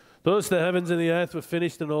 Thus the heavens and the earth were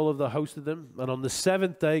finished, and all of the host of them. And on the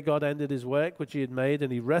seventh day God ended his work which he had made,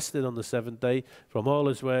 and he rested on the seventh day from all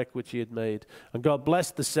his work which he had made. And God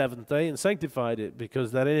blessed the seventh day and sanctified it,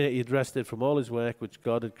 because that in it he had rested from all his work which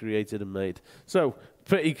God had created and made. So,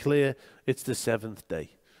 pretty clear, it's the seventh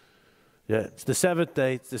day. Yeah, it's the seventh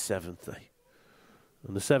day, it's the seventh day.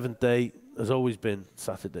 And the seventh day has always been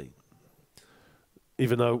Saturday.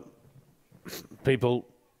 Even though people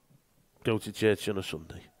go to church on a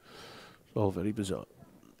Sunday. It's all very bizarre.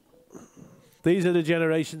 These are the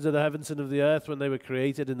generations of the heavens and of the earth when they were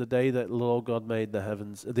created in the day that the Lord God made the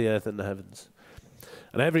heavens, the earth and the heavens.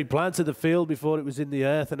 And every plant of the field before it was in the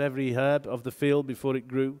earth, and every herb of the field before it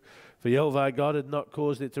grew. For Jehovah God had not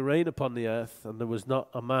caused it to rain upon the earth, and there was not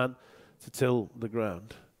a man to till the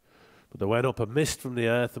ground. But there went up a mist from the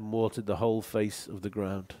earth and watered the whole face of the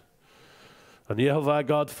ground. And Jehovah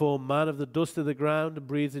God formed man of the dust of the ground and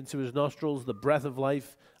breathed into his nostrils the breath of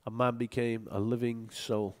life, and man became a living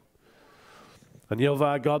soul. And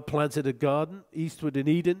Jehovah God planted a garden eastward in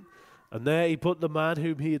Eden, and there he put the man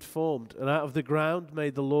whom he had formed. And out of the ground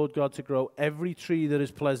made the Lord God to grow every tree that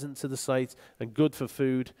is pleasant to the sight and good for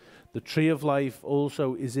food. The tree of life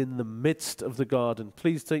also is in the midst of the garden.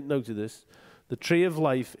 Please take note of this. The tree of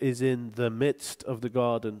life is in the midst of the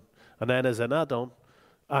garden. And then as an add-on,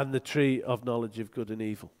 and the tree of knowledge of good and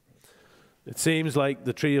evil. It seems like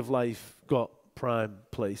the tree of life got prime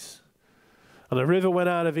place. And a river went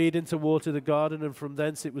out of Eden to water the garden, and from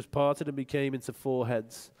thence it was parted and became into 4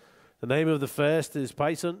 heads. The name of the first is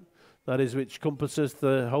Pison, that is which compasseth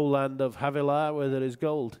the whole land of Havilah, where there is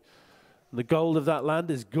gold. And the gold of that land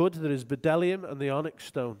is good, there is bdellium and the onyx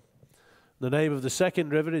stone. The name of the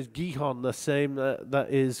second river is Gihon, the same that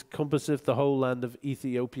is compasseth the whole land of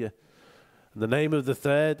Ethiopia. And the name of the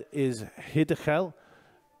third is Hiddekel,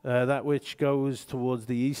 that which goes towards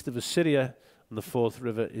the east of Assyria. And the 4th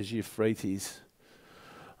river is Euphrates.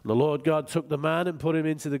 And the Lord God took the man and put him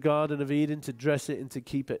into the garden of Eden to dress it and to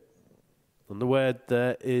keep it. And the word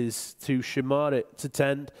there is to shamar it, to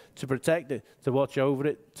tend, to protect it, to watch over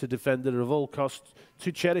it, to defend it at all costs,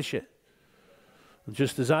 to cherish it. And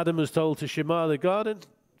just as Adam was told to shamar the garden,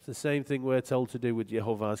 it's the same thing we're told to do with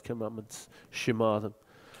Jehovah's commandments, shamar them.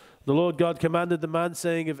 The Lord God commanded the man,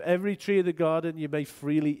 saying, of every tree of the garden you may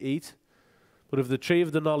freely eat, but of the tree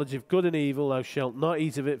of the knowledge of good and evil thou shalt not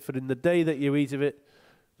eat of it, for in the day that you eat of it,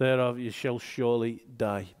 thereof you shall surely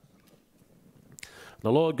die. And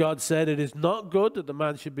the Lord God said, it is not good that the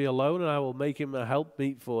man should be alone, and I will make him a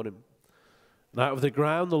helpmeet for him. And out of the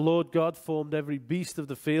ground the Lord God formed every beast of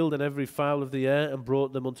the field and every fowl of the air, and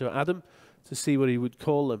brought them unto Adam to see what he would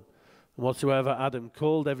call them. And whatsoever Adam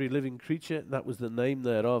called every living creature, that was the name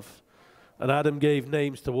thereof. And Adam gave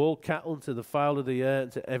names to all cattle, and to the fowl of the air,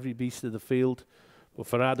 and to every beast of the field. But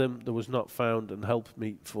for Adam there was not found an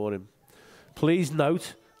helpmeet for him. Please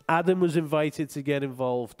note, Adam was invited to get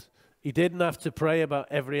involved. He didn't have to pray about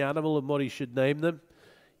every animal and what he should name them.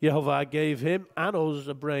 Jehovah gave him and us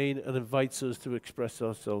a brain and invites us to express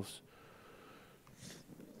ourselves.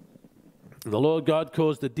 And the Lord God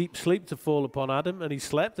caused a deep sleep to fall upon Adam, and he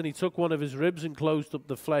slept, and he took one of his ribs and closed up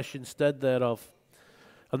the flesh instead thereof.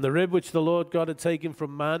 And the rib which the Lord God had taken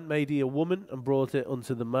from man made he a woman, and brought it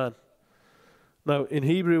unto the man. Now, in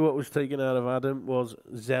Hebrew, what was taken out of Adam was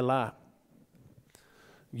zelah.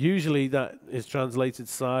 Usually that is translated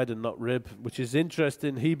side and not rib, which is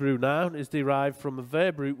interesting. Hebrew noun is derived from a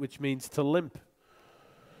verb root which means to limp.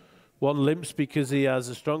 One limps because he has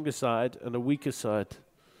a stronger side and a weaker side.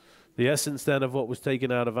 The essence then of what was taken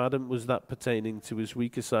out of Adam was that pertaining to his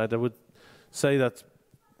weaker side. I would say that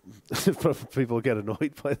people get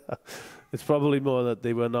annoyed by that. It's probably more that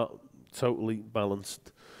they were not totally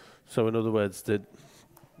balanced. So in other words, they're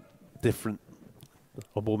different.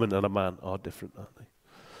 A woman and a man are different, aren't they?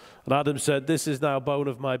 And Adam said, this is now bone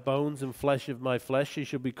of my bones and flesh of my flesh. She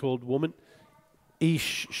shall be called woman,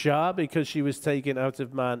 Ish-Shah, because she was taken out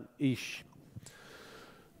of man, Ish.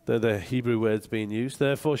 They're the Hebrew words being used.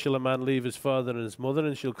 Therefore shall a man leave his father and his mother,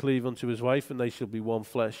 and shall cleave unto his wife, and they shall be one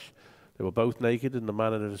flesh. They were both naked, and the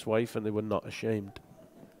man and his wife, and they were not ashamed.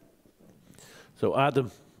 So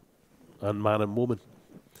Adam and man and woman.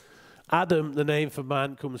 Adam, the name for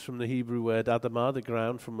man, comes from the Hebrew word Adamah, the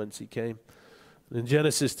ground from whence he came. And in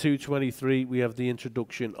Genesis 2:23, we have the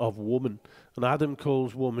introduction of woman. And Adam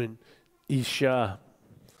calls woman Isha.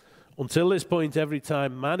 Until this point, every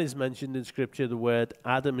time man is mentioned in Scripture, the word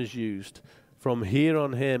Adam is used. From here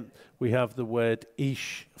on him, we have the word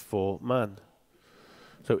Ish for man.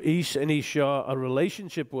 So Ish and Isha are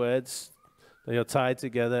relationship words. They are tied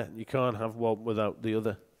together. You can't have one without the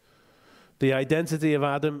other. The identity of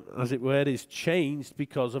Adam, as it were, is changed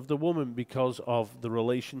because of the woman, because of the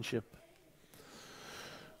relationship.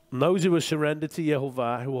 And those who are surrendered to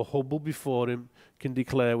Jehovah, who are humble before him, can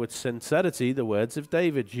declare with sincerity the words of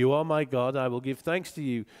David. You are my God, I will give thanks to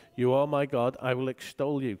you. You are my God, I will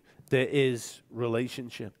extol you. There is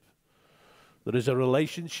relationship. There is a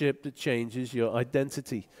relationship that changes your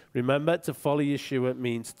identity. Remember, to follow Yeshua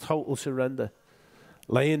means total surrender.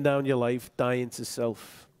 Laying down your life, dying to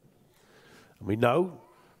self. And we know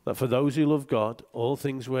that for those who love God, all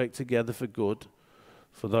things work together for good,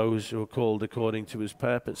 for those who are called according to his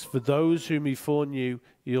purpose. For those whom he foreknew,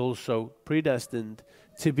 he also predestined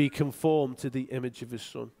to be conformed to the image of his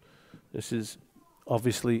Son. This is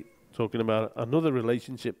obviously talking about another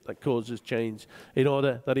relationship that causes change, in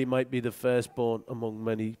order that he might be the firstborn among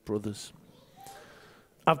many brothers.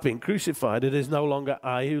 I've been crucified. It is no longer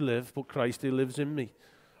I who live, but Christ who lives in me.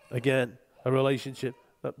 Again, a relationship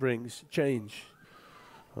that brings change.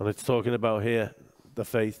 And it's talking about here the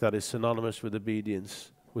faith that is synonymous with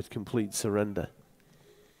obedience, with complete surrender.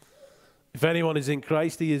 If anyone is in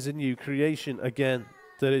Christ, he is a new creation. Again,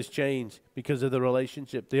 there is change because of the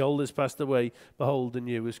relationship. The old has passed away, behold, the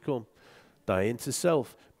new has come. Dying to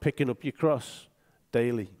self, picking up your cross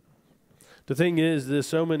daily. The thing is, there's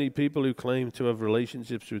so many people who claim to have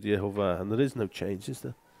relationships with Yehovah, and there is no change, is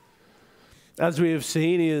there? As we have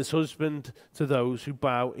seen, he is husband to those who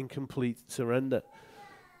bow in complete surrender.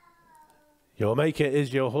 Your Maker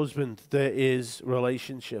is your husband. There is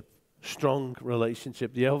relationship, strong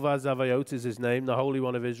relationship. Yehovah Zavayot is his name. The Holy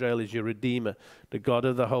One of Israel is your Redeemer. The God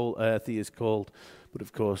of the whole earth he is called. But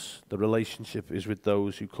of course, the relationship is with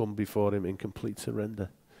those who come before him in complete surrender.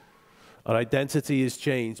 Our identity is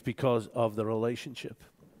changed because of the relationship.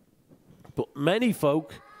 But many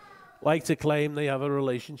folk like to claim they have a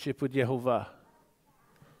relationship with Yehovah.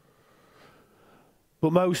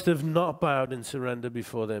 But most have not bowed in surrender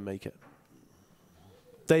before their Maker.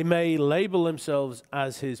 They may label themselves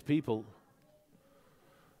as his people.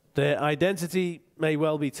 Their identity may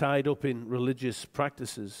well be tied up in religious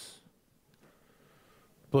practices,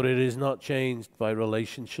 but it is not changed by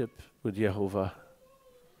relationship with Yehovah.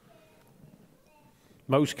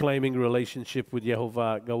 Most claiming relationship with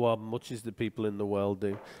Yehovah go on much as the people in the world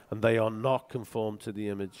do, and they are not conformed to the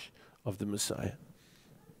image of the Messiah.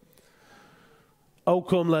 Oh,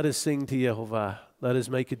 come, let us sing to Yehovah. Let us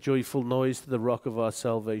make a joyful noise to the rock of our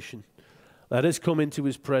salvation. Let us come into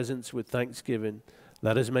his presence with thanksgiving.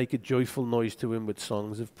 Let us make a joyful noise to him with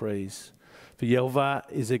songs of praise. For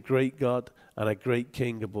Yehovah is a great God and a great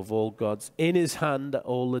King above all gods. In his hand are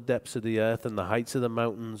all the depths of the earth, and the heights of the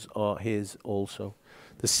mountains are his also.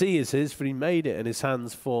 The sea is his, for he made it, and his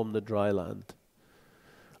hands formed the dry land.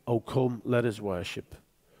 Oh, come, let us worship.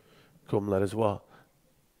 Come, let us what?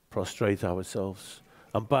 Prostrate ourselves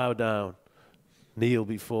and bow down, kneel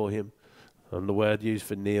before him. And the word used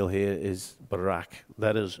for kneel here is barak.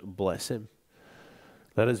 Let us bless him.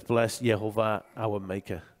 Let us bless Yehovah, our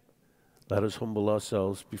Maker. Let us humble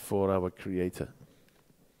ourselves before our Creator.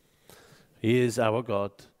 He is our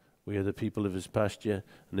God. We are the people of his pasture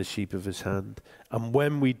and the sheep of his hand. And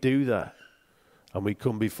when we do that, and we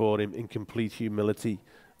come before him in complete humility,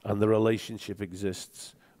 and the relationship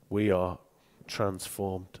exists, we are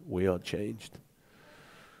transformed. We are changed.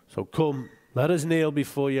 So come, let us kneel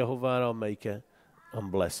before Yehovah our Maker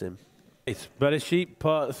and bless him. It's Bereshit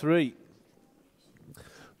part 3.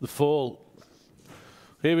 The fall.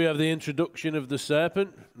 Here we have the introduction of the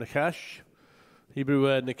serpent, Nakash. Hebrew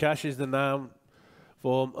word Nakash is the noun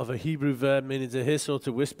form of a Hebrew verb meaning to hiss or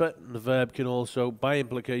to whisper. And the verb can also, by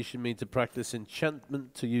implication, mean to practice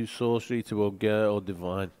enchantment, to use sorcery, to augur or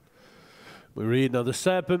divine. We read, now the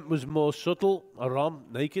serpent was more subtle, aram,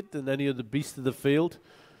 naked, than any other beast of the field,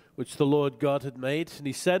 which the Lord God had made. And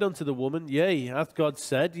he said unto the woman, yea, hath God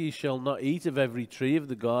said, ye shall not eat of every tree of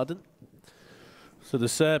the garden? So the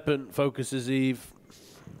serpent focuses Eve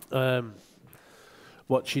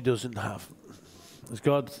what she doesn't have. As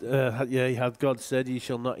God, yea, hath God said, ye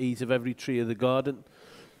shall not eat of every tree of the garden?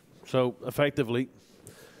 So effectively,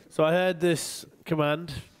 so I heard this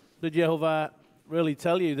command. Did Yehovah really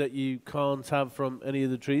tell you that you can't have from any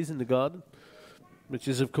of the trees in the garden? Which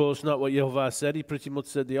is, of course, not what Yehovah said. He pretty much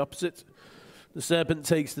said the opposite. The serpent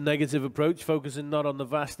takes the negative approach, focusing not on the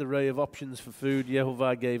vast array of options for food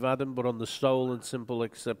Yehovah gave Adam, but on the sole and simple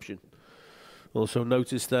exception. Also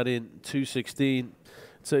notice that in 2:16, it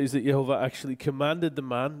says that Yehovah actually commanded the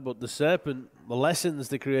man, but the serpent lessens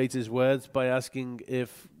the Creator's words by asking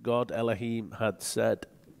if God Elohim had said.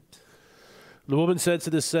 The woman said to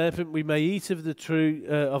the serpent, we may eat of the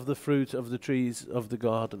fruit of the trees of the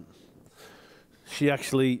garden. She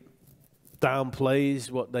actually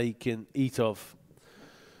downplays what they can eat of.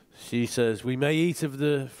 She says, we may eat of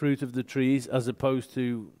the fruit of the trees, as opposed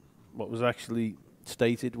to what was actually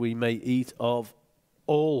stated, we may eat of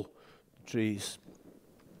all trees.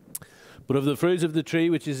 But of the fruit of the tree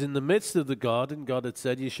which is in the midst of the garden, God had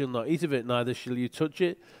said, you shall not eat of it, neither shall you touch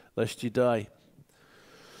it, lest you die.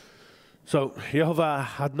 So Yehovah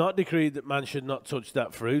had not decreed that man should not touch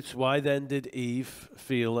that fruit. Why then did Eve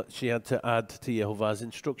feel that she had to add to Yehovah's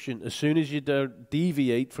instruction? As soon as you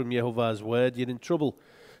deviate from Yehovah's word, you're in trouble.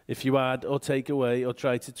 If you add or take away or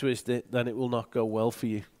try to twist it, then it will not go well for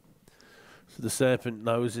you. So the serpent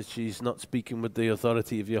knows that she's not speaking with the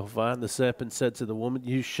authority of Yehovah. And the serpent said to the woman,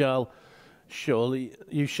 you shall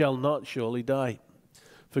not surely die.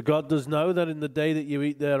 For God does know that in the day that you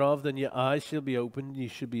eat thereof, then your eyes shall be opened, and you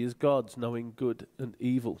shall be as gods, knowing good and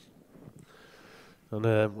evil.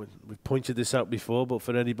 And we've pointed this out before, but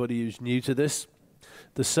for anybody who's new to this,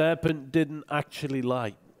 the serpent didn't actually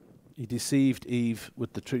lie. He deceived Eve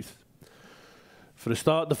with the truth. For a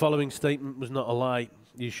start, the following statement was not a lie.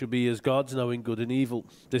 You shall be as gods, knowing good and evil.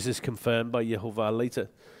 This is confirmed by Yehovah later.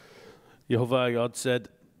 Yehovah God said,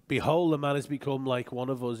 behold, the man has become like one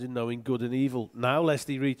of us in knowing good and evil. Now lest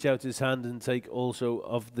he reach out his hand and take also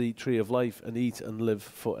of the tree of life and eat and live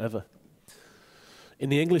forever. In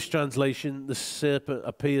the English translation, the serpent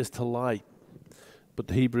appears to lie, but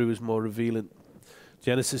the Hebrew is more revealing.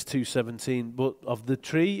 Genesis 2:17, but of the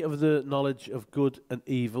tree of the knowledge of good and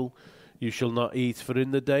evil you shall not eat, for in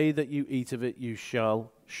the day that you eat of it you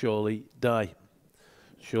shall surely die.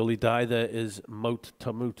 Surely die there is mot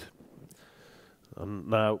tamut. And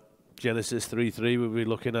now Genesis 3:3, we'll be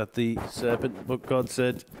looking at the serpent, but God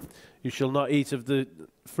said, you shall not eat of the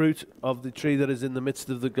fruit of the tree that is in the midst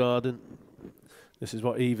of the garden. This is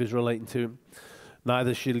what Eve is relating to him.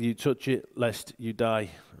 Neither shall you touch it, lest you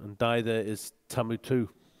die. And die there is tamutu.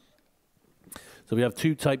 So we have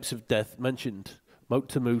two types of death mentioned, mot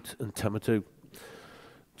tamut and tamutu.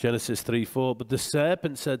 Genesis 3:4, but the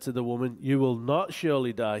serpent said to the woman, you will not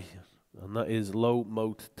surely die. And that is lo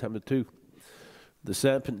mot tamutu. The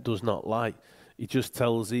serpent does not lie. He just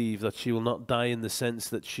tells Eve that she will not die in the sense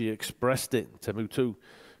that she expressed it, tamutu.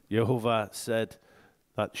 Yehovah said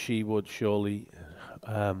that she would surely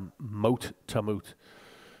mot tamut,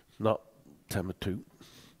 not tamutu.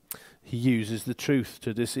 He uses the truth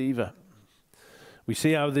to deceive her. We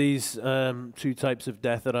see how these two types of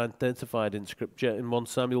death are identified in Scripture. In 1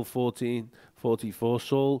 Samuel 14:44,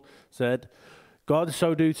 Saul said, God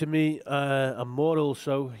so do to me, and more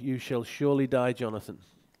also, you shall surely die, Jonathan.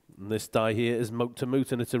 And this die here is mot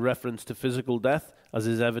tamut, and it's a reference to physical death, as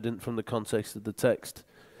is evident from the context of the text.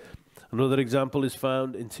 Another example is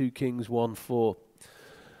found in 2 Kings 1:4.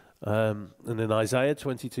 And in Isaiah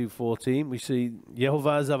 22:14, we see,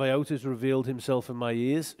 Yehovah Zavaot has revealed himself in my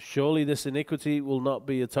ears. Surely this iniquity will not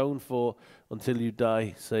be atoned for until you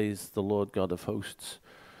die, says the Lord God of hosts.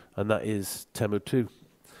 And that is tamutu.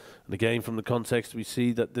 And again, from the context, we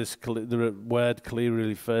see that the word clearly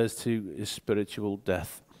refers to is spiritual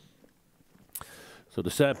death. So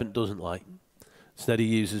the serpent doesn't lie. Instead, he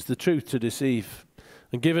uses the truth to deceive.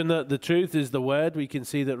 And given that the truth is the word, we can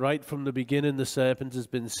see that right from the beginning, the serpent has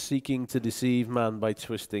been seeking to deceive man by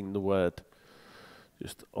twisting the word,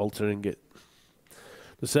 just altering it.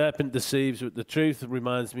 The serpent deceives with the truth. It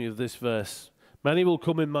reminds me of this verse. Many will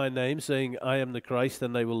come in my name, saying, I am the Christ,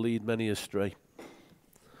 and they will lead many astray.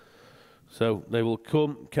 So they will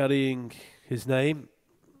come carrying his name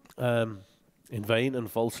in vain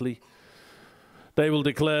and falsely. They will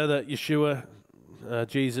declare that Yeshua,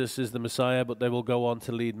 Jesus is the Messiah, but they will go on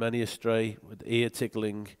to lead many astray with ear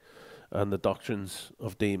tickling and the doctrines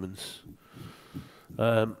of demons.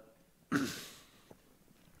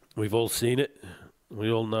 We've all seen it. We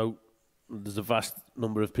all know there's a vast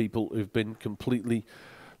number of people who've been completely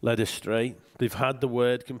led astray. They've had the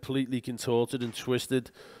word completely contorted and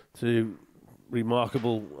twisted to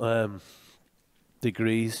remarkable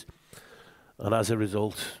degrees, and as a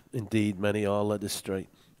result, indeed, many are led astray.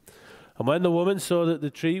 And when the woman saw that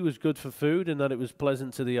the tree was good for food, and that it was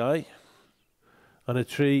pleasant to the eye, and a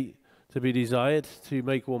tree to be desired to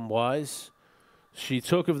make one wise, she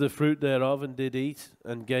took of the fruit thereof and did eat,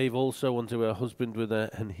 and gave also unto her husband with her,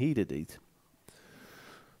 and he did eat.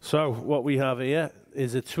 So what we have here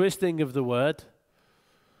is a twisting of the word,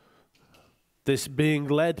 this being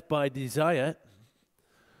led by desire,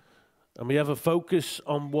 and we have a focus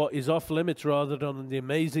on what is off limits rather than on the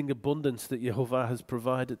amazing abundance that Yehovah has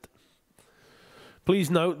provided.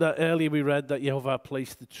 Please note that earlier we read that Yehovah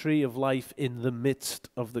placed the tree of life in the midst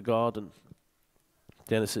of the garden.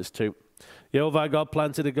 Genesis 2. Yehovah God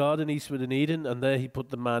planted a garden eastward in Eden, and there he put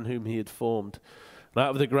the man whom he had formed. And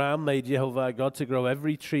out of the ground made Yehovah God to grow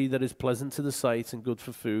every tree that is pleasant to the sight and good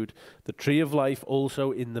for food, the tree of life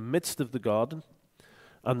also in the midst of the garden,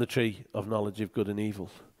 and the tree of knowledge of good and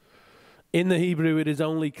evil. In the Hebrew, it is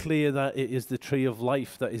only clear that it is the tree of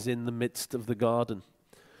life that is in the midst of the garden.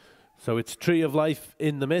 So it's tree of life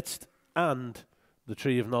in the midst and the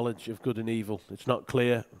tree of knowledge of good and evil. It's not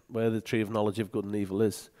clear where the tree of knowledge of good and evil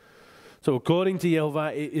is. So according to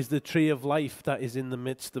Yehovah, it is the tree of life that is in the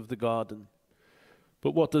midst of the garden.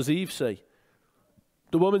 But what does Eve say?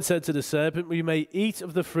 The woman said to the serpent, we may eat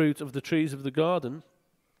of the fruit of the trees of the garden,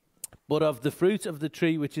 but of the fruit of the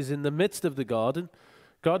tree which is in the midst of the garden,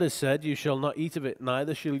 God has said, you shall not eat of it,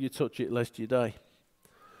 neither shall you touch it, lest you die.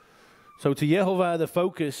 So to Yehovah, the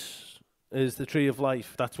focus is the tree of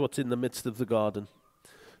life. That's what's in the midst of the garden.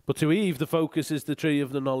 But to Eve, the focus is the tree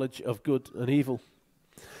of the knowledge of good and evil.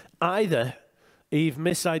 Either Eve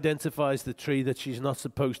misidentifies the tree that she's not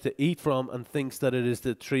supposed to eat from and thinks that it is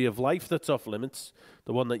the tree of life that's off limits,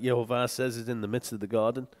 the one that Yehovah says is in the midst of the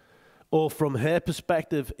garden. Or from her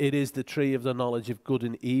perspective, it is the tree of the knowledge of good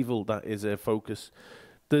and evil that is her focus.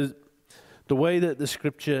 The way that the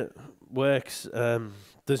scripture works,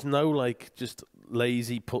 there's no like just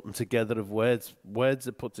lazy putting together of words. Words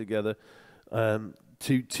are put together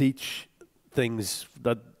to teach things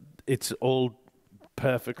that it's all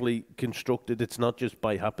perfectly constructed. It's not just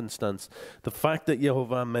by happenstance. The fact that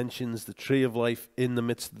Yehovah mentions the tree of life in the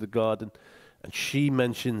midst of the garden, and she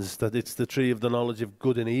mentions that it's the tree of the knowledge of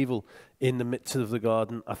good and evil in the midst of the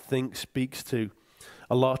garden, I think speaks to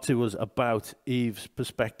a lot to us about Eve's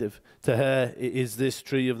perspective. To her, it is this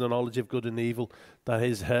tree of the knowledge of good and evil that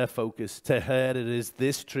is her focus. To her, it is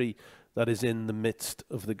this tree that is in the midst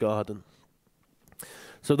of the garden.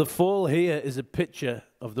 So the fall here is a picture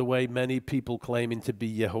of the way many people claiming to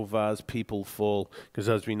be Yehovah's people fall. Because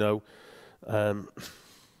as we know,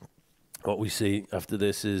 what we see after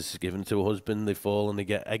this is given to a husband, they fall and they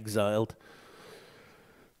get exiled.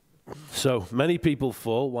 So many people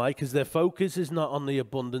fall. Why? Because their focus is not on the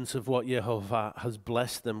abundance of what Yehovah has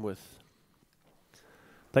blessed them with.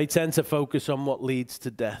 They tend to focus on what leads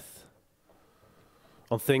to death,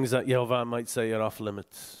 on things that Yehovah might say are off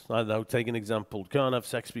limits. I don't know, take an example. Can't have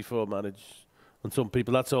sex before marriage. And some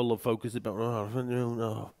people, that's all they're focused about. Oh,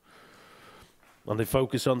 no. And they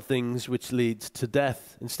focus on things which leads to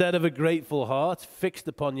death. Instead of a grateful heart fixed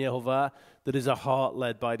upon Yehovah, that is a heart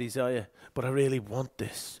led by desire. But I really want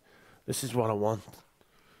this. This is what I want.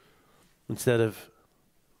 Instead of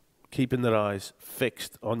keeping their eyes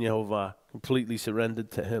fixed on Yehovah, completely surrendered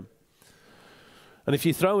to him. And if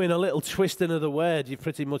you throw in a little twist into the word, you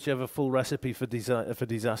pretty much have a full recipe for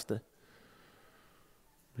disaster.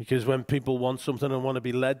 Because when people want something and want to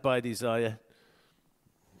be led by desire,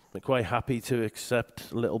 they're quite happy to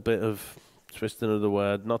accept a little bit of twisting of the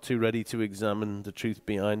word, not too ready to examine the truth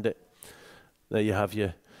behind it. There you have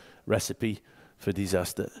your recipe for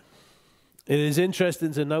disaster. It is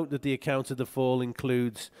interesting to note that the account of the fall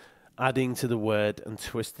includes adding to the word and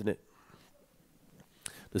twisting it.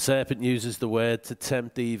 The serpent uses the word to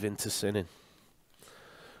tempt Eve into sinning.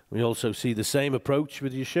 We also see the same approach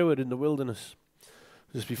with Yeshua in the wilderness.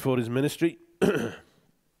 Just before his ministry,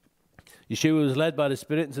 Yeshua was led by the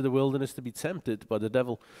Spirit into the wilderness to be tempted by the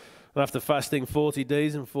devil. And after fasting 40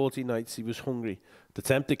 days and 40 nights, he was hungry. The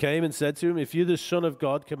tempter came and said to him, "If you're the Son of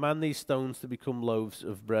God, command these stones to become loaves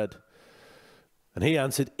of bread." And he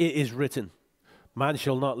answered, "It is written, man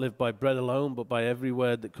shall not live by bread alone, but by every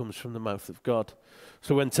word that comes from the mouth of God."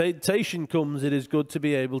 So when temptation comes, it is good to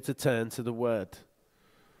be able to turn to the word.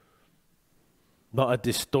 Not a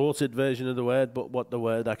distorted version of the word, but what the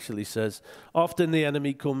word actually says. Often the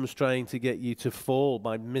enemy comes trying to get you to fall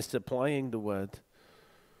by misapplying the word.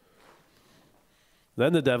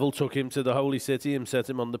 Then the devil took him to the holy city and set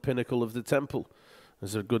him on the pinnacle of the temple.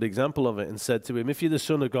 There's a good example of it. And said to him, "If you're the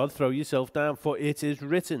Son of God, throw yourself down, for it is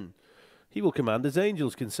written, he will command his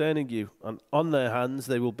angels concerning you, and on their hands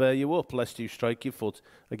they will bear you up, lest you strike your foot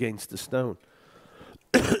against a stone."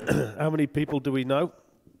 How many people do we know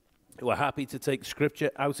who are happy to take scripture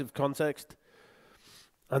out of context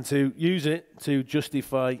and to use it to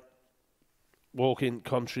justify walking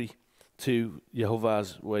contrary to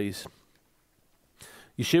Yehovah's ways?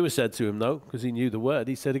 Yeshua said to him, no, because he knew the word.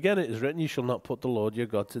 He said, "Again it is written, you shall not put the Lord your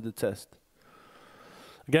God to the test."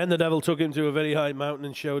 Again the devil took him to a very high mountain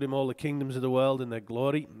and showed him all the kingdoms of the world and their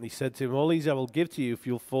glory. And he said to him, "All these I will give to you if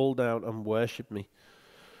you'll fall down and worship me."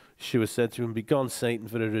 Yeshua said to him, "Begone, Satan,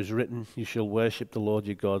 for it is written, you shall worship the Lord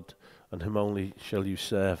your God, and him only shall you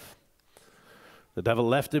serve." The devil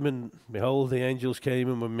left him, and behold, the angels came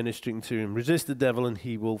and were ministering to him. Resist the devil, and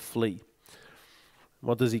he will flee.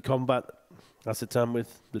 What does he combat? Ascertain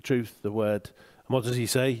with the truth, the word. And what does he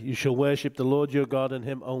say? You shall worship the Lord your God, and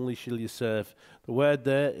him only shall you serve. The word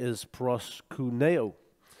there is proskuneo.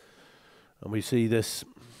 And we see this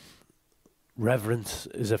reverence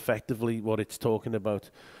is effectively what it's talking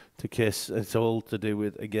about. To kiss, it's all to do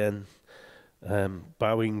with, again,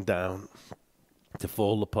 bowing down, to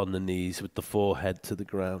fall upon the knees with the forehead to the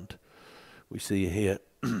ground. We see here,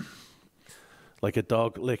 like a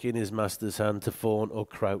dog licking his master's hand, to fawn or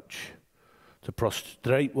crouch, to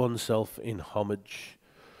prostrate oneself in homage,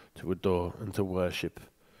 to adore and to worship.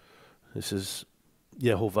 This is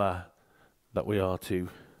Yehovah that we are to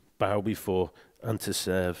bow before and to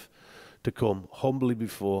serve, to come humbly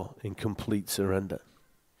before in complete surrender.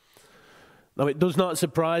 Now, it does not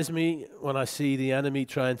surprise me when I see the enemy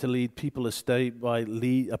trying to lead people astray by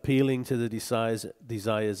appealing to the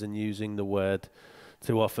desires and using the word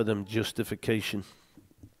to offer them justification.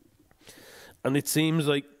 And it seems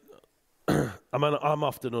like, I'm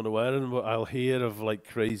often unaware, and I'll hear of like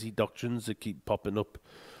crazy doctrines that keep popping up,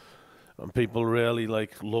 and people really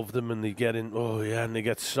like love them, and they get in, oh yeah, and they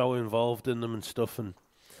get so involved in them and stuff, and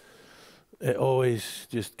it always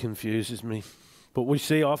just confuses me. But we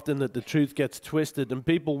see often that the truth gets twisted, and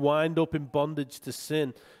people wind up in bondage to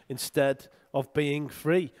sin instead of being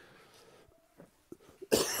free.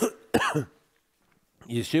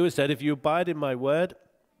 Yeshua said, if you abide in my word,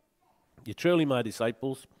 you're truly my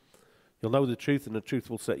disciples. You'll know the truth, and the truth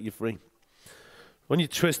will set you free. When you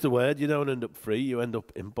twist the word, you don't end up free, you end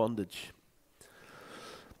up in bondage.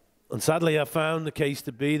 And sadly, I found the case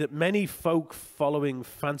to be that many folk following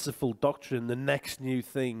fanciful doctrine, the next new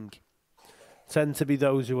thing, tend to be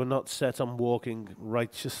those who are not set on walking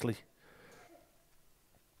righteously.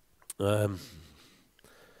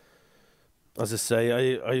 As I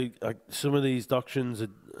say, I some of these doctrines are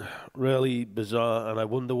really bizarre, and I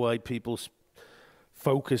wonder why people's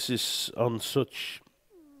focus is on such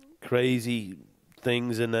crazy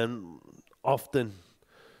things, and then often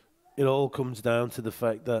it all comes down to the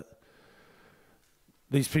fact that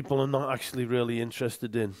these people are not actually really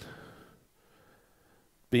interested in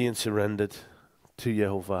being surrendered to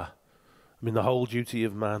Yehovah. I mean, the whole duty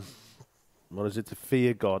of man, what is it? To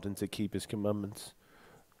fear God and to keep his commandments.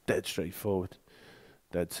 Dead straightforward,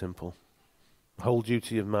 dead simple. The whole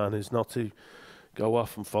duty of man is not to go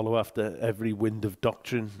off and follow after every wind of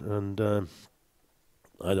doctrine, and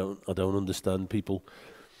I don't understand people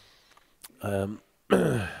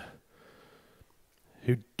who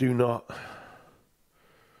do not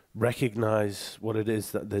recognize what it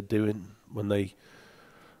is that they're doing when they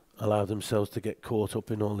allow themselves to get caught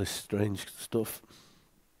up in all this strange stuff.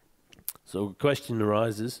 So the question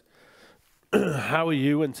arises, how are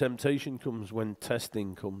you when temptation comes, when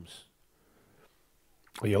testing comes?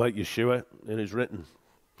 Are you like Yeshua, it is written?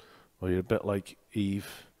 Or you're a bit like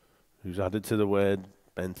Eve, who's added to the word,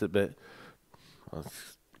 bent a bit,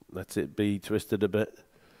 lets it be twisted a bit,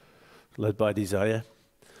 led by desire?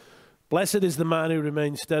 Blessed is the man who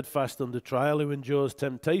remains steadfast under trial, who endures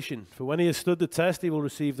temptation. For when he has stood the test, he will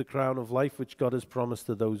receive the crown of life which God has promised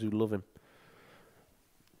to those who love him.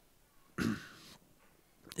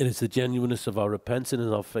 It is the genuineness of our repentance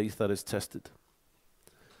and our faith that is tested.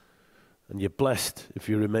 And you're blessed if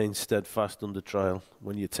you remain steadfast under trial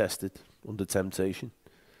when you're tested under temptation.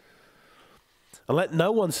 And let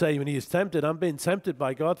no one say when he is tempted, I'm being tempted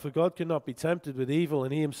by God, for God cannot be tempted with evil,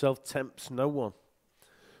 and he himself tempts no one.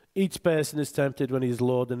 Each person is tempted when he is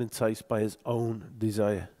lured and enticed by his own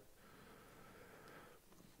desire.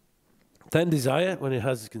 Then desire, when it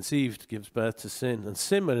has conceived, gives birth to sin, and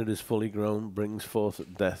sin, when it is fully grown, brings forth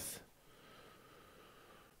death.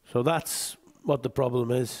 So that's what the problem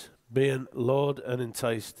is, being lured and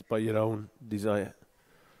enticed by your own desire.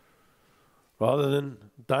 Rather than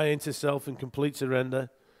dying to self in complete surrender,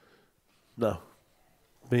 no,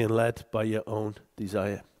 being led by your own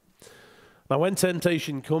desire. Now, when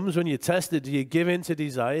temptation comes, when you're tested, do you give in to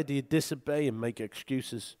desire? Do you disobey and make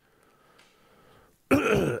excuses?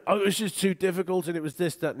 Oh, it was just too difficult, and it was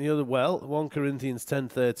this, that, and the other. Well, 1 Corinthians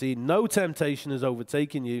 10:13, no temptation has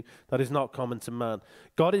overtaken you that is not common to man.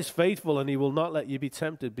 God is faithful, and he will not let you be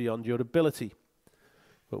tempted beyond your ability.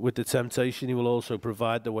 But with the temptation, he will also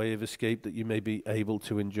provide the way of escape that you may be able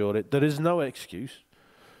to endure it. There is no excuse.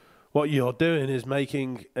 What you're doing is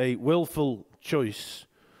making a willful choice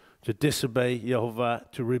to disobey Yehovah,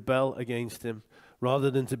 to rebel against him, rather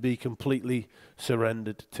than to be completely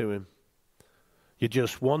surrendered to him. You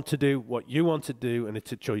just want to do what you want to do, and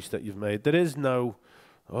it's a choice that you've made. There is no,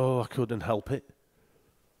 oh, I couldn't help it.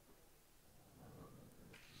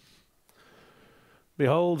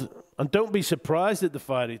 Behold, and don't be surprised at the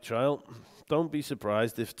fiery trial. Don't be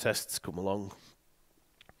surprised if tests come along.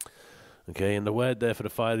 Okay, and the word there for the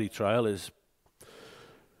fiery trial is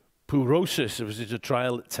purosis, which is a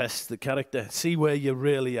trial that tests the character. See where you're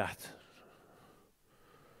really at.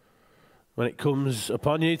 When it comes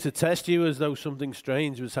upon you to test you as though something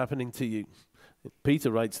strange was happening to you. Peter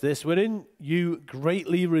writes this, wherein you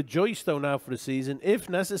greatly rejoice, though now for a season, if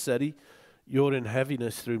necessary, you're in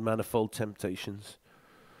heaviness through manifold temptations,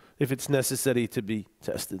 if it's necessary to be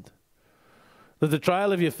tested. That the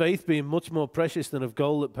trial of your faith, being much more precious than of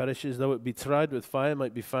gold that perishes, though it be tried with fire,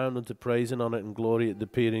 might be found unto praise and honor and glory at the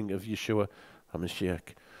appearing of Yeshua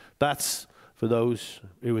HaMashiach. That's for those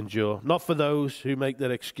who endure, not for those who make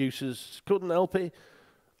their excuses, couldn't help it,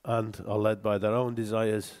 and are led by their own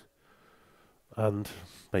desires and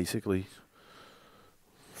basically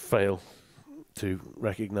fail to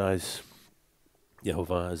recognize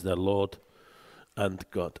Yehovah as their Lord and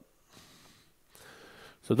God.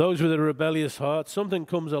 So those with a rebellious heart, something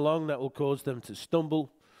comes along that will cause them to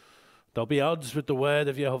stumble. There'll be odds with the word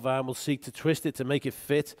of Yehovah and will seek to twist it to make it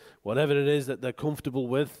fit whatever it is that they're comfortable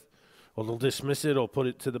with, or they'll dismiss it or put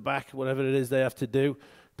it to the back, whatever it is they have to do.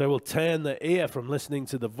 They will turn their ear from listening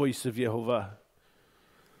to the voice of Yehovah,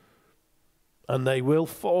 and they will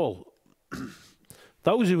fall.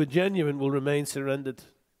 Those who are genuine will remain surrendered.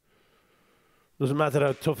 Doesn't matter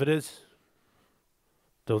how tough it is,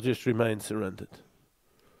 they'll just remain surrendered.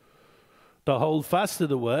 They'll hold fast to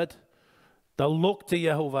the word. They'll look to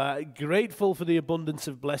Yehovah, grateful for the abundance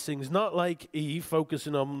of blessings, not like Eve,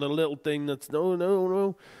 focusing on the little thing that's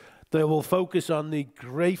no. They will focus on the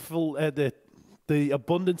grateful, the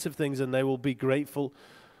abundance of things, and they will be grateful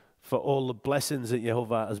for all the blessings that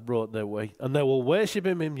Yehovah has brought their way. And they will worship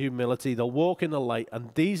him in humility. They'll walk in the light, and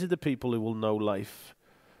these are the people who will know life.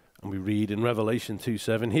 And we read in Revelation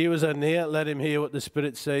 2:7, he was near, let him hear what the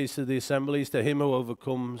Spirit says to the assemblies. To him who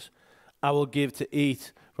overcomes, I will give to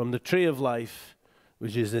eat from the tree of life,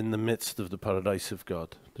 which is in the midst of the paradise of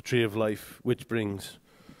God. The tree of life, which brings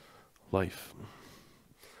life.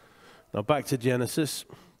 Now back to Genesis.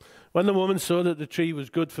 When the woman saw that the tree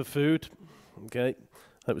was good for food, okay,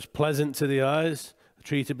 it was pleasant to the eyes, a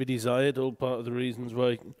tree to be desired, all part of the reasons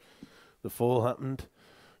why the fall happened.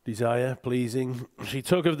 Desire, pleasing. She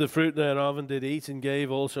took of the fruit thereof and did eat, and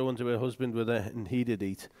gave also unto her husband with her, and he did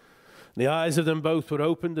eat. The eyes of them both were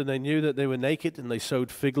opened, and they knew that they were naked, and they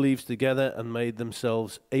sewed fig leaves together and made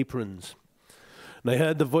themselves aprons. And they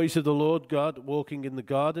heard the voice of the Lord God walking in the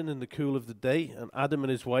garden in the cool of the day, and Adam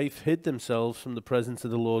and his wife hid themselves from the presence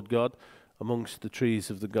of the Lord God amongst the trees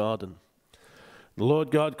of the garden. The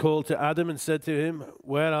Lord God called to Adam and said to him,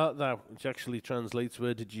 where art thou? Which actually translates,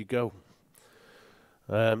 where did you go?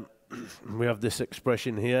 We have this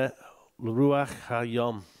expression here, Ruach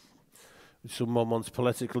Hayom, which someone once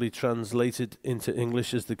poetically translated into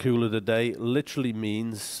English as the cool of the day, literally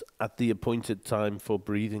means at the appointed time for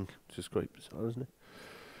breathing, which is quite bizarre, isn't it?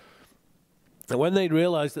 And when they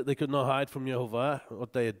realized that they could not hide from Yehovah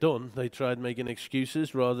what they had done, they tried making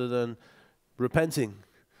excuses rather than repenting.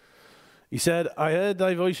 He said, I heard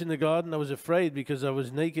thy voice in the garden, I was afraid because I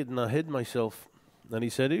was naked and I hid myself. And he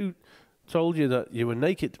said, who told you that you were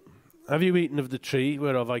naked? Have you eaten of the tree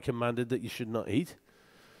whereof I commanded that you should not eat?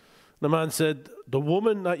 The man said, the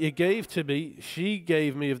woman that you gave to me, she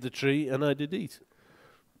gave me of the tree, and I did eat.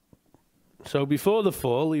 So before the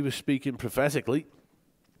fall, he was speaking prophetically.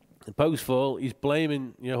 And post-fall, he's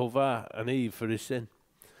blaming Yehovah and Eve for his sin.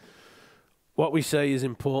 What we say is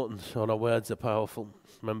important, and our words are powerful.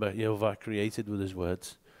 Remember, Yehovah created with his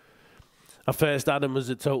words. At first, Adam was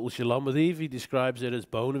a total shalom with Eve. He describes it as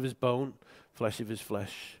bone of his bone, flesh of his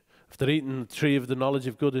flesh. After eating the tree of the knowledge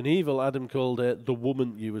of good and evil, Adam called her the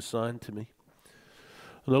woman you assigned to me.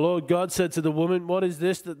 And the Lord God said to the woman, what is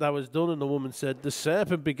this that thou hast done? And the woman said, the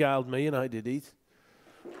serpent beguiled me, and I did eat.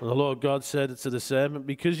 And the Lord God said to the serpent,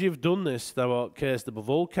 because you've done this, thou art cursed above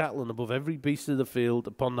all cattle and above every beast of the field.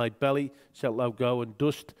 Upon thy belly shalt thou go, and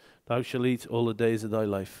dust thou shalt eat all the days of thy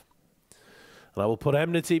life. And I will put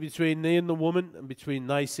enmity between thee and the woman, and between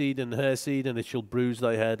thy seed and her seed, and it shall bruise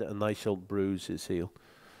thy head, and thou shalt bruise his heel.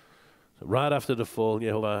 So right after the fall,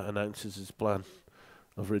 Yehovah announces his plan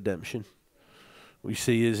of redemption. We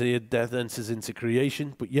see as here death enters into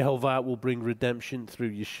creation, but Yehovah will bring redemption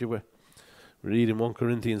through Yeshua. We read in 1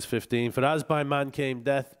 Corinthians 15, for as by man came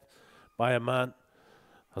death, by a man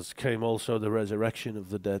as came also the resurrection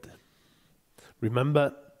of the dead.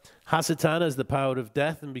 Remember, Hasatan has the power of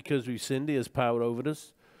death, and because we've sinned, he has power over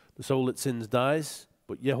us. The soul that sins dies,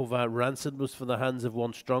 but Yehovah ransomed us for the hands of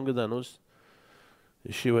one stronger than us.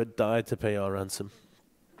 Yeshua died to pay our ransom.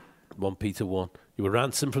 1 Peter 1. You were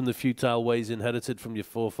ransomed from the futile ways inherited from your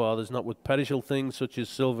forefathers, not with perishable things such as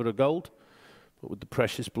silver or gold, but with the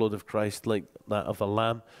precious blood of Christ, like that of a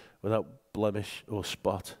lamb, without blemish or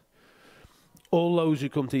spot. All those who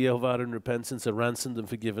come to Yehovah in repentance are ransomed and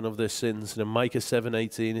forgiven of their sins. And in Micah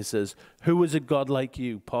 7:18 it says, who is a God like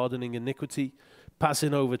you, pardoning iniquity,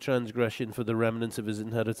 passing over transgression for the remnant of his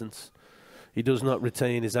inheritance? He does not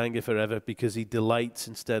retain his anger forever, because he delights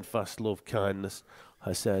in steadfast love, kindness.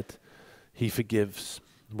 I said, he forgives.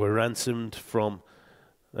 We're ransomed from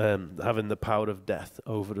having the power of death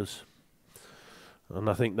over us. And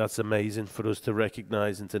I think that's amazing for us to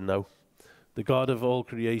recognize and to know. The God of all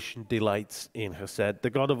creation delights in Chesed. The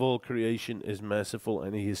God of all creation is merciful,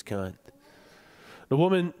 and he is kind.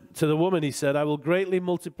 To the woman he said, I will greatly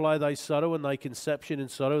multiply thy sorrow, and thy conception in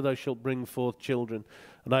sorrow thou shalt bring forth children.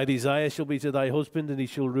 And thy desire shall be to thy husband, and he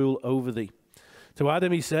shall rule over thee. To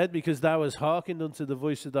Adam he said, because thou hast hearkened unto the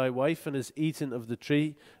voice of thy wife, and hast eaten of the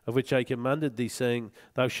tree of which I commanded thee, saying,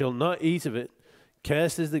 thou shalt not eat of it.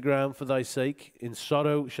 Cursed is the ground for thy sake. In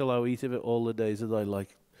sorrow shall thou eat of it all the days of thy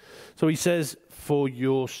life. So he says, for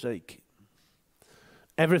your sake.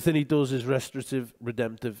 Everything he does is restorative,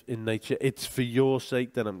 redemptive in nature. It's for your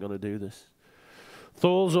sake that I'm going to do this.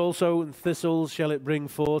 Thorns also and thistles shall it bring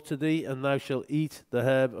forth to thee, and thou shalt eat the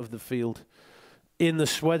herb of the field. In the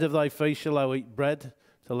sweat of thy face shalt thou eat bread,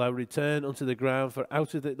 till thou return unto the ground, for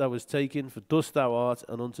out of it thou wast taken, for dust thou art,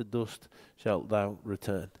 and unto dust shalt thou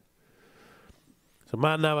return. So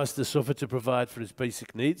man now has to suffer to provide for his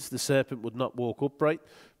basic needs. The serpent would not walk upright,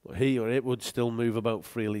 but he or it would still move about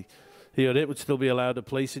freely. He or it would still be allowed a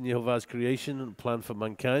place in Jehovah's creation and plan for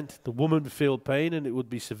mankind. The woman would feel pain, and it would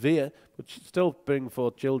be severe, but she'd still bring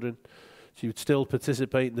forth children. She would still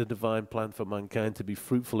participate in the divine plan for mankind to be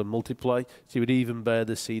fruitful and multiply. She would even bear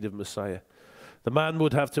the seed of Messiah. The man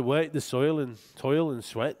would have to work the soil and toil and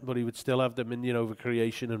sweat, but he would still have dominion over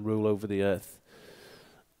creation and rule over the earth.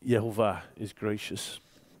 Yehovah is gracious.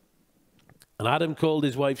 And Adam called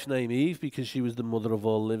his wife's name Eve, because she was the mother of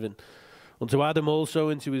all living. Unto Adam also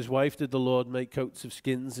and to his wife did the Lord make coats of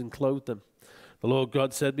skins and clothe them. The Lord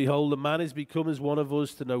God said, behold, the man is become as one of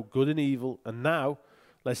us to know good and evil. And now,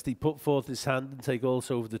 lest he put forth his hand and take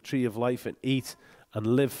also of the tree of life and eat and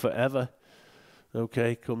live forever.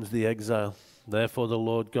 Okay, comes the exile. Therefore the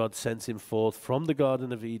Lord God sent him forth from the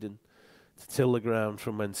Garden of Eden to till the ground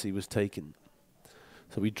from whence he was taken.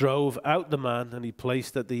 So he drove out the man, and he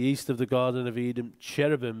placed at the east of the Garden of Eden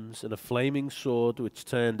cherubims and a flaming sword which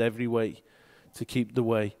turned every way to keep the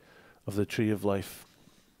way of the tree of life.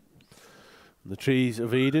 And the trees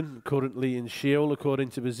of Eden currently in Sheol, according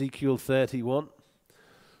to Ezekiel 31,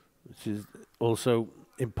 which is also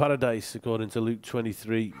in paradise according to Luke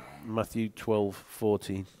 23, Matthew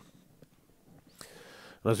 12:14.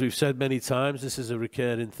 As we've said many times, this is a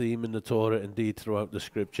recurring theme in the Torah, indeed throughout the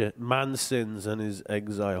scripture. Man sins and is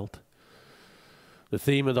exiled. The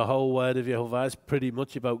theme of the whole word of Yehovah is pretty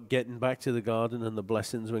much about getting back to the garden and the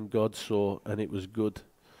blessings when God saw and it was good.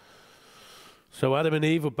 So Adam and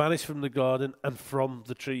Eve were banished from the garden and from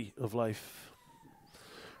the tree of life.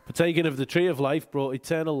 Partaking of the tree of life brought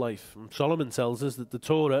eternal life. And Solomon tells us that the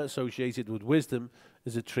Torah, associated with wisdom,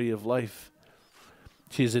 is a tree of life.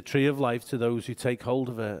 She is a tree of life to those who take hold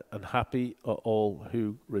of her, and happy are all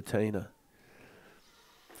who retain her.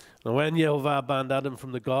 Now when Yehovah banned Adam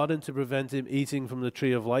from the garden to prevent him eating from the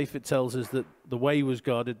tree of life, it tells us that the way was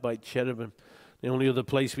guarded by cherubim. The only other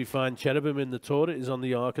place we find cherubim in the Torah is on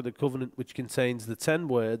the Ark of the Covenant, which contains the 10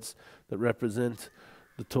 words that represent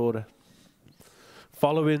the Torah.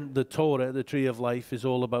 Following the Torah, the tree of life, is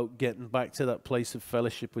all about getting back to that place of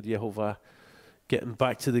fellowship with Yehovah, getting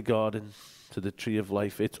back to the garden, to the tree of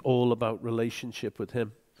life. It's all about relationship with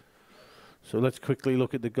him. So let's quickly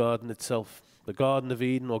look at the garden itself. The Garden of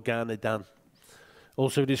Eden, or Gan Eden,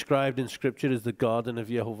 also described in Scripture as the Garden of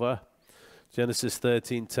Yehovah. Genesis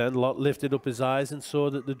 13:10, Lot lifted up his eyes and saw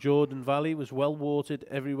that the Jordan Valley was well watered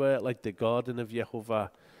everywhere, like the Garden of Yehovah,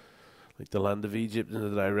 like the land of Egypt in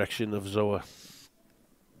the direction of Zoar.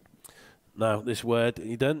 Now, this word,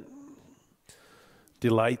 Eden,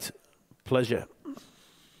 delight, pleasure.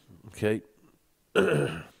 Okay.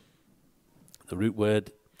 The root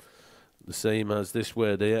word, the same as this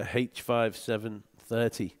word here,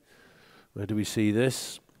 H5730. Where do we see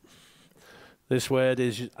this? This word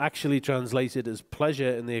is actually translated as pleasure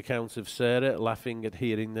in the accounts of Sarah laughing at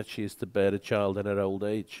hearing that she is to bear a child in her old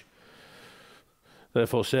age.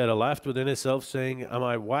 Therefore Sarah laughed within herself, saying, am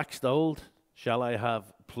I waxed old? Shall I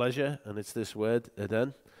have pleasure? And it's this word,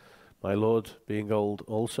 Eden, my Lord being old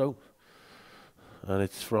also. And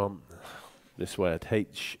it's from this word,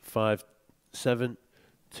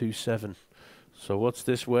 H5727. So what's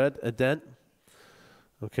this word, Eden?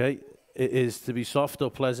 Okay, it is to be soft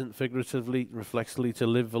or pleasant, figuratively, reflexively, to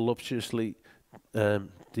live voluptuously,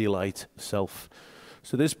 delight self.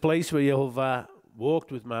 So this place where Yehovah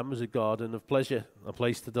walked with man was a garden of pleasure, a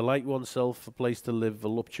place to delight oneself, a place to live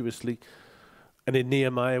voluptuously. And in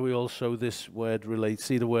Nehemiah we also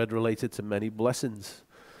see the word related to many blessings.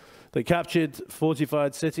 They captured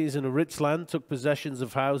fortified cities in a rich land, took possessions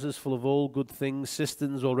of houses full of all good things,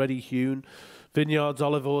 cisterns already hewn, vineyards,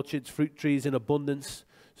 olive orchards, fruit trees in abundance.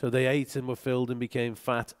 So they ate and were filled and became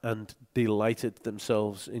fat and delighted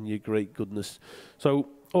themselves in your great goodness. So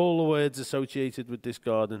all the words associated with this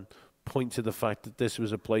garden point to the fact that this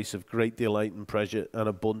was a place of great delight and pleasure and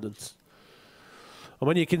abundance. And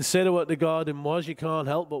when you consider what the garden was, you can't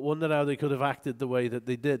help but wonder how they could have acted the way that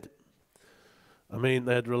they did. I mean,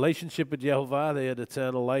 they had relationship with Yehovah, they had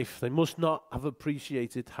eternal life. They must not have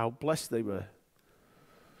appreciated how blessed they were.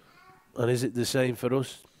 And is it the same for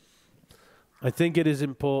us? I think it is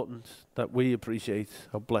important that we appreciate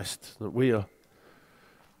how blessed that we are.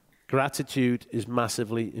 Gratitude is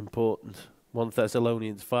massively important. 1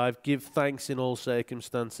 Thessalonians 5, give thanks in all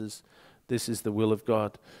circumstances. This is the will of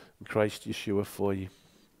God in Christ Yeshua for you.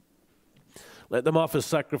 Let them offer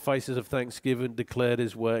sacrifices of thanksgiving, declare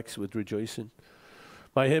his works with rejoicing.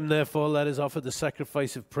 By him, therefore, let us offer the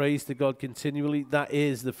sacrifice of praise to God continually. That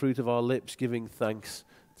is the fruit of our lips, giving thanks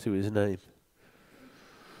to his name.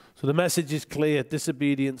 So the message is clear.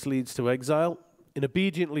 Disobedience leads to exile. In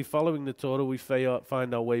obediently following the Torah, we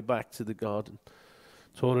find our way back to the garden.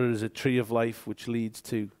 Torah is a tree of life which leads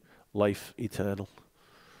to life eternal.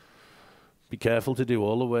 Be careful to do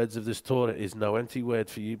all the words of this Torah. It is no empty word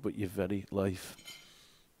for you, but your very life.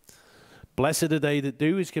 Blessed are they that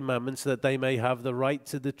do his commandments, that they may have the right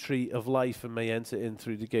to the tree of life and may enter in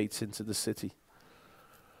through the gates into the city.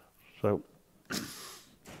 So,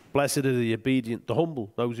 blessed are the obedient, the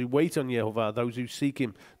humble, those who wait on Yehovah, those who seek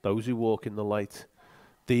him, those who walk in the light.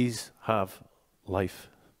 These have life.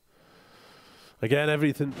 Again,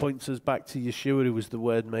 everything points us back to Yeshua, who was the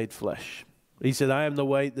Word made flesh. He said, I am the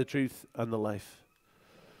way, the truth, and the life.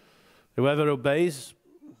 Whoever obeys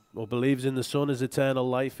or believes in the Son is eternal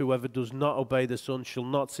life. Whoever does not obey the Son shall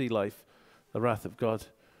not see life. The wrath of God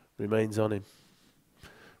remains on him.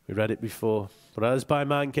 We read it before. For as by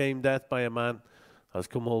man came death, by a man has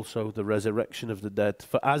come also the resurrection of the dead.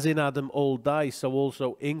 For as in Adam all die, so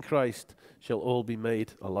also in Christ shall all be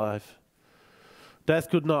made alive.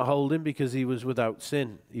 Death could not hold him because he was without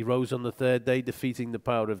sin. He rose on the third day, defeating the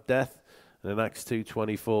power of death. And in Acts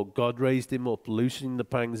 2:24, God raised him up, loosening the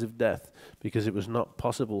pangs of death, because it was not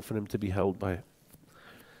possible for him to be held by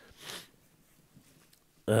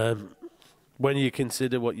it. When you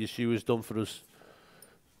consider what Yeshua has done for us,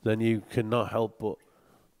 then you cannot help but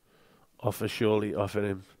surely offer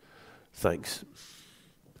him thanks.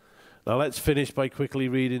 Now let's finish by quickly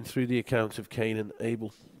reading through the accounts of Cain and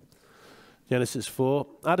Abel. Genesis 4,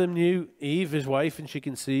 Adam knew Eve, his wife, and she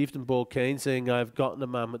conceived and bore Cain, saying, I have gotten a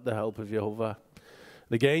man with the help of Jehovah.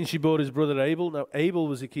 And again she bore his brother Abel. Now Abel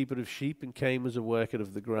was a keeper of sheep, and Cain was a worker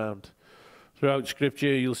of the ground. Throughout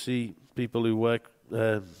Scripture, you'll see people who work,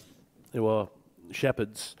 who are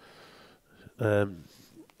shepherds,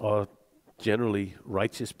 are generally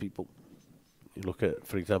righteous people. You look at,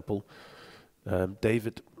 for example,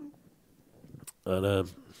 David, and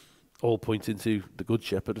all pointing to the good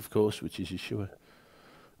shepherd, of course, which is Yeshua. In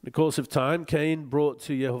the course of time, Cain brought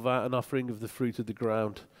to Yehovah an offering of the fruit of the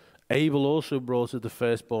ground. Abel also brought of the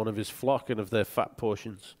firstborn of his flock and of their fat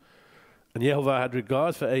portions. And Yehovah had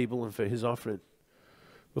regard for Abel and for his offering.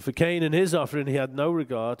 But for Cain and his offering he had no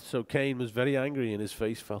regard, so Cain was very angry and his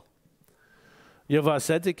face fell. Yehovah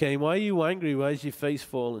said to Cain, why are you angry? Why is your face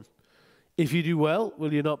fallen? If you do well,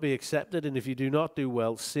 will you not be accepted? And if you do not do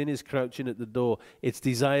well, sin is crouching at the door. Its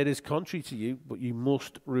desire is contrary to you, but you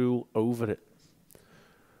must rule over it.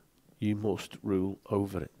 You must rule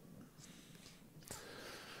over it.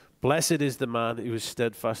 Blessed is the man who is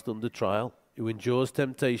steadfast under trial, who endures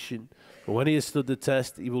temptation. For when he has stood the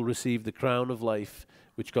test, he will receive the crown of life,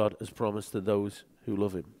 which God has promised to those who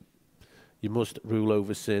love him. You must rule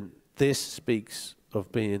over sin. This speaks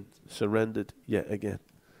of being surrendered yet again.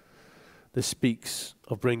 This speaks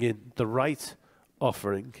of bringing the right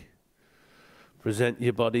offering. Present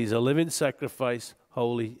your bodies a living sacrifice,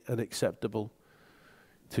 holy and acceptable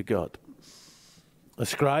to God.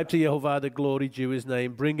 Ascribe to Yehovah the glory due his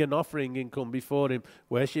name. Bring an offering and come before him.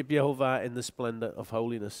 Worship Yehovah in the splendor of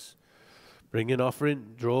holiness. Bring an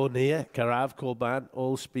offering, draw near. Karav, Korban,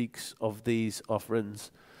 all speaks of these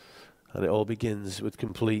offerings. And it all begins with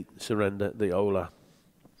complete surrender, the Olah.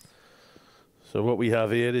 So what we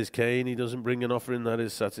have here is Cain. He doesn't bring an offering that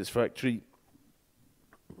is satisfactory.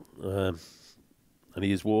 And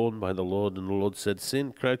he is warned by the Lord. And the Lord said,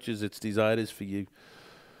 sin crouches its desires for you.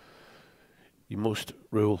 You must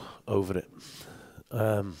rule over it.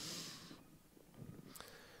 And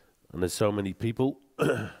there's so many people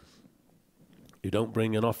who don't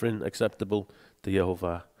bring an offering acceptable to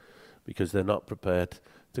Yehovah because they're not prepared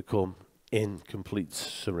to come in complete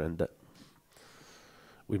surrender.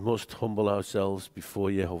 We must humble ourselves before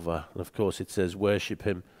Yehovah. And of course it says worship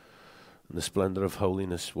him in the splendor of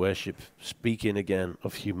holiness. Worship, speaking again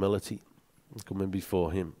of humility, coming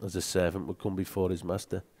before him as a servant would come before his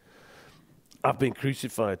master. I've been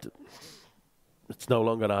crucified. It's no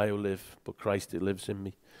longer I who live, but Christ who lives in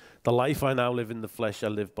me. The life I now live in the flesh, I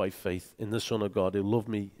live by faith in the Son of God who loved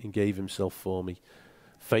me and gave himself for me.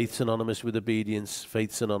 Faith synonymous with obedience,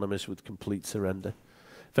 faith synonymous with complete surrender.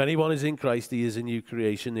 If anyone is in Christ, he is a new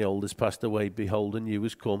creation. The old has passed away. Behold, the new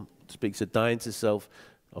has come. It speaks of dying to self,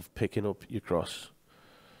 of picking up your cross.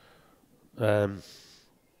 And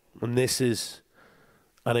this is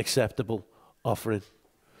an acceptable offering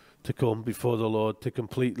to come before the Lord, to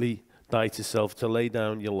completely die to self, to lay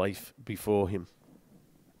down your life before him.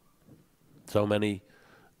 So many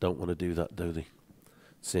don't want to do that, do they?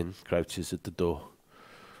 Sin crouches at the door.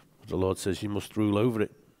 The Lord says you must rule over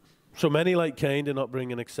it. So many, like Cain, do not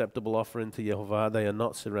bring an acceptable offering to Yehovah. They are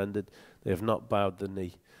not surrendered. They have not bowed the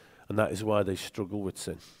knee. And that is why they struggle with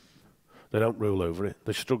sin. They don't rule over it.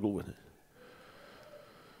 They struggle with it.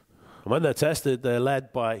 And when they're tested, they're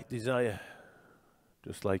led by desire.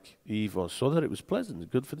 Just like Eve was. Saw that it was pleasant and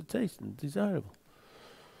good for the taste and desirable.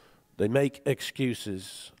 They make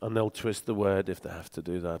excuses and they'll twist the word if they have to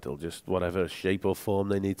do that. They'll just, whatever shape or form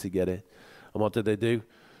they need to get it. And what do?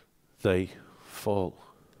 They fall.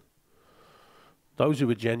 Those who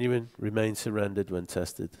are genuine remain surrendered when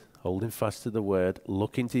tested, holding fast to the word,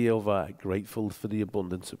 looking to Yehovah, grateful for the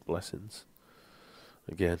abundance of blessings.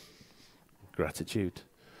 Again, gratitude.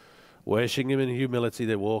 Worshipping him in humility,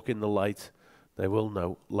 they walk in the light. They will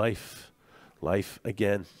know life. Life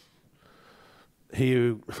again. He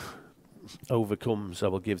who overcomes, I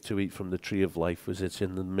will give to eat from the tree of life, as it's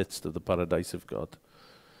in the midst of the paradise of God.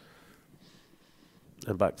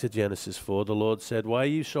 And back to Genesis 4, the Lord said, why are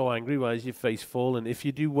you so angry? Why is your face fallen? If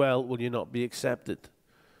you do well, will you not be accepted?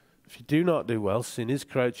 If you do not do well, sin is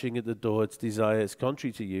crouching at the door. Its desire is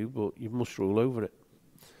contrary to you, but you must rule over it.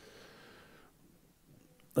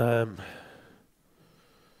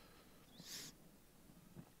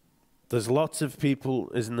 There's lots of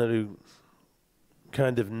people, isn't there, who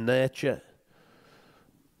kind of nurture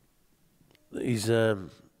these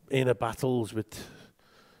inner battles with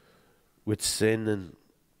sin and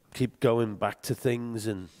keep going back to things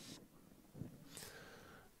and,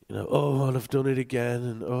 you know, oh, and I've done it again,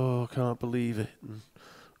 and oh, I can't believe it, and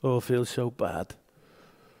oh, I feel so bad.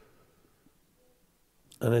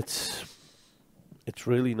 And it's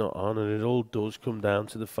really not on, and it all does come down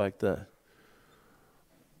to the fact that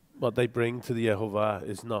what they bring to the Yehovah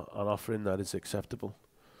is not an offering that is acceptable.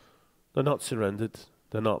 They're not surrendered.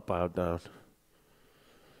 They're not bowed down.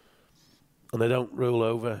 And they don't rule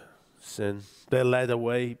over sin. They're led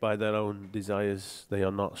away by their own desires. They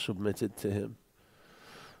are not submitted to him.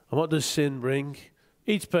 And what does sin bring?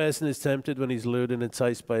 Each person is tempted when he's lured and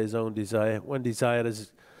enticed by his own desire. When desire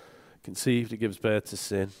is conceived, it gives birth to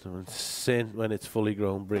sin. And sin, when it's fully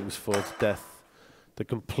grown, brings forth death. The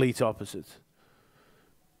complete opposite.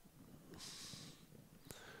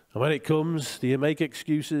 And when it comes, do you make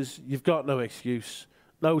excuses? You've got no excuse.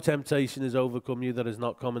 No temptation has overcome you that is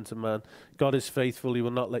not common to man. God is faithful. He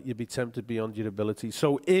will not let you be tempted beyond your ability.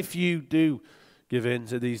 So if you do give in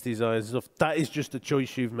to these desires, that is just a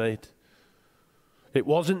choice you've made. It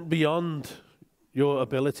wasn't beyond your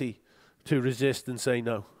ability to resist and say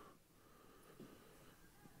no.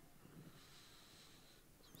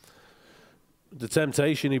 The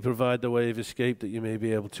temptation, he provided the way of escape that you may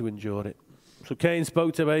be able to endure it. So Cain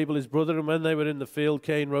spoke to Abel, his brother, and when they were in the field,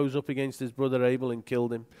 Cain rose up against his brother Abel and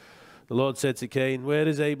killed him. The Lord said to Cain, where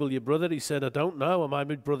is Abel, your brother? He said, I don't know. Am I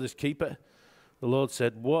my brother's keeper? The Lord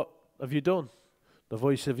said, what have you done? The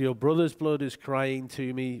voice of your brother's blood is crying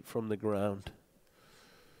to me from the ground.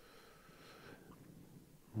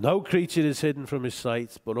 No creature is hidden from his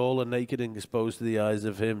sight, but all are naked and exposed to the eyes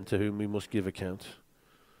of him to whom we must give account.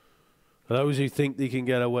 For those who think they can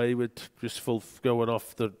get away with just going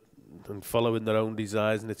off and following their own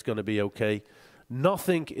desires and it's going to be okay,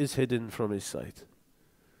 nothing is hidden from his sight.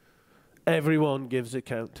 Everyone gives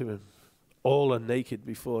account to him. All are naked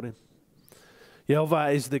before him.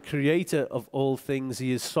 Yehovah is the creator of all things.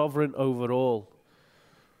 He is sovereign over all.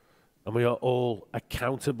 And we are all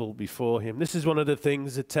accountable before him. This is one of the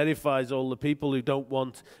things that terrifies all the people who don't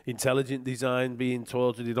want intelligent design being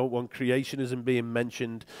taught, or they don't want creationism being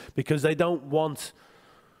mentioned, because they don't want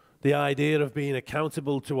the idea of being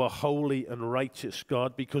accountable to a holy and righteous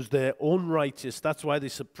God, because they're unrighteous. That's why they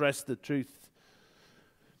suppress the truth.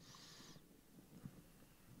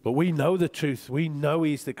 But we know the truth. We know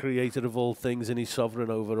he's the creator of all things and he's sovereign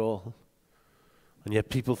over all. And yet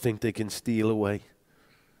people think they can steal away.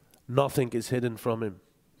 Nothing is hidden from him.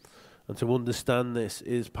 And to understand this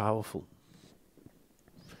is powerful.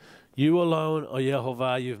 You alone are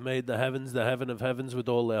Yehovah. You've made the heavens, the heaven of heavens with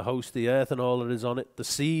all their host, the earth and all that is on it, the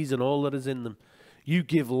seas and all that is in them. You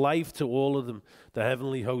give life to all of them. The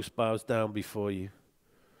heavenly host bows down before you.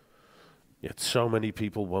 Yet so many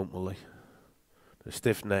people won't, will they? They're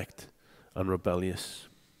stiff-necked and rebellious.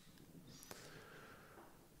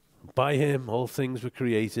 By him all things were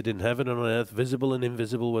created in heaven and on earth, visible and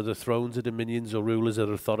invisible, whether thrones or dominions or rulers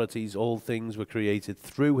or authorities. All things were created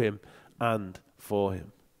through him and for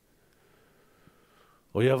him.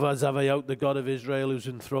 O Yehovah Zavaot, the God of Israel, who's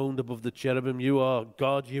enthroned above the cherubim, you are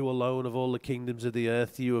God, you alone of all the kingdoms of the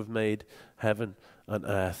earth. You have made heaven and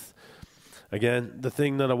earth. Again, the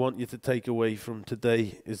thing that I want you to take away from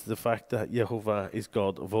today is the fact that Yehovah is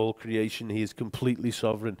God of all creation. He is completely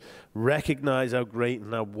sovereign. Recognize how great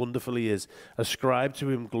and how wonderful he is. Ascribe to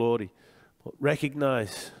him glory. But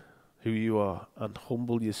recognize who you are and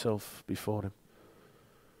humble yourself before him.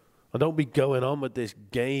 And don't be going on with this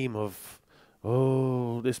game of,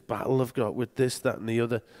 oh, this battle I've got with this, that, and the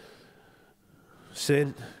other.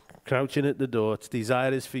 Sin, crouching at the door. Its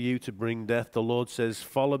desire is for you to bring death. The Lord says,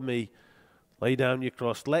 follow me. Lay down your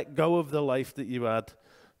cross. Let go of the life that you had.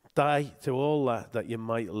 Die to all that you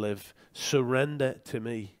might live. Surrender to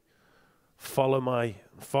me. Follow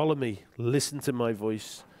me. Listen to my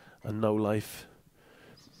voice and know life.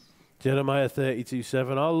 Jeremiah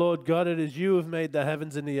 32:7. Our Lord God, it is you who have made the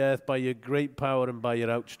heavens and the earth by your great power and by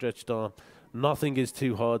your outstretched arm. Nothing is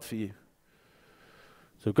too hard for you.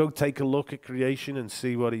 So go take a look at creation and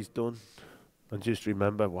see what he's done. And just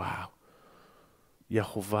remember, wow,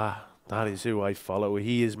 Yehovah, that is who I follow.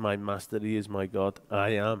 He is my master. He is my God. I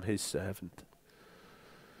am his servant.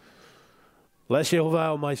 Bless Yehovah,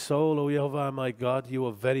 O my soul. O Yehovah, my God, you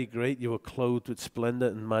are very great. You are clothed with splendor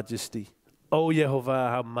and majesty. O Yehovah,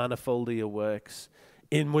 how manifold are your works.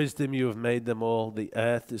 In wisdom you have made them all. The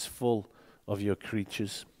earth is full of your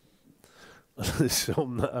creatures. There's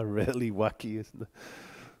some that are really wacky, isn't it?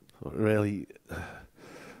 Really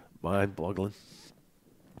mind-boggling.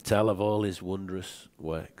 Tell of all his wondrous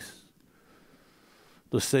works.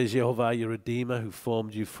 Thus says Yehovah, your Redeemer, who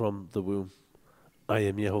formed you from the womb. I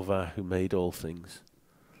am Yehovah, who made all things,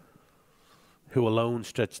 who alone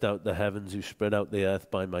stretched out the heavens, who spread out the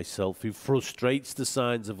earth by myself, who frustrates the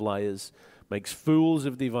signs of liars, makes fools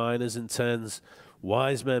of diviners, and turns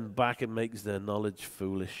wise men back and makes their knowledge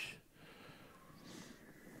foolish.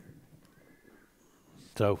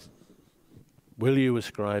 So, will you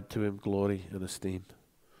ascribe to him glory and esteem?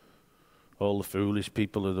 All the foolish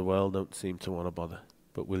people of the world don't seem to want to bother,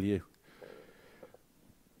 but will you?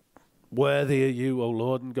 Worthy are you, O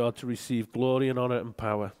Lord and God, to receive glory and honor and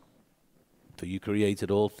power. For you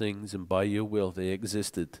created all things, and by your will they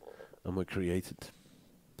existed and were created.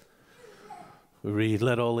 We read,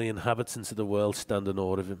 let all the inhabitants of the world stand in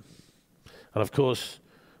awe of him. And of course,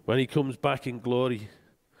 when he comes back in glory,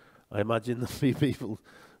 I imagine there'll be people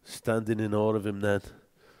standing in awe of him then.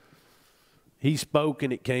 He spoke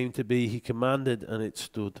and it came to be. He commanded and it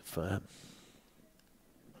stood firm.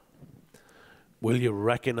 Will you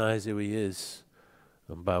recognize who he is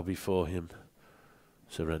and bow before him,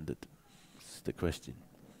 surrendered? That's the question.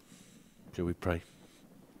 Shall we pray?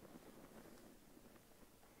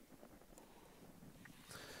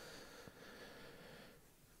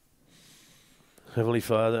 Heavenly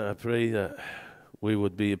Father, I pray that we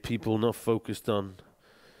would be a people not focused on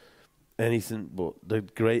anything but the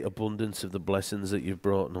great abundance of the blessings that you've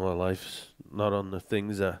brought in our lives, not on the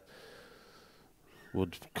things that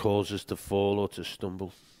would cause us to fall or to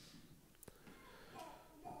stumble.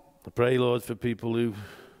 I pray, Lord, for people who,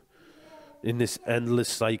 in this endless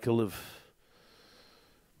cycle of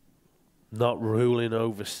not ruling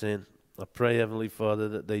over sin, I pray, Heavenly Father,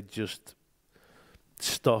 that they just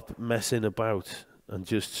stop messing about and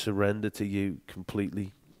just surrender to you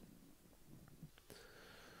completely.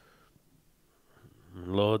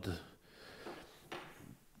 Lord,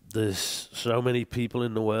 there's so many people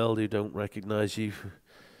in the world who don't recognize you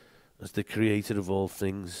as the creator of all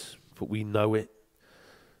things, but we know it.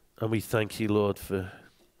 And we thank you, Lord, for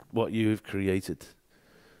what you have created.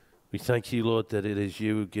 We thank you, Lord, that it is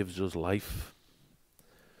you who gives us life.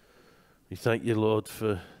 We thank you, Lord,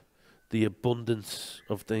 for the abundance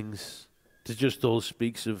of things. It just all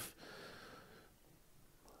speaks of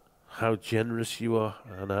how generous you are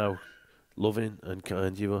and how loving and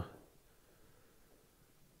kind you are.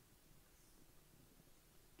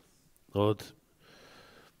 Lord,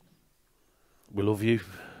 we love you.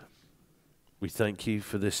 We thank you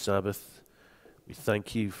for this Sabbath. We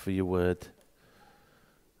thank you for your word.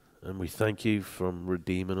 And we thank you for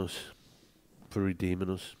redeeming us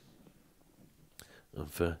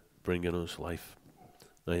and for bringing us life.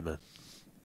 Amen.